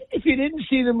 Mm-hmm. And I think if you didn't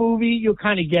see the movie, you'll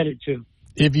kind of get it too.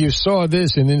 If you saw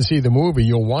this and didn't see the movie,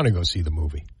 you'll want to go see the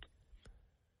movie.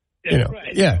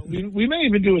 Right. Yeah. We may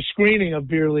even do a screening of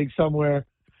Beer League somewhere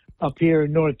up here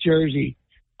in North Jersey.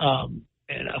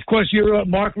 And of course, you're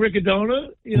Mark Riccadonna.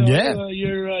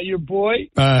 Your boy.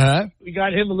 Uh-huh. We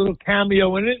got him a little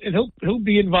cameo in it, and he'll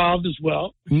be involved as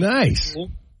well. Nice. Cool.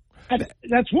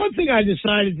 That's one thing I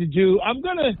decided to do. I'm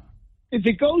gonna, if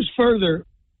it goes further,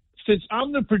 since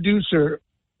I'm the producer,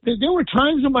 there were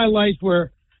times in my life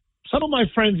where some of my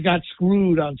friends got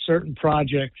screwed on certain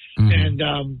projects, and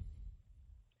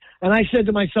I said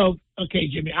to myself, "Okay,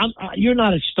 Jimmy, you're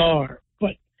not a star,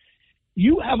 but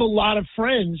you have a lot of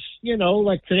friends,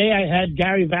 like today I had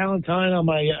Gary Valentine on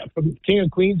my, from King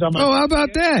of Queens on my. Oh, how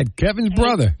about that? Kevin's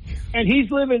brother. And he's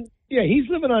living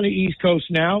on the East Coast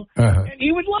now. Uh-huh. And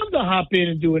he would love to hop in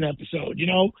and do an episode,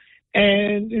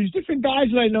 and there's different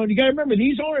guys that I know. And you got to remember,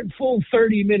 these aren't full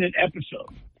 30-minute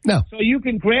episodes. No. So you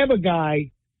can grab a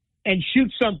guy and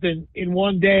shoot something in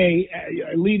one day,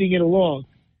 leading it along.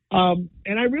 And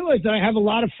I realized that I have a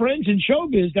lot of friends in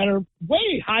showbiz that are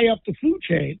way high up the food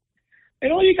chain.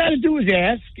 And all you got to do is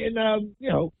ask. And,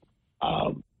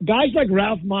 guys like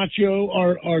Ralph Macchio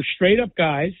are straight up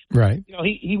guys. Right.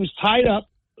 He was tied up.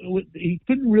 He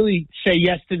couldn't really say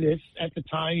yes to this at the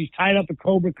time. He's tied up with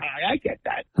Cobra Kai. I get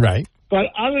that. Right. But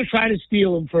I'm going to try to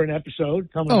steal him for an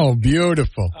episode. Coming up. Up.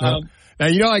 Beautiful. Now,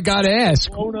 I got to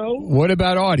ask, what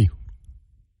about Artie?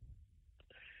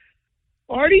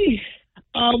 Artie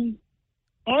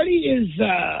is,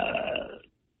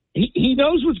 he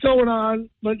knows what's going on,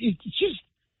 but it's just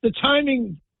the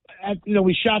timing.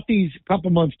 We shot these a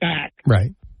couple months back.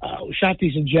 Right. We shot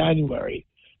these in January.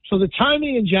 So the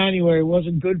timing in January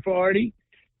wasn't good for Artie.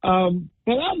 But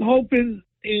I'm hoping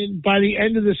by the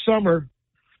end of the summer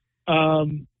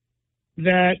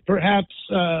that perhaps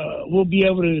we'll be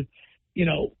able to,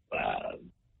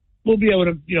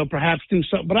 perhaps do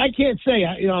something. But I can't say,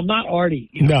 I'm not Artie.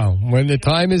 No, when the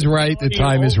time is right, the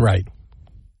time is right.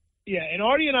 Yeah, and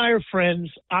Artie and I are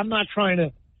friends. I'm not trying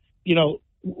to,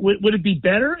 would it be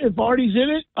better if Artie's in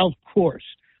it? Of course.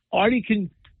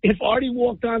 If Artie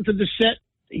walked onto the set,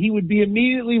 he would be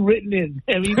immediately written in.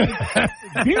 I mean,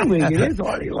 Beer League, it is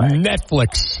Artie Lang.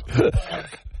 Netflix.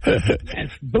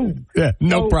 Yes, boom. Yeah,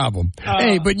 no problem.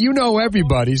 Hey, but you know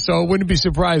everybody, so it wouldn't be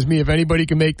surprised me if anybody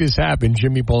can make this happen.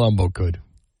 Jimmy Palumbo could.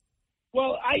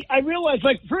 Well, I realized,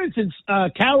 like, for instance,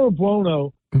 Cara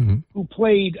Buono, who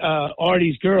played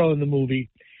Artie's girl in the movie,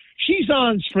 she's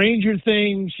on Stranger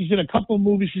Things. She's in a couple of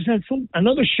movies. She's had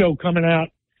another show coming out.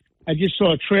 I just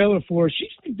saw a trailer for her.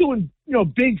 She's doing,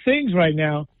 big things right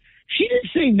now. She didn't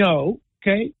say no,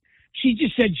 okay? She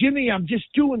just said, Jimmy, I'm just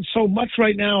doing so much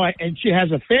right now. And she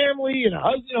has a family and a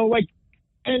husband,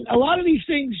 and a lot of these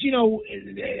things,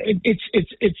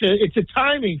 it's a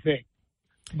timing thing.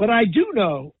 But I do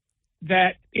know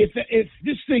that if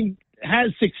this thing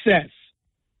has success,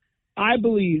 I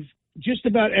believe just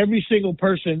about every single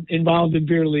person involved in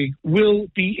Beer League will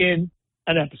be in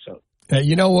an episode.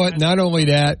 You know what? Not only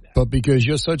that, but because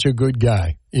you're such a good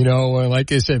guy, You know,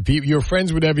 like I said, you're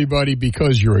friends with everybody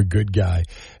because you're a good guy,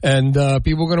 and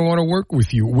people are going to want to work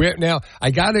with you. Where now?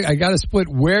 I got to split.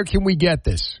 Where can we get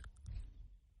this?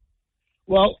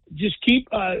 Well, just keep.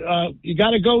 You got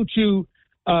to go to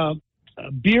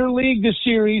Beer League the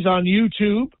series on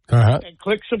YouTube and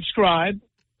click subscribe.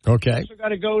 Okay. You also got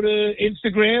to go to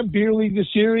Instagram, Beer League the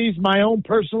series. My own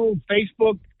personal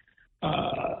Facebook,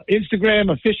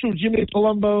 Instagram, official Jimmy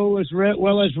Palumbo, as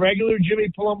well as regular Jimmy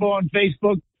Palumbo on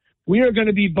Facebook. We are going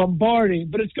to be bombarding,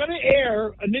 but it's going to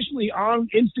air initially on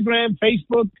Instagram,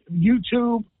 Facebook,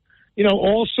 YouTube, you know,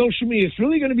 all social media. It's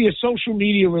really going to be a social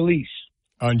media release.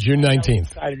 On June 19th. I'm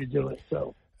excited to do it.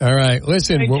 So. All right.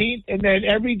 Listen. 19th, and then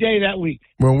every day that week.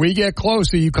 When we get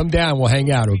closer, you come down. We'll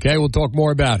hang out, okay? We'll talk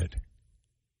more about it.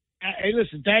 Hey,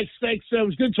 listen, thanks. It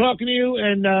was good talking to you,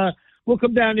 and we'll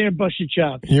come down there and bust your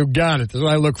chops. You got it. That's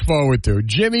what I look forward to.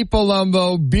 Jimmy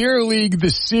Palumbo, Beer League, the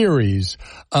series,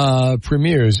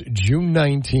 premieres June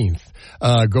 19th.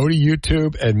 Go to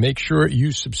YouTube and make sure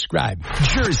you subscribe.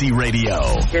 Jersey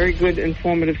Radio. Very good,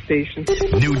 informative station.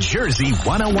 New Jersey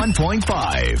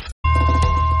 101.5.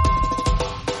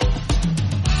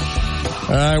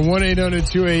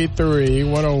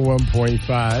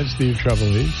 1-800-283-101.5, Steve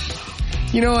Trevelise.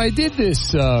 You know, I did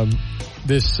this home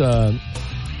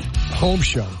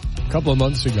show a couple of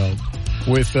months ago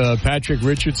with Patrick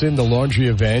Richardson, the laundry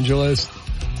evangelist.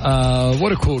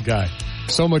 What a cool guy.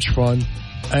 So much fun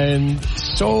and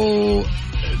so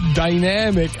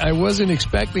dynamic. I wasn't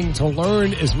expecting to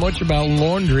learn as much about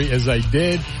laundry as I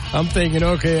did. I'm thinking,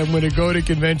 okay, I'm going to go to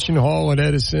Convention Hall at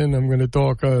Edison. I'm going to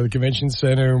talk the Convention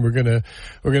Center, and we're going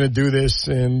to do this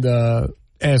and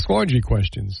ask laundry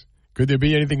questions. Could there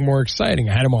be anything more exciting?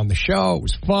 I had him on the show. It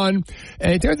was fun.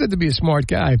 And he turns out to be a smart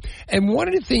guy. And one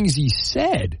of the things he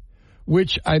said,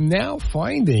 which I'm now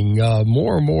finding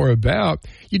more and more about,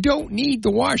 you don't need to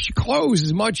wash your clothes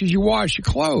as much as you wash your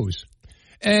clothes.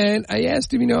 And I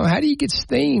asked him, you know, how do you get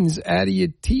stains out of your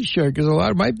T-shirt? Because a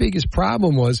lot of my biggest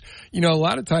problem was, you know, a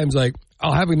lot of times, like,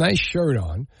 I'll have a nice shirt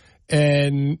on,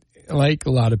 and like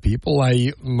a lot of people,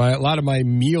 a lot of my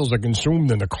meals are consumed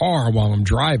in the car while I'm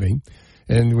driving.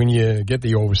 And when you get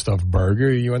the overstuffed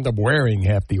burger, you end up wearing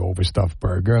half the overstuffed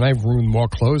burger. And I've ruined more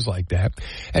clothes like that.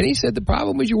 And he said the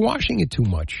problem is you're washing it too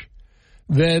much.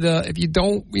 That if you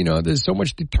don't, you know, there's so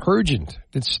much detergent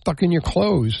that's stuck in your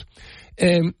clothes.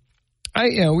 And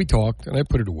we talked, and I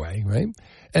put it away, right?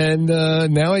 And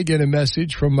now I get a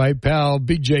message from my pal,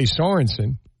 Big J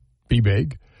Sorensen,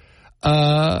 B-Big,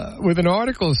 with an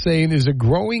article saying there's a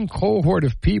growing cohort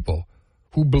of people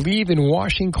who believe in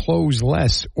washing clothes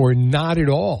less or not at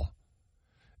all.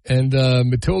 And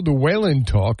Matilda Whalen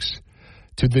talks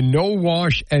to the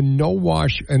no-wash and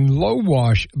no-wash and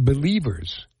low-wash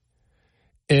believers.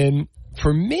 And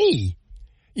for me,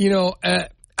 you know,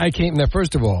 now,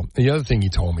 first of all, the other thing he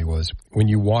told me was when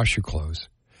you wash your clothes,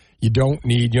 you don't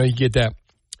need, you know, you get that.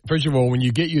 First of all, when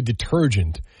you get your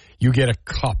detergent, you get a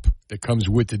cup that comes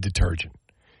with the detergent.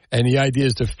 And the idea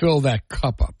is to fill that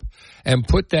cup up and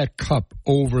put that cup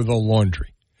over the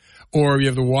laundry. Or you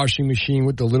have the washing machine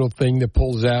with the little thing that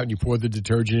pulls out and you pour the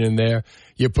detergent in there.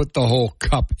 You put the whole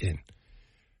cup in.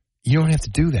 You don't have to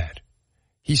do that.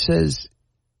 He says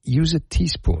use a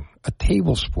teaspoon, a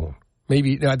tablespoon.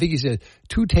 Maybe, I think he said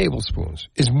 2 tablespoons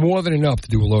is more than enough to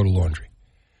do a load of laundry.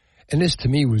 And this to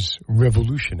me was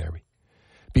revolutionary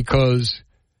because,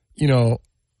 you know,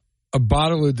 a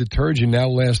bottle of detergent now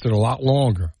lasted a lot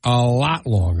longer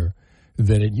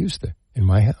than it used to in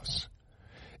my house.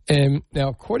 And now,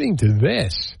 according to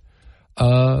this,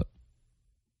 more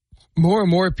and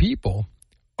more people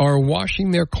are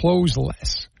washing their clothes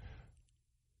less,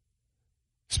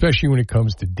 especially when it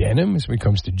comes to denim, when it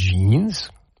comes to jeans.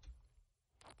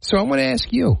 So I want to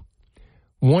ask you,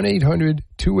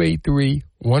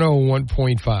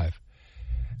 1-800-283-101.5.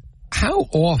 How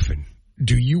often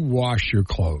do you wash your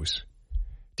clothes?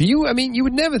 You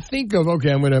would never think of,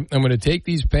 okay, I'm gonna take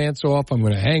these pants off, I'm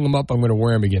gonna hang them up, I'm gonna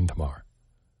wear them again tomorrow.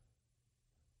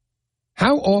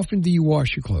 How often do you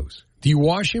wash your clothes? Do you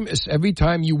wash them every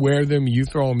time you wear them? You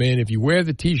throw them in. If you wear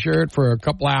the T-shirt for a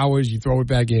couple hours, you throw it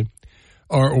back in,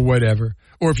 or whatever.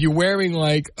 Or if you're wearing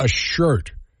like a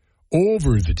shirt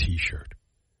over the T-shirt,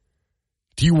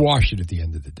 do you wash it at the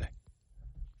end of the day?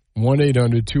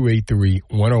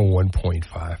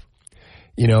 1-800-283-101.5.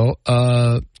 You know,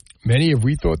 many have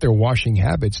rethought their washing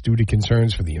habits due to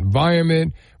concerns for the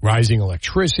environment, rising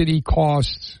electricity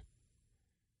costs,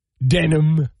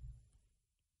 denim.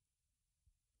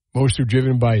 Most are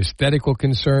driven by aesthetical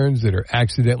concerns that are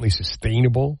accidentally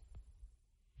sustainable.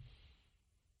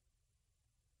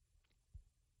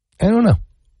 I don't know.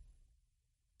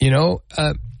 You know,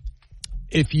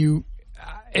 if you,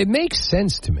 it makes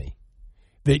sense to me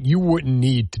that you wouldn't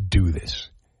need to do this.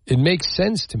 It makes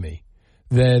sense to me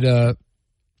that,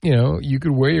 you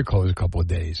could wear your clothes a couple of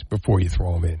days before you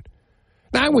throw them in.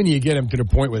 Not when you get them to the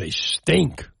point where they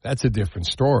stink. That's a different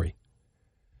story.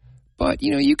 But,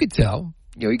 you could tell.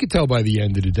 You could tell by the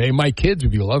end of the day. My kids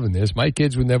would be loving this. My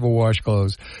kids would never wash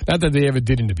clothes. Not that they ever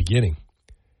did in the beginning.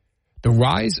 The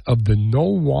rise of the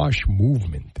no-wash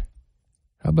movement.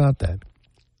 How about that?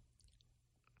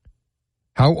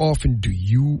 How often do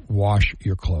you wash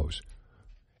your clothes?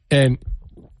 And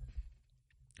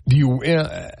do you,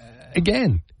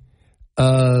 again,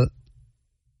 I'm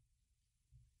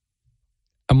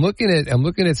looking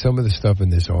at some of the stuff in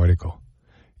this article.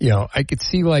 I could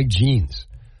see like jeans.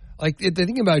 Like the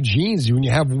thing about jeans, when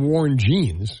you have worn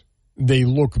jeans, they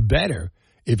look better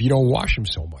if you don't wash them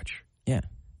so much. Yeah.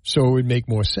 So it would make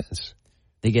more sense.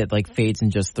 They get like fades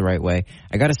in just the right way.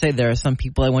 I got to say, there are some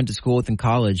people I went to school with in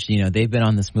college. They've been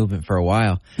on this movement for a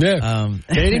while. Yeah.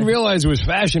 They didn't realize it was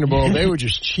fashionable. They were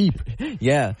just cheap.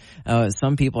 Yeah.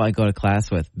 Some people I go to class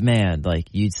with, man, like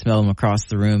you'd smell them across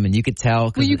the room and you could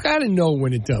tell. Well, you got to know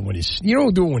when it's done. You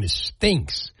don't do it when it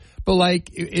stinks. But like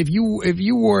if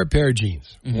you wore a pair of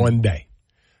jeans one day,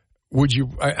 would you?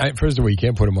 First of all, you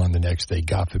can't put them on the next day.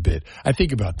 God forbid. I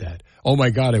think about that. Oh my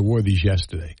God, I wore these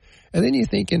yesterday, and then you're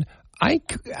thinking, I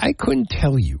couldn't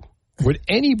tell you what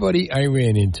anybody I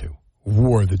ran into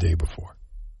wore the day before.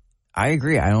 I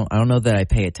agree. I don't know that I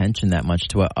pay attention that much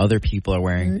to what other people are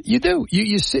wearing. You do.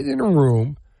 You sit in a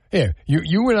room. Here,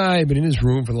 you and I have been in this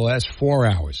room for the last 4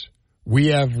 hours. We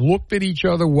have looked at each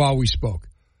other while we spoke.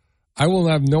 I will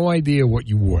have no idea what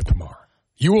you wore tomorrow.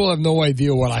 You will have no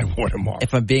idea what I wore tomorrow.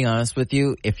 If I'm being honest with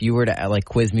you, if you were to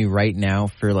quiz me right now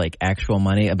for actual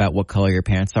money about what color your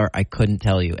pants are, I couldn't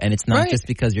tell you. And it's not just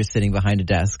because you're sitting behind a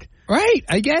desk. Right.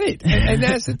 I get it. And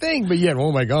that's the thing. But yet,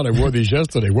 oh my God, I wore these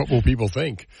yesterday. What will people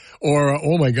think? Or,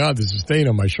 oh my God, there's a stain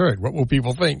on my shirt. What will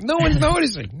people think? No one's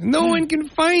noticing. No one can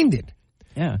find it.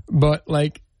 Yeah. But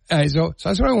so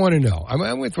that's what I want to know. I'm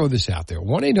going to throw this out there.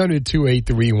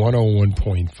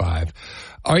 1-800-283-101.5.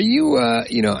 Are you,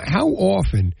 how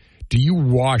often do you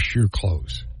wash your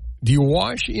clothes? Do you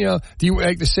wash, do you,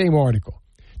 like the same article?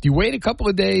 Do you wait a couple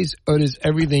of days or does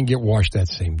everything get washed that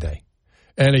same day?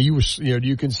 And do you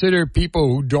consider people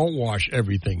who don't wash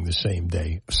everything the same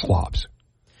day slobs?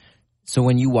 So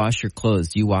when you wash your clothes,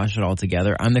 do you wash it all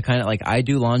together? I'm the kind of, I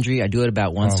do laundry. I do it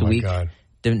about once a week. God.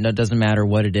 It doesn't matter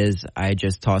what it is. I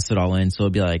just toss it all in. So it'll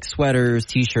be like sweaters,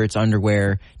 T-shirts,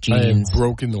 underwear, jeans. I have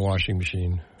broken the washing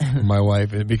machine for my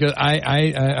wife because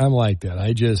I'm like that.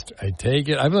 I take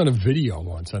it. I've done a video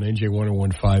once on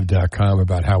NJ1015.com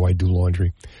about how I do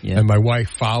laundry. Yeah. And my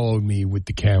wife followed me with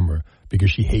the camera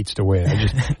because she hates to wear it. I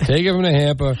just take it from the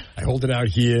hamper. I hold it out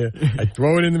here. I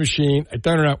throw it in the machine. I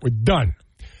turn it out. We're done.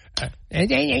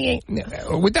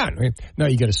 We're done. Now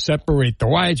you got to separate the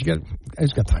whites. I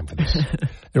just got time for this.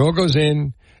 It all goes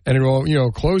in, and it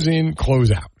all close in,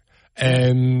 close out,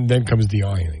 and then comes the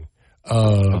ironing,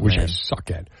 which I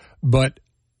suck at. But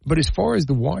as far as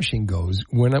the washing goes,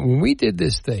 when we did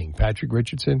this thing, Patrick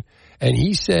Richardson, and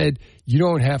he said you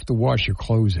don't have to wash your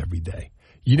clothes every day.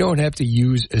 You don't have to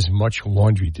use as much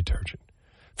laundry detergent.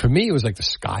 For me, it was like the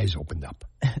skies opened up.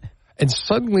 And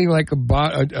suddenly, like a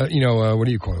what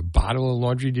do you call it? A bottle of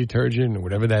laundry detergent or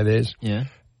whatever that is,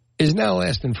 is now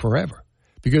lasting forever.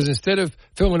 Because instead of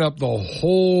filling up the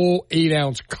whole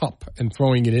 8-ounce cup and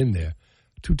throwing it in there,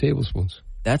 2 tablespoons.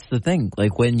 That's the thing.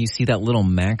 Like when you see that little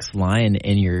max line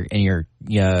in your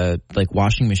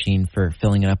washing machine for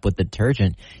filling it up with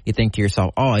detergent, you think to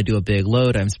yourself, "Oh, I do a big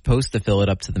load. I'm supposed to fill it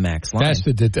up to the max line." That's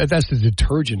the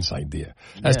detergent's idea.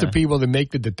 That's the people that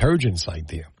make the detergent's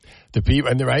idea. The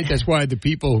people, right? That's why the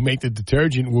people who make the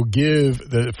detergent will give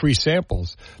the free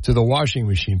samples to the washing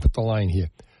machine. Put the line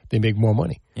here. They make more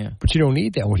money. Yeah. But you don't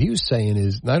need that. What he was saying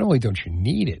is, not only don't you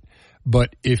need it,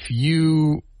 but if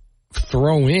you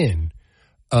throw in,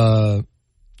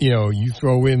 you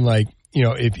throw in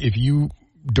if you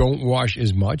don't wash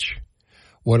as much,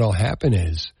 what'll happen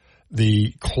is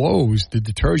the clothes, the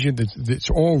detergent that's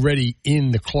already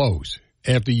in the clothes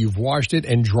after you've washed it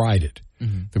and dried it.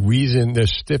 Mm-hmm. The reason they're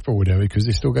stiff or whatever, because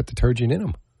they still got detergent in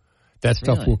them. That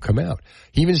stuff will come out.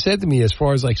 He even said to me, as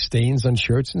far as stains on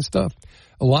shirts and stuff,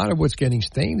 a lot of what's getting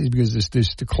stained is because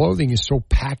the clothing is so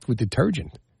packed with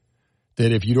detergent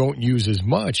that if you don't use as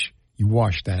much, you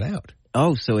wash that out.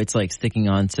 Oh, so it's like sticking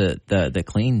on to the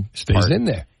clean stays part. In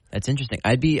there. That's interesting.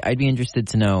 I'd be interested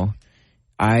to know.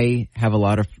 I have a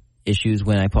lot of issues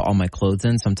when I put all my clothes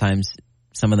in. Sometimes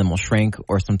some of them will shrink,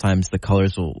 or sometimes the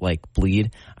colors will like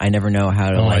bleed. I never know how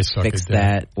to fix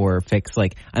that or fix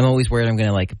I'm always worried I'm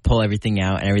going to pull everything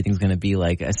out and everything's going to be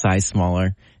a size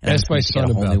smaller. And ask my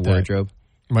son about that. Wardrobe.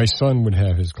 My son would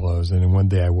have his clothes, and then one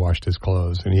day I washed his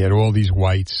clothes, and he had all these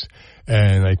whites,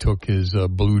 and I took his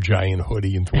blue Giant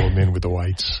hoodie and threw him in with the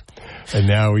whites, and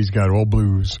now he's got all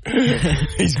blues.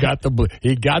 He got the blue.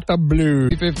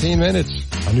 15 minutes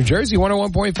on New Jersey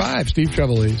 101.5. Steve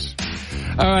Trevelise.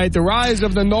 All right, the rise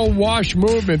of the no-wash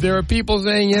movement. There are people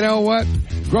saying, you know what?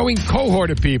 Growing cohort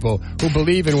of people who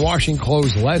believe in washing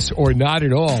clothes less or not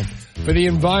at all for the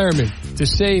environment, to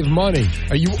save money.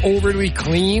 Are you overly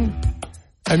clean?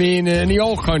 I mean, in the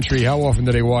old country, how often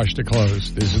do they wash the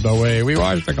clothes? This is the way we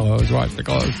wash the clothes.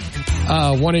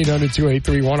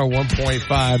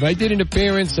 1-800-283-101.5. I did an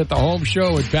appearance at the home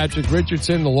show with Patrick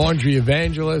Richardson, the laundry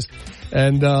evangelist,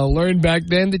 and learned back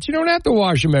then that you don't have to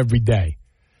wash them every day.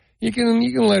 You can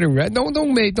let them rest.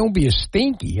 Don't be a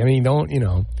stinky. I mean, don't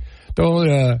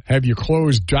have your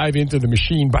clothes drive into the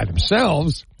machine by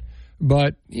themselves.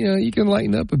 But, you can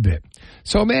lighten up a bit.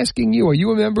 So I'm asking you, are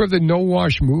you a member of the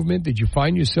no-wash movement? Did you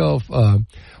find yourself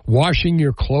washing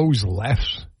your clothes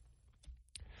less?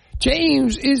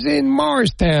 James is in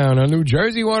Morristown on New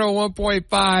Jersey 101.5.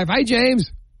 Hi,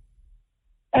 James.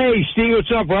 Hey, Steve,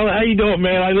 what's up, brother? How you doing,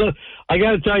 man? I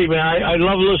got to tell you, man, I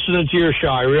love listening to your show.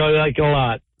 I really like it a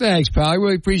lot. Thanks, pal. I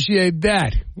really appreciate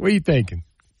that. What are you thinking?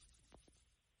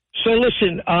 So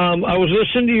listen, I was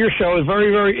listening to your show. A very,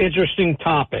 very interesting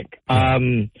topic.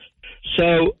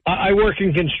 So I work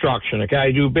in construction. Okay,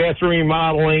 I do bathroom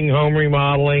remodeling, home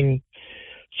remodeling.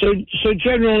 So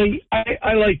generally,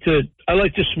 I like to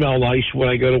smell nice when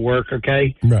I go to work.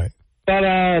 Okay, right.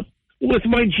 But with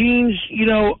my jeans,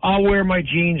 I'll wear my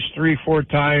jeans 3-4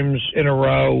 times in a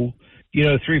row.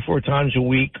 3-4 times a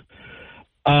week.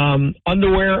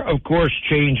 Underwear, of course,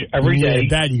 change every day.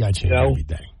 That you got to change every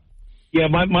day. Yeah,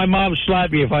 my mom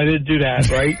slapped me if I didn't do that,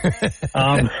 right?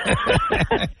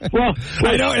 Well,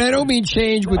 I don't mean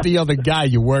change with the other guy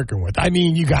you're working with. I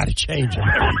mean, you got to change him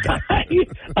every day.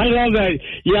 I love that.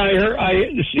 Yeah,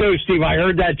 Steve, I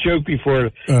heard that joke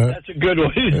before. That's a good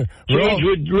one. Change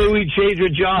with Louie, change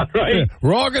with John, right? Yeah,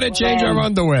 we're all going to change our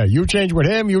underwear. You change with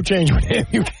him, you change with him,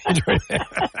 you change with him.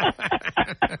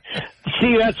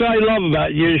 See, that's what I love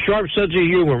about you. Sharp sense of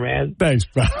humor, man. Thanks,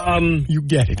 pal. You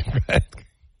get it.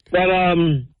 But,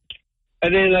 and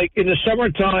then, in the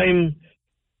summertime,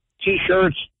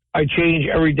 T-shirts, I change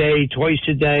every day, twice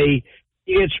a day.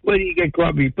 You get sweaty, you get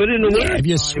grubby. But in the winter, if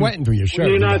you're sweating through your shirt,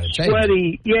 you're not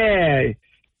sweaty.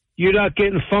 You're not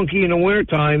getting funky in the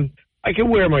wintertime. I can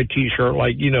wear my T-shirt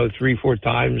 3-4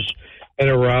 times in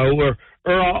a row, or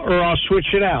I'll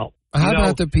switch it out. How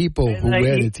about the people who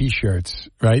wear the T-shirts,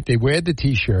 right? They wear the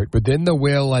T-shirt, but then they'll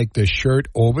wear the shirt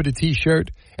over the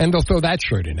T-shirt, and they'll throw that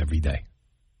shirt in every day.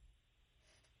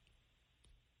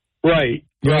 Right.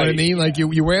 You know what I mean?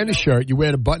 You're wearing a shirt, you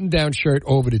wear the button-down shirt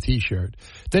over the T-shirt.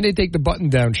 Then they take the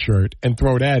button-down shirt and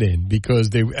throw that in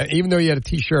because even though you had a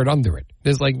T-shirt under it,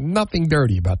 there's nothing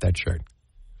dirty about that shirt.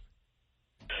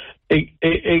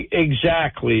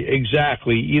 Exactly.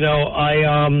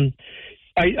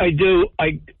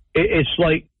 It's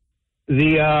like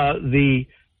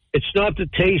it's not the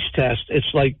taste test.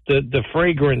 It's like the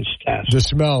fragrance test. The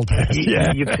smell test.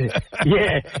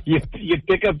 You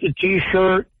pick up the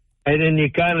T-shirt. And then you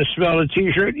kind of smell the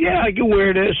T-shirt. Yeah, I can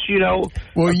wear this,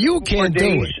 Well, you can't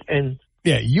do it.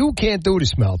 You can't do the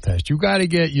smell test. You got to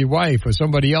get your wife or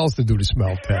somebody else to do the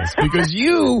smell test because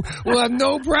you will have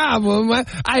no problem.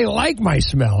 I like my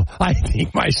smell. I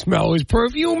think my smell is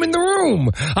perfume in the room.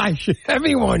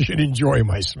 Everyone should enjoy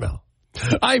my smell.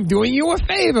 I'm doing you a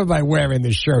favor by wearing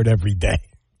this shirt every day.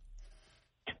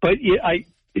 But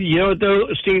though,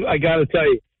 Steve, I got to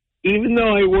tell you, even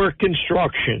though I work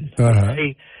construction,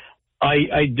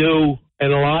 I do,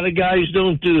 and a lot of guys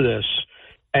don't do this,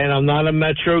 and I'm not a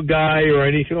Metro guy or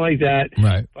anything like that,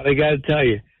 right. But I got to tell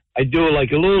you, I do a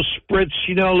little spritz,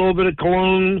 a little bit of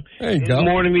cologne in the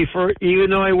morning before,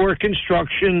 even though I work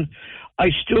construction,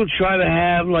 I still try to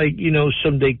have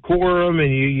some decorum,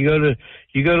 and you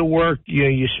go to work,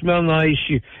 you smell nice,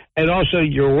 and also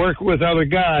you're working with other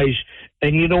guys,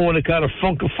 and you don't want to kind of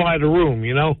funkify the room,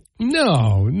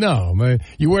 No, man.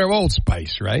 You wear Old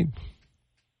Spice, right?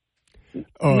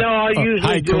 No, I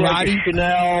usually do Chanel.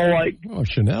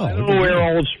 Chanel. I don't wear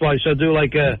Old Spice. I do a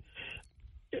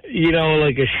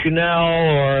Chanel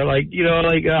or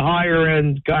a higher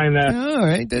end kind of. All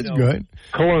right, that's good.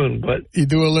 Cologne, but you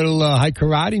do a little high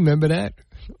karate. Remember that?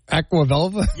 Aqua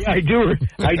Velva. Yeah, I do.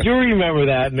 I do remember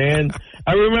that, man.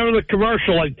 I remember the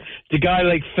commercial, the guy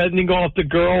fending off the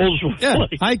girls. Yeah,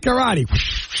 high karate.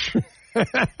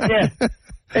 Yeah,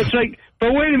 It's like,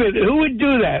 but wait a minute, who would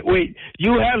do that? Wait,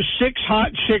 you have 6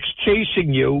 hot chicks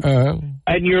chasing you,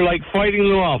 and you're like fighting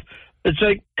them off. It's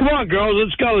like, come on, girls,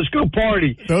 let's go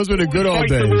party. Those were the good old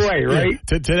days. Away, right?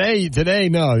 Yeah. Today,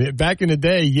 no. Back in the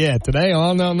day, yeah. Today,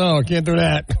 no, I can't do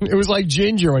that. It was like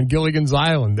Ginger on Gilligan's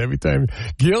Island. Every time,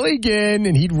 Gilligan,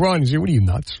 and he'd run. He'd say, what are you,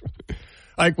 nuts?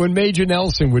 Like when Major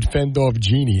Nelson would fend off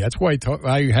Jeannie. That's why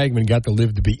Hagman got to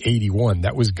live to be 81.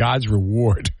 That was God's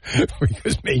reward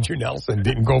because Major Nelson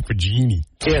didn't go for Jeannie.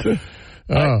 Yeah.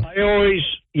 I always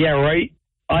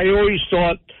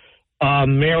thought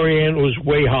Marianne was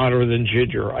way hotter than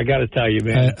Ginger. I got to tell you,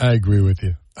 man. I agree with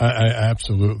you. I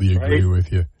absolutely agree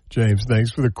with you. James, thanks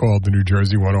for the call to New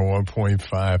Jersey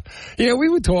 101.5. Yeah, we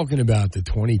were talking about the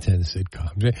 2010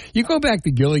 sitcoms. You go back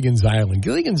to Gilligan's Island.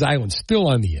 Gilligan's Island's still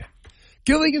on the air.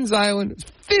 Gilligan's Island,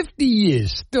 50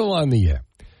 years, still on the air.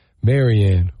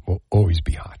 Marianne will always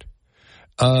be hot.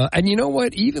 And you know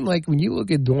what? Even like when you look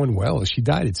at Dawn Wells, she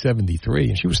died at 73,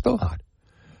 and she was still hot.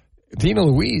 Tina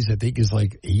Louise, I think, is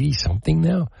like 80-something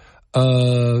now.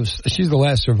 She's the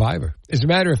last survivor. As a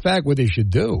matter of fact, what they should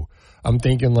do, I'm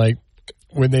thinking like,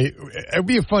 it'd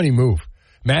be a funny move.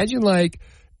 Imagine like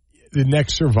the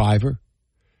next survivor,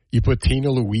 you put Tina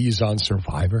Louise on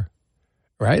Survivor.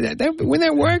 Right? Wouldn't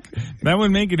that work? That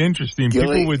would make it interesting.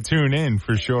 People would tune in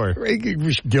for sure.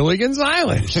 Gilligan's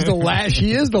Island. She is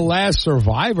the last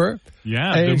survivor.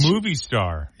 Yeah, and the movie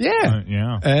star. Yeah.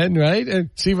 Yeah. And right?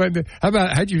 And see how do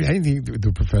you think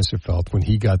the professor felt when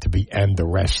he got to be and the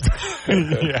rest?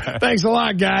 Yeah. Thanks a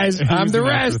lot, guys. I'm the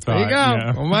rest. There you go.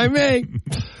 Yeah. On my me.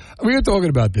 We were talking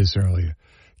about this earlier.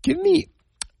 Give me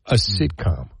a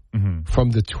sitcom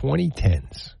from the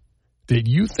 2010s that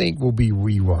you think will be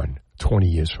rerun 20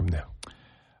 years from now.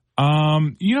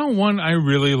 One I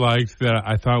really liked that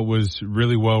I thought was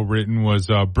really well written was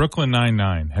Brooklyn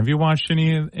Nine-Nine. Have you watched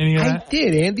any of that? I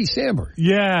did. Andy Samberg.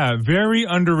 Yeah, very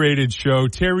underrated show.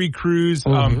 Terry Crews.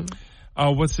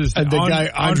 What's his name? The guy,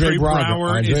 Andre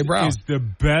Braugher. Is the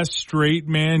best straight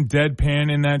man.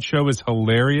 Deadpan in that show is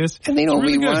hilarious. And they don't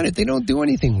rerun it. They don't do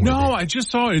anything with it. No, I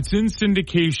just saw it. It's in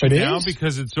syndication now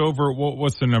because it's over.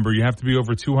 What's the number? You have to be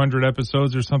over 200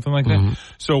 episodes or something like that.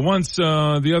 So once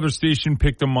the other station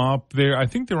picked them up, I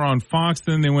think they were on Fox.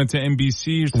 Then they went to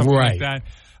NBC or something like that.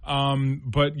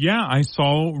 But yeah, I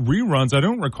saw reruns. I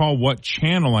don't recall what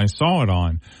channel I saw it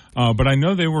on, but I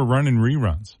know they were running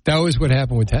reruns. That was what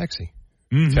happened with Taxi.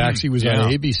 Taxi was on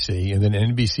ABC, and then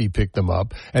NBC picked them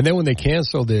up. And then when they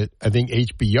canceled it, I think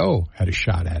HBO had a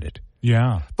shot at it.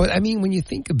 Yeah. But, I mean, when you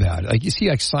think about it, like you see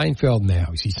like Seinfeld now.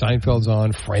 You see Seinfeld's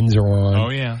on, Friends are on. Oh,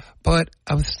 yeah. But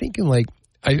I was thinking, like,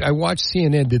 I watched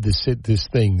CNN did this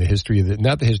thing, the history of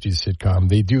not the history of the sitcom.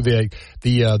 They do the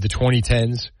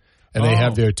 2010s. And they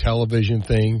have their television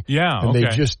thing. Yeah, and they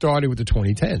just started with the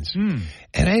 2010s.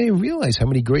 And I didn't realize how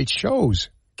many great shows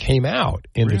came out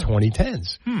in the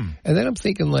 2010s. And then I'm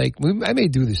thinking, like, I may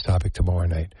do this topic tomorrow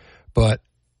night, but,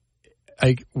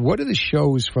 like, what are the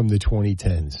shows from the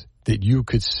 2010s that you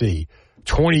could see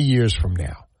 20 years from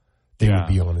now they would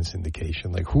be on in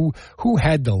syndication? Like, who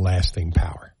had the lasting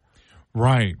power?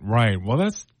 Right. Well,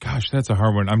 that's a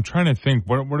hard one. I'm trying to think,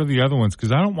 what are the other ones?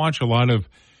 Because I don't watch a lot of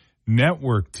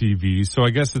network TV, so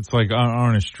I guess it's like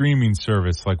on a streaming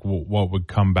service, like what would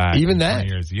come back even in that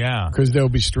 20 years. Yeah, because they'll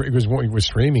be because we're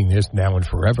streaming this now and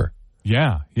forever.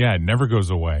 Yeah, it never goes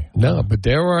away. No, but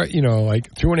there are, like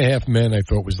 2.5 Men I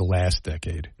thought was the last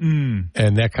decade, and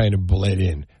that kind of bled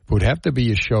in. But it would have to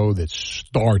be a show that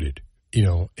started,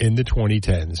 in the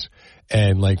 2010s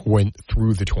and like went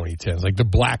through the 2010s, like The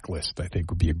Blacklist. I think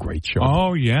would be a great show.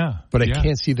 Oh yeah, but I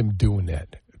can't see them doing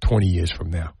that 20 years from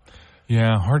now.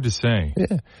 Yeah, hard to say.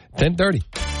 Yeah, 10:30.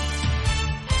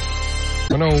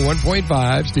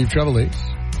 101.5, Steve Trevelise.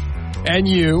 And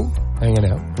you, hanging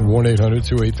out,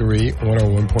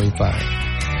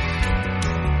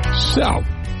 1-800-283-101.5. So,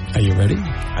 are you ready?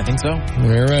 I think so.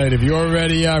 All right, if you're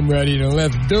ready, I'm ready. Now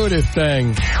let's do this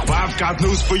thing. Well, I've got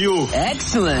news for you.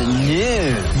 Excellent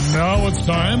news. Now it's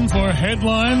time for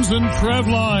headlines and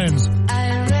Trevlines.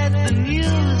 I read the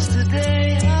news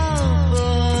today.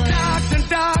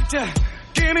 Doctor,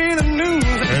 give me the news.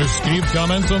 As Steve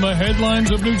comments on the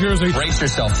headlines of New Jersey. Brace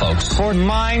yourself, folks, for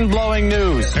mind-blowing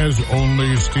news. As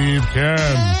only Steve can.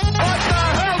 What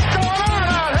the hell's going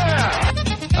on out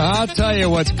here? I'll tell you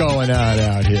what's going on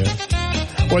out here.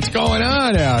 What's going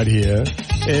on out here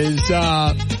is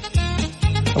I'm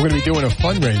going to be doing a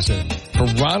fundraiser for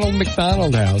Ronald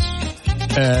McDonald House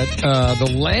at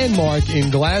the Landmark in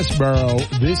Glassboro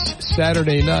this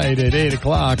Saturday night at 8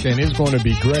 o'clock, and it's going to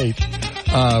be great.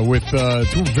 With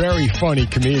two very funny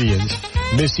comedians.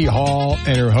 Missy Hall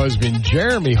and her husband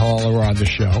Jeremy Hall are on the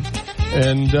show.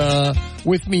 And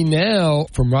with me now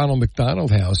from Ronald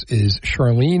McDonald House is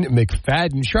Charlene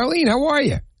McFadden. Charlene, how are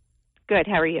you? Good.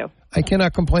 How are you? I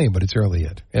cannot complain, but it's early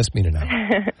yet. Ask me now.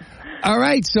 All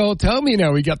right, so tell me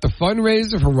now. We got the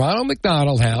fundraiser for Ronald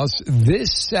McDonald House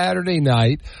this Saturday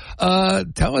night.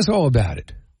 Tell us all about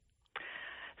it.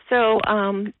 So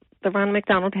the Ronald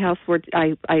McDonald House,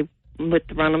 I'm with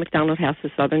the Ronald McDonald House of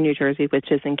Southern New Jersey,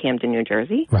 which is in Camden, New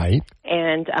Jersey. Right.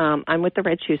 And I'm with the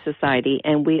Red Shoe Society,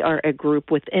 and we are a group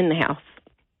within the house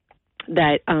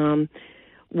that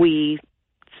we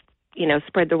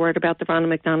spread the word about the Ronald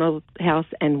McDonald House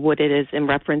and what it is in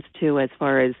reference to as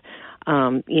far as,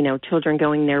 children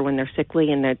going there when they're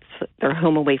sickly and they're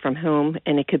home away from home.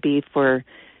 And it could be for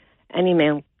any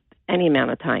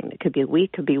amount of time. It could be a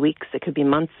week, could be weeks, it could be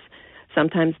months.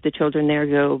 Sometimes the children there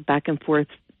go back and forth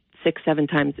 6-7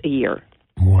 times a year.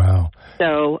 Wow.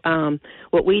 So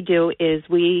what we do is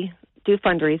we do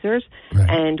fundraisers,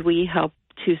 and we help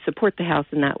to support the house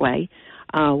in that way.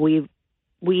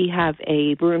 We have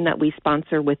a room that we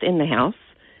sponsor within the house,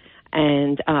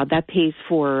 and that pays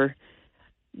for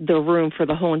the room for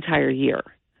the whole entire year.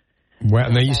 Wow.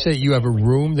 Now, you say you have a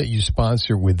room that you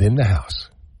sponsor within the house.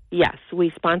 Yes,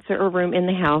 we sponsor a room in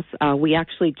the house. We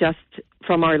actually just,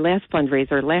 from our last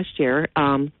fundraiser last year,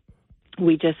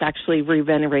 we just actually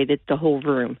re-renovated the whole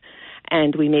room,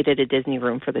 and we made it a Disney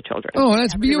room for the children. Oh,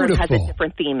 that's beautiful. Every room has a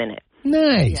different theme in it.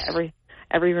 Nice. Yeah,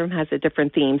 every room has a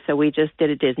different theme, so we just did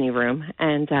a Disney room,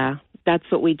 and that's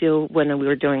what we do when we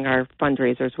were doing our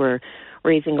fundraisers. We're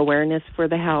raising awareness for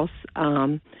the house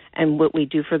and what we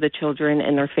do for the children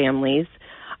and their families.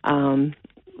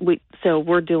 So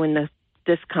we're doing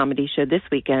this comedy show this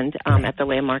weekend at the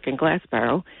Landmark in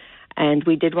Glassboro. And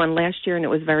we did one last year, and it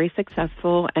was very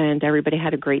successful, and everybody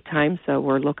had a great time, so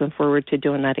we're looking forward to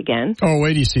doing that again. Oh,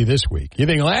 wait do you see this week? You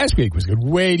think last week was good.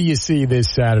 Wait do you see this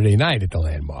Saturday night at the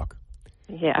Landmark?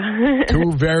 Yeah.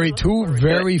 two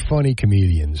very funny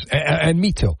comedians. And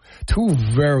me too. Two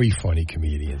very funny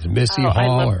comedians. Missy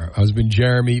Hall, her husband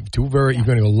Jeremy. You're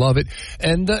going to love it.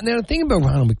 And now the thing about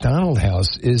Ronald McDonald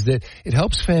House is that it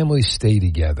helps families stay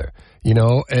together.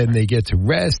 And they get to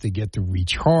rest, they get to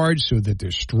recharge so that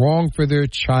they're strong for their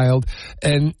child.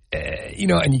 And,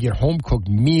 and you get home-cooked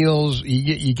meals.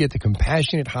 You get the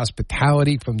compassionate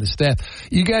hospitality from the staff.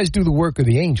 You guys do the work of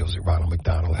the angels at Ronald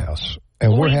McDonald House,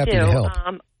 and we're happy to help.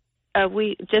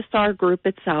 We just our group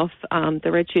itself,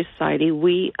 the Red Shoe Society,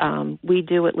 we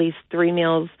do at least 3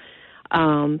 meals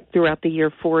throughout the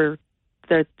year for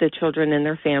the children and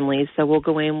their families. So we'll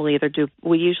go in, we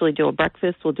usually do a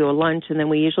breakfast, we'll do a lunch, and then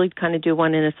we usually kind of do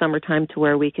one in the summertime to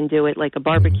where we can do it like a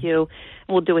barbecue. And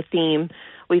we'll do a theme.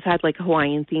 We've had like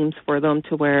Hawaiian themes for them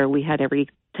to where we had every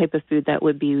type of food that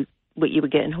would be what you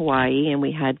would get in Hawaii, and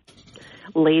we had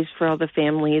lays for all the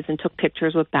families and took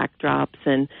pictures with backdrops.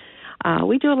 And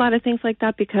we do a lot of things like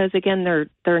that because, again,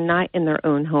 they're not in their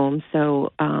own home.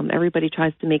 So everybody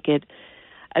tries to make it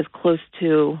as close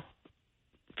to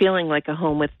feeling like a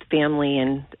home with family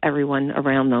and everyone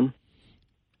around them.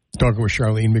 Talking with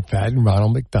Charlene McFadden,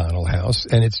 Ronald McDonald House,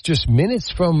 and it's just minutes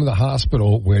from the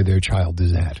hospital where their child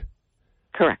is at.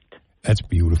 Correct. That's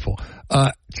beautiful.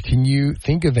 Can you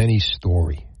think of any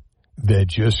story that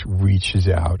just reaches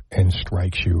out and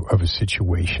strikes you of a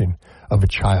situation of a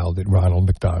child at Ronald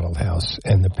McDonald House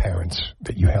and the parents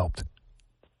that you helped?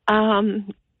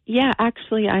 Yeah,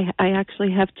 actually, I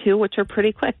actually have 2, which are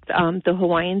pretty quick. The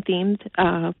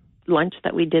Hawaiian-themed lunch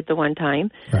that we did the one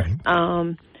time.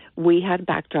 Right. We had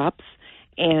backdrops,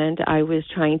 and I was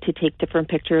trying to take different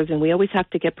pictures, and we always have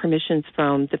to get permissions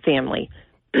from the family.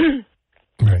 Right.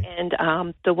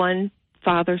 And the one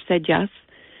father said yes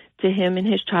to him and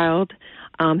his child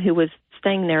who was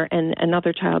staying there, and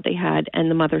another child they had,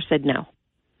 and the mother said no.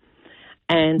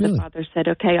 And the father said,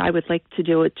 okay, I would like to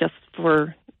do it just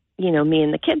for me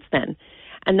and the kids then.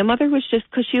 And the mother was just,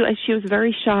 because she was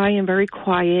very shy and very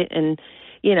quiet, and,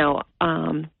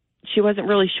 she wasn't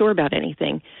really sure about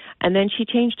anything. And then she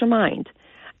changed her mind.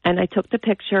 And I took the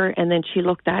picture, and then she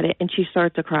looked at it, and she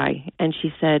started to cry. And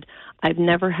she said, I've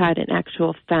never had an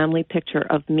actual family picture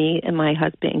of me and my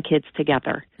husband and kids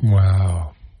together.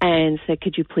 Wow. And said,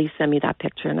 could you please send me that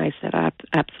picture? And I said,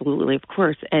 absolutely, of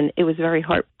course. And it was very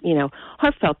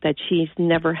heartfelt that she's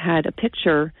never had a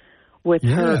picture with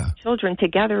her children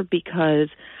together because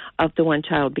of the one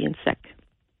child being sick.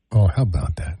 Oh, how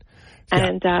about that? Yeah.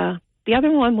 And the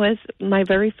other one was my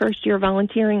very first year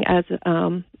volunteering as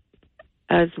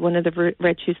one of the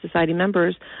Red Shoe Society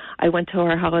members. I went to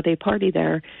our holiday party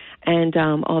there, and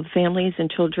all the families and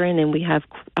children, and we have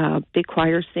big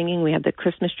choir singing. We had the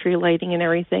Christmas tree lighting and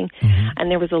everything. Mm-hmm.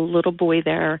 And there was a little boy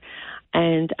there,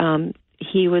 and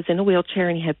he was in a wheelchair,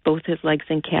 and he had both his legs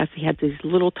in casts. He had these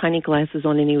little tiny glasses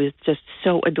on, and he was just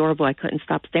so adorable. I couldn't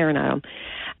stop staring at him.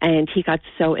 And he got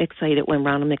so excited when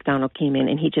Ronald McDonald came in,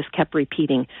 and he just kept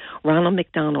repeating, Ronald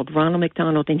McDonald,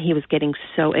 and he was getting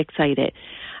so excited.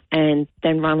 And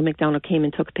then Ronald McDonald came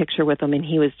and took a picture with him, and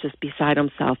he was just beside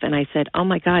himself. And I said, oh,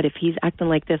 my God, if he's acting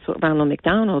like this with Ronald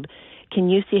McDonald, can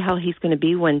you see how he's going to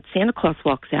be when Santa Claus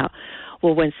walks out?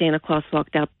 Well, when Santa Claus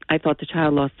walked out, I thought the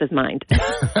child lost his mind.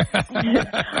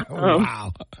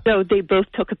 Wow. So they both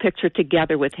took a picture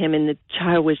together with him, and the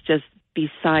child was just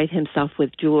beside himself with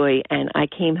joy. And I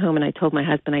came home and I told my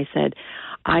husband, I said,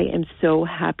 I am so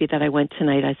happy that I went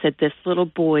tonight. I said, this little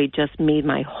boy just made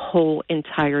my whole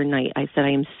entire night. I said,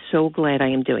 I am so glad I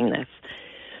am doing this.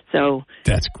 So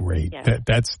that's great. Yeah.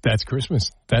 That's Christmas.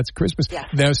 That's Christmas. Yes.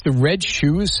 Now, it's the Red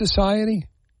Shoes Society?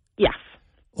 Yes.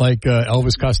 Like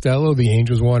Elvis Costello, the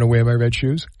angels want to wear my red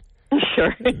shoes?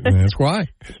 Sure. That's why.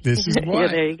 This is why. Yeah,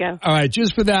 there you go. All right,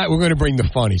 just for that, we're going to bring the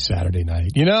funny Saturday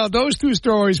night. You know, those two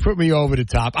stories put me over the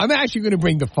top. I'm actually going to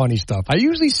bring the funny stuff. I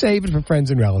usually save it for friends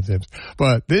and relatives.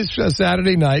 But this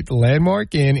Saturday night, the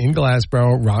Landmark Inn in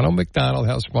Glassboro, Ronald McDonald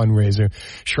House fundraiser.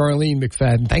 Charlene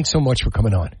McFadden, thanks so much for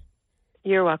coming on.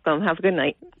 You're welcome. Have a good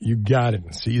night. You got it.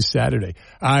 See you Saturday.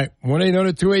 All right,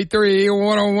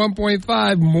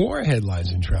 1-800-283-101.5. More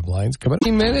headlines and Trevelines coming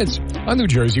in minutes on New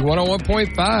Jersey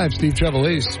 101.5. Steve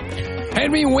Trevelise.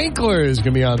 Henry Winkler is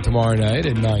going to be on tomorrow night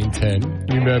at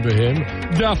 9:10. You remember him.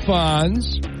 The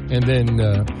Fonz. And then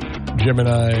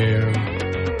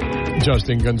Gemini,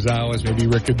 Justin Gonzalez, maybe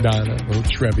Rick Adana, a little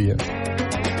trivia.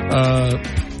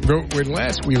 When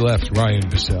last we left Ryan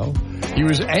Bissell, he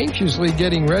was anxiously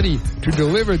getting ready to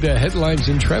deliver the headlines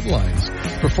and Trevelines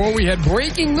before we had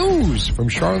breaking news from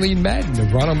Charlene Madden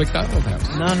of Ronald McDonald House.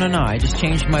 No. I just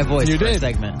changed my voice for a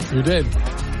segment. You did.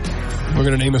 We're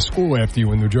going to name a school after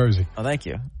you in New Jersey. Oh, thank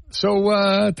you.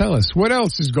 So tell us, what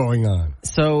else is going on?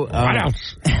 So what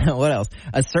else? What else?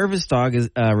 A service dog has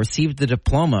received a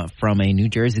diploma from a New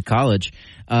Jersey college.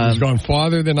 He's gone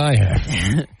farther than I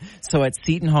have. So at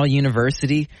Seton Hall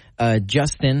University,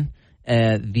 Justin,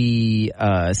 the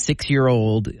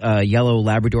 6-year-old yellow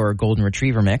Labrador Golden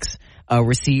Retriever mix,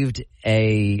 received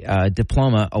a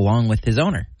diploma along with his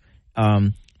owner.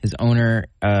 His owner,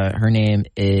 her name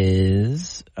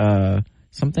is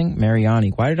something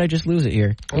Mariani. Why did I just lose it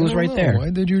here? It was right there.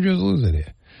 Why did you just lose it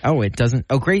here? Oh, it doesn't.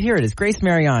 Oh, great. Here it is. Grace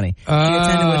Mariani. She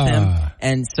attended with him.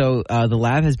 And so the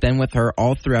lab has been with her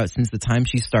all throughout since the time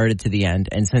she started to the end.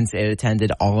 And since it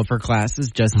attended all of her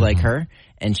classes just like her,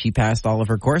 and she passed all of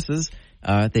her courses,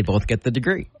 they both get the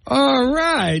degree. All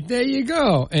right. There you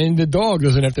go. And the dog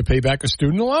doesn't have to pay back a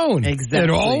student loan. Exactly.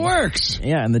 It all works.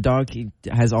 Yeah, and the dog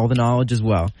has all the knowledge as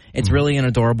well. It's really an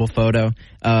adorable photo.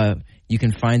 You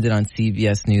can find it on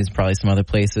CBS News, probably some other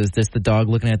places. There's the dog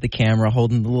looking at the camera,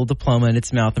 holding the little diploma in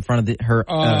its mouth in front of the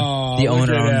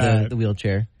owner on the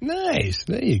wheelchair. Nice.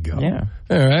 There you go. Yeah.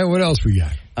 All right. What else we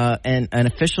got? And an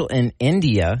official in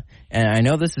India, and I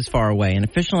know this is far away, an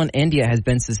official in India has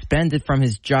been suspended from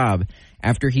his job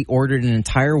after he ordered an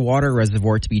entire water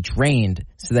reservoir to be drained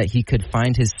so that he could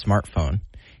find his smartphone.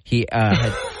 He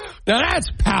had... Now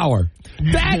that's power.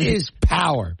 That is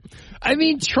power. I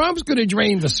mean, Trump's going to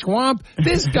drain the swamp.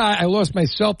 This guy, I lost my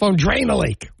cell phone, drain a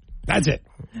lake. That's it.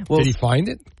 Well, did he find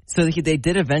it? So they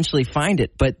did eventually find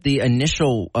it, but the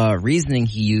initial reasoning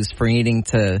he used for needing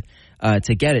to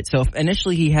get it. So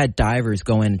initially he had divers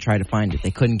go in and try to find it. They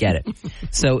couldn't get it.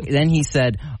 So then he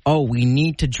said, "Oh, we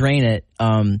need to drain it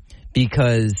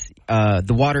because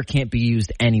the water can't be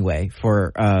used anyway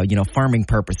for farming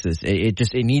purposes.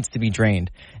 It needs to be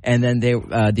drained." And then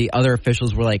the other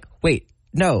officials were like, "Wait.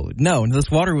 No, this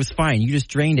water was fine. You just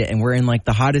drained it, and we're in, like,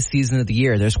 the hottest season of the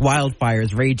year. There's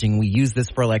wildfires raging. We use this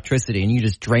for electricity, and you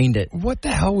just drained it." What the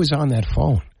hell was on that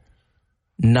phone?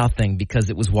 Nothing, because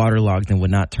it was waterlogged and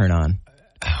would not turn on.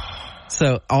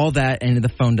 So all that, and the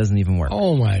phone doesn't even work.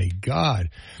 Oh, my God.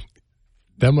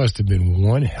 That must have been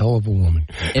one hell of a woman.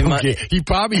 He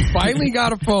probably finally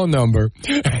got a phone number.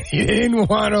 He didn't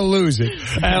want to lose it.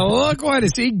 And look what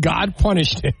it is. God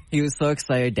punished him. He was so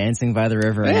excited dancing by the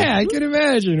river. Yeah, I can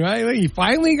imagine, right? He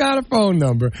finally got a phone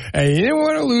number, and he didn't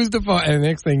want to lose the phone. And the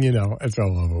next thing you know, it's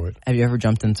all over with. Have you ever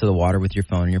jumped into the water with your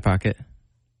phone in your pocket?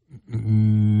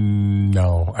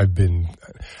 No, I'm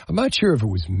not sure if it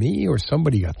was me or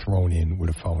somebody got thrown in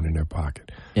with a phone in their pocket.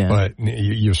 Yeah. But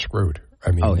you're screwed. I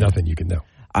mean, nothing you can do.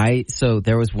 So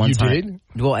there was one time. You did?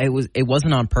 Well, it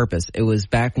wasn't on purpose. It was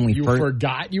back when we first. You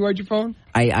forgot you had your phone?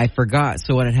 I forgot.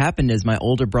 So what had happened is my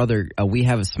older brother, we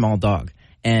have a small dog,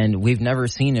 and we've never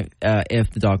seen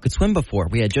if the dog could swim before.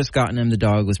 We had just gotten him. The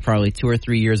dog was probably 2 or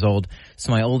 3 years old.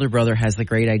 So my older brother has the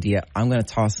great idea. I'm going to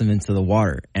toss him into the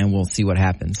water, and we'll see what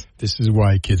happens. This is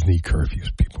why kids need curfews,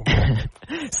 people.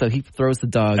 So he throws the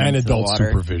dog and into adult the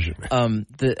water. Supervision.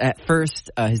 At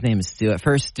first, his name is Stu. At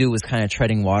first, Stu was kind of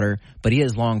treading water, but he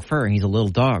has long fur, and he's a little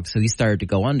dog, so he started to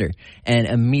go under. And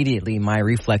immediately, my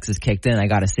reflexes kicked in. I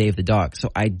got to save the dog. So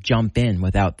I jump in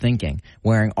without thinking,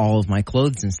 wearing all of my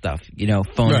clothes and stuff,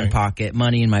 phone in pocket,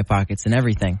 money in my pockets and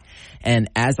everything.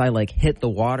 And as I hit the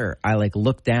water, I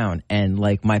look down and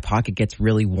my pocket gets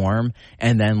really warm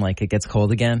and then it gets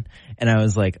cold again. And I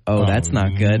was like, oh, that's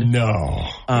not good. No.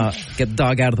 Get the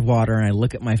dog out of the water and I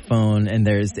look at my phone and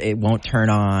it won't turn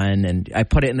on. And I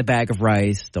put it in the bag of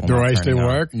rice. The rice didn't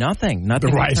work? Nothing. The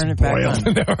rice boiled.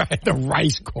 The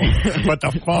rice cold. But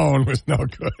the phone was no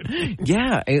good.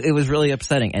 Yeah, it was really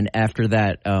upsetting. And after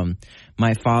that,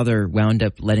 my father wound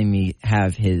up letting me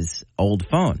have his old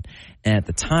phone. And at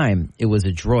the time, it was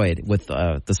a Droid with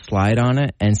the slide on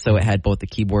it. And so it had both the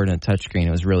keyboard and a touchscreen.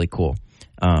 It was really cool.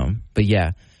 But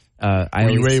yeah. Were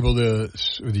you able to,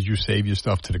 did you save your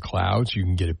stuff to the cloud so you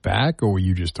can get it back? Or were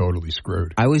you just totally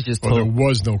screwed? I was just told. There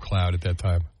was no cloud at that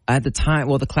time. At the time,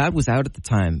 well, the cloud was out at the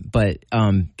time. But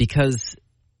because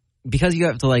you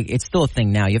have to it's still a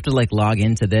thing now. You have to log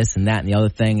into this and that and the other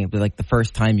thing. It'd be the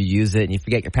first time you use it and you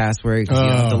forget your password because you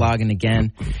have to log in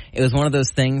again. It was one of those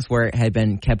things where it had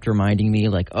been kept reminding me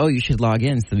oh, you should log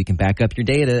in so we can back up your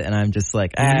data. And I'm just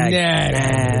don't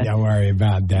worry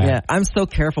about that. Yeah, I'm so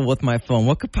careful with my phone.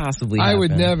 What could possibly happen? I would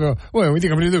never. What do you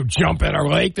think I'm going to do? Jump in a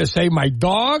lake to save my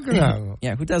dog? No.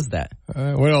 Yeah, who does that?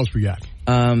 What else we got?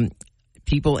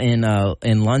 People in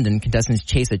London, contestants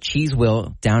chase a cheese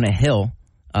wheel down a hill.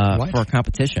 For a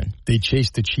competition. They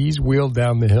chased the cheese wheel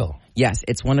down the hill. Yes,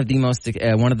 it's one of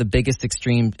the biggest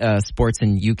extreme sports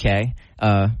in UK.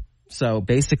 So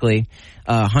basically,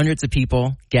 hundreds of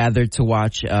people gathered to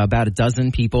watch about a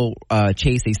dozen people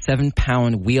chase a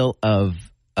 7-pound wheel of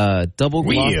double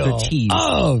Gloucester cheese.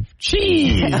 Of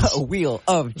cheese. A wheel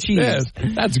of cheese. Yes,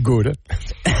 that's good.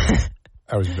 That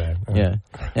was bad. Yeah,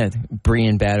 Brie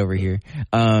and bad over here.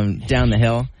 Down the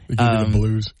hill. We give you the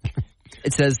blues.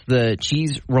 It says the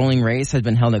cheese rolling race has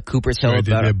been held at Cooper's Hill. It's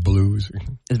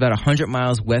about 100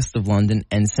 miles west of London,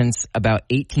 and since about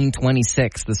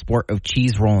 1826, the sport of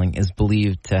cheese rolling is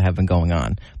believed to have been going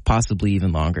on, possibly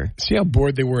even longer. See how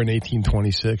bored they were in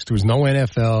 1826? There was no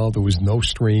NFL, there was no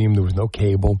stream, there was no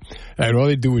cable, and all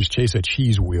they do was chase a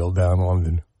cheese wheel down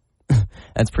London.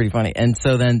 That's pretty funny. And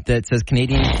so then that says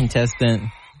Canadian contestant...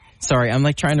 Sorry, I'm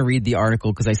trying to read the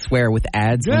article because I swear with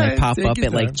ads when they pop up,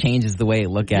 it changes the way I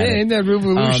look at it. Isn't that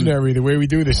revolutionary the way we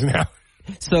do this now?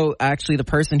 So actually, the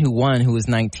person who won, who was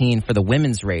 19 for the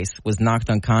women's race, was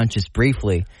knocked unconscious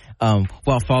briefly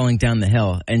while falling down the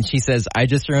hill. And she says, "I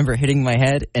just remember hitting my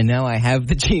head, and now I have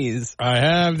the cheese." I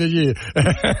have the cheese.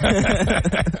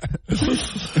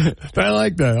 I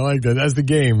like that. That's the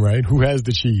game, right? Who has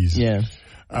the cheese? Yeah.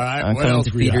 I'm coming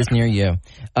to feeders near you.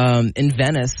 In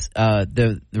Venice,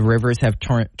 the rivers have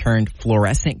turned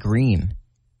fluorescent green.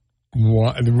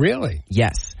 What? Really?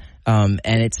 Yes. And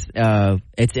it's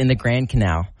in the Grand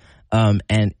Canal.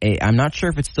 And I'm not sure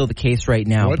if it's still the case right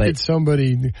now. What did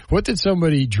somebody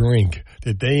drink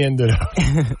that they ended up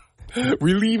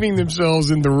relieving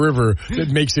themselves in the river that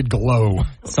makes it glow?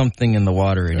 Something in the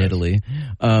water in Italy.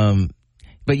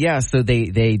 But yeah, so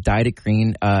they dyed it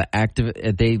green.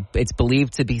 It's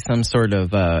believed to be some sort of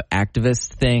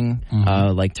activist thing,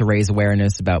 to raise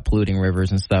awareness about polluting rivers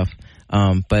and stuff.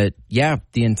 But yeah,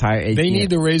 they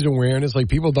need to raise awareness.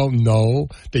 People don't know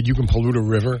that you can pollute a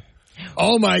river.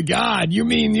 Oh my God! You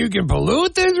mean you can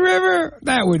pollute this river?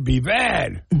 That would be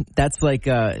bad. That's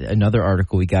another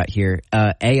article we got here.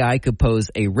 AI could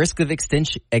pose a risk of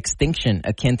extinction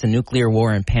akin to nuclear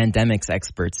war and pandemics,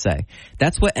 experts say.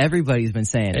 That's what everybody's been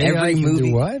saying. AI Every can movie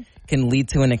do what? Can lead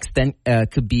to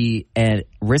could be a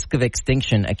risk of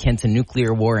extinction akin to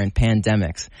nuclear war and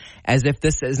pandemics. As if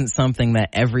this isn't something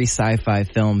that every sci-fi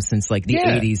film since the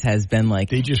 80s has been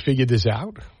They just figured this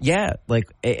out? Yeah,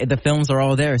 the films are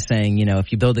all there saying,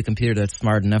 if you build a computer that's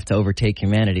smart enough to overtake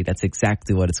humanity, that's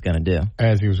exactly what it's going to do.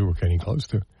 I think we're getting close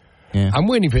to. Yeah. I'm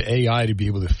waiting for AI to be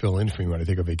able to fill in for me when I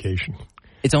take a vacation.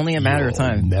 It's only a matter of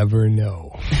time. Never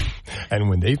know. And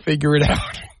when they figure it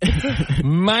out,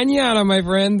 mañana, my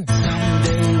friend.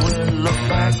 Someday we'll look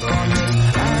back on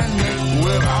it and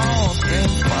we'll all think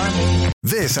funny.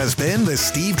 This has been the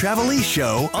Steve Trevelise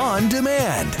Show on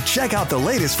demand. Check out the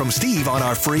latest from Steve on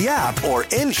our free app or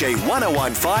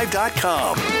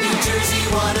NJ1015.com. New Jersey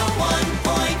 101.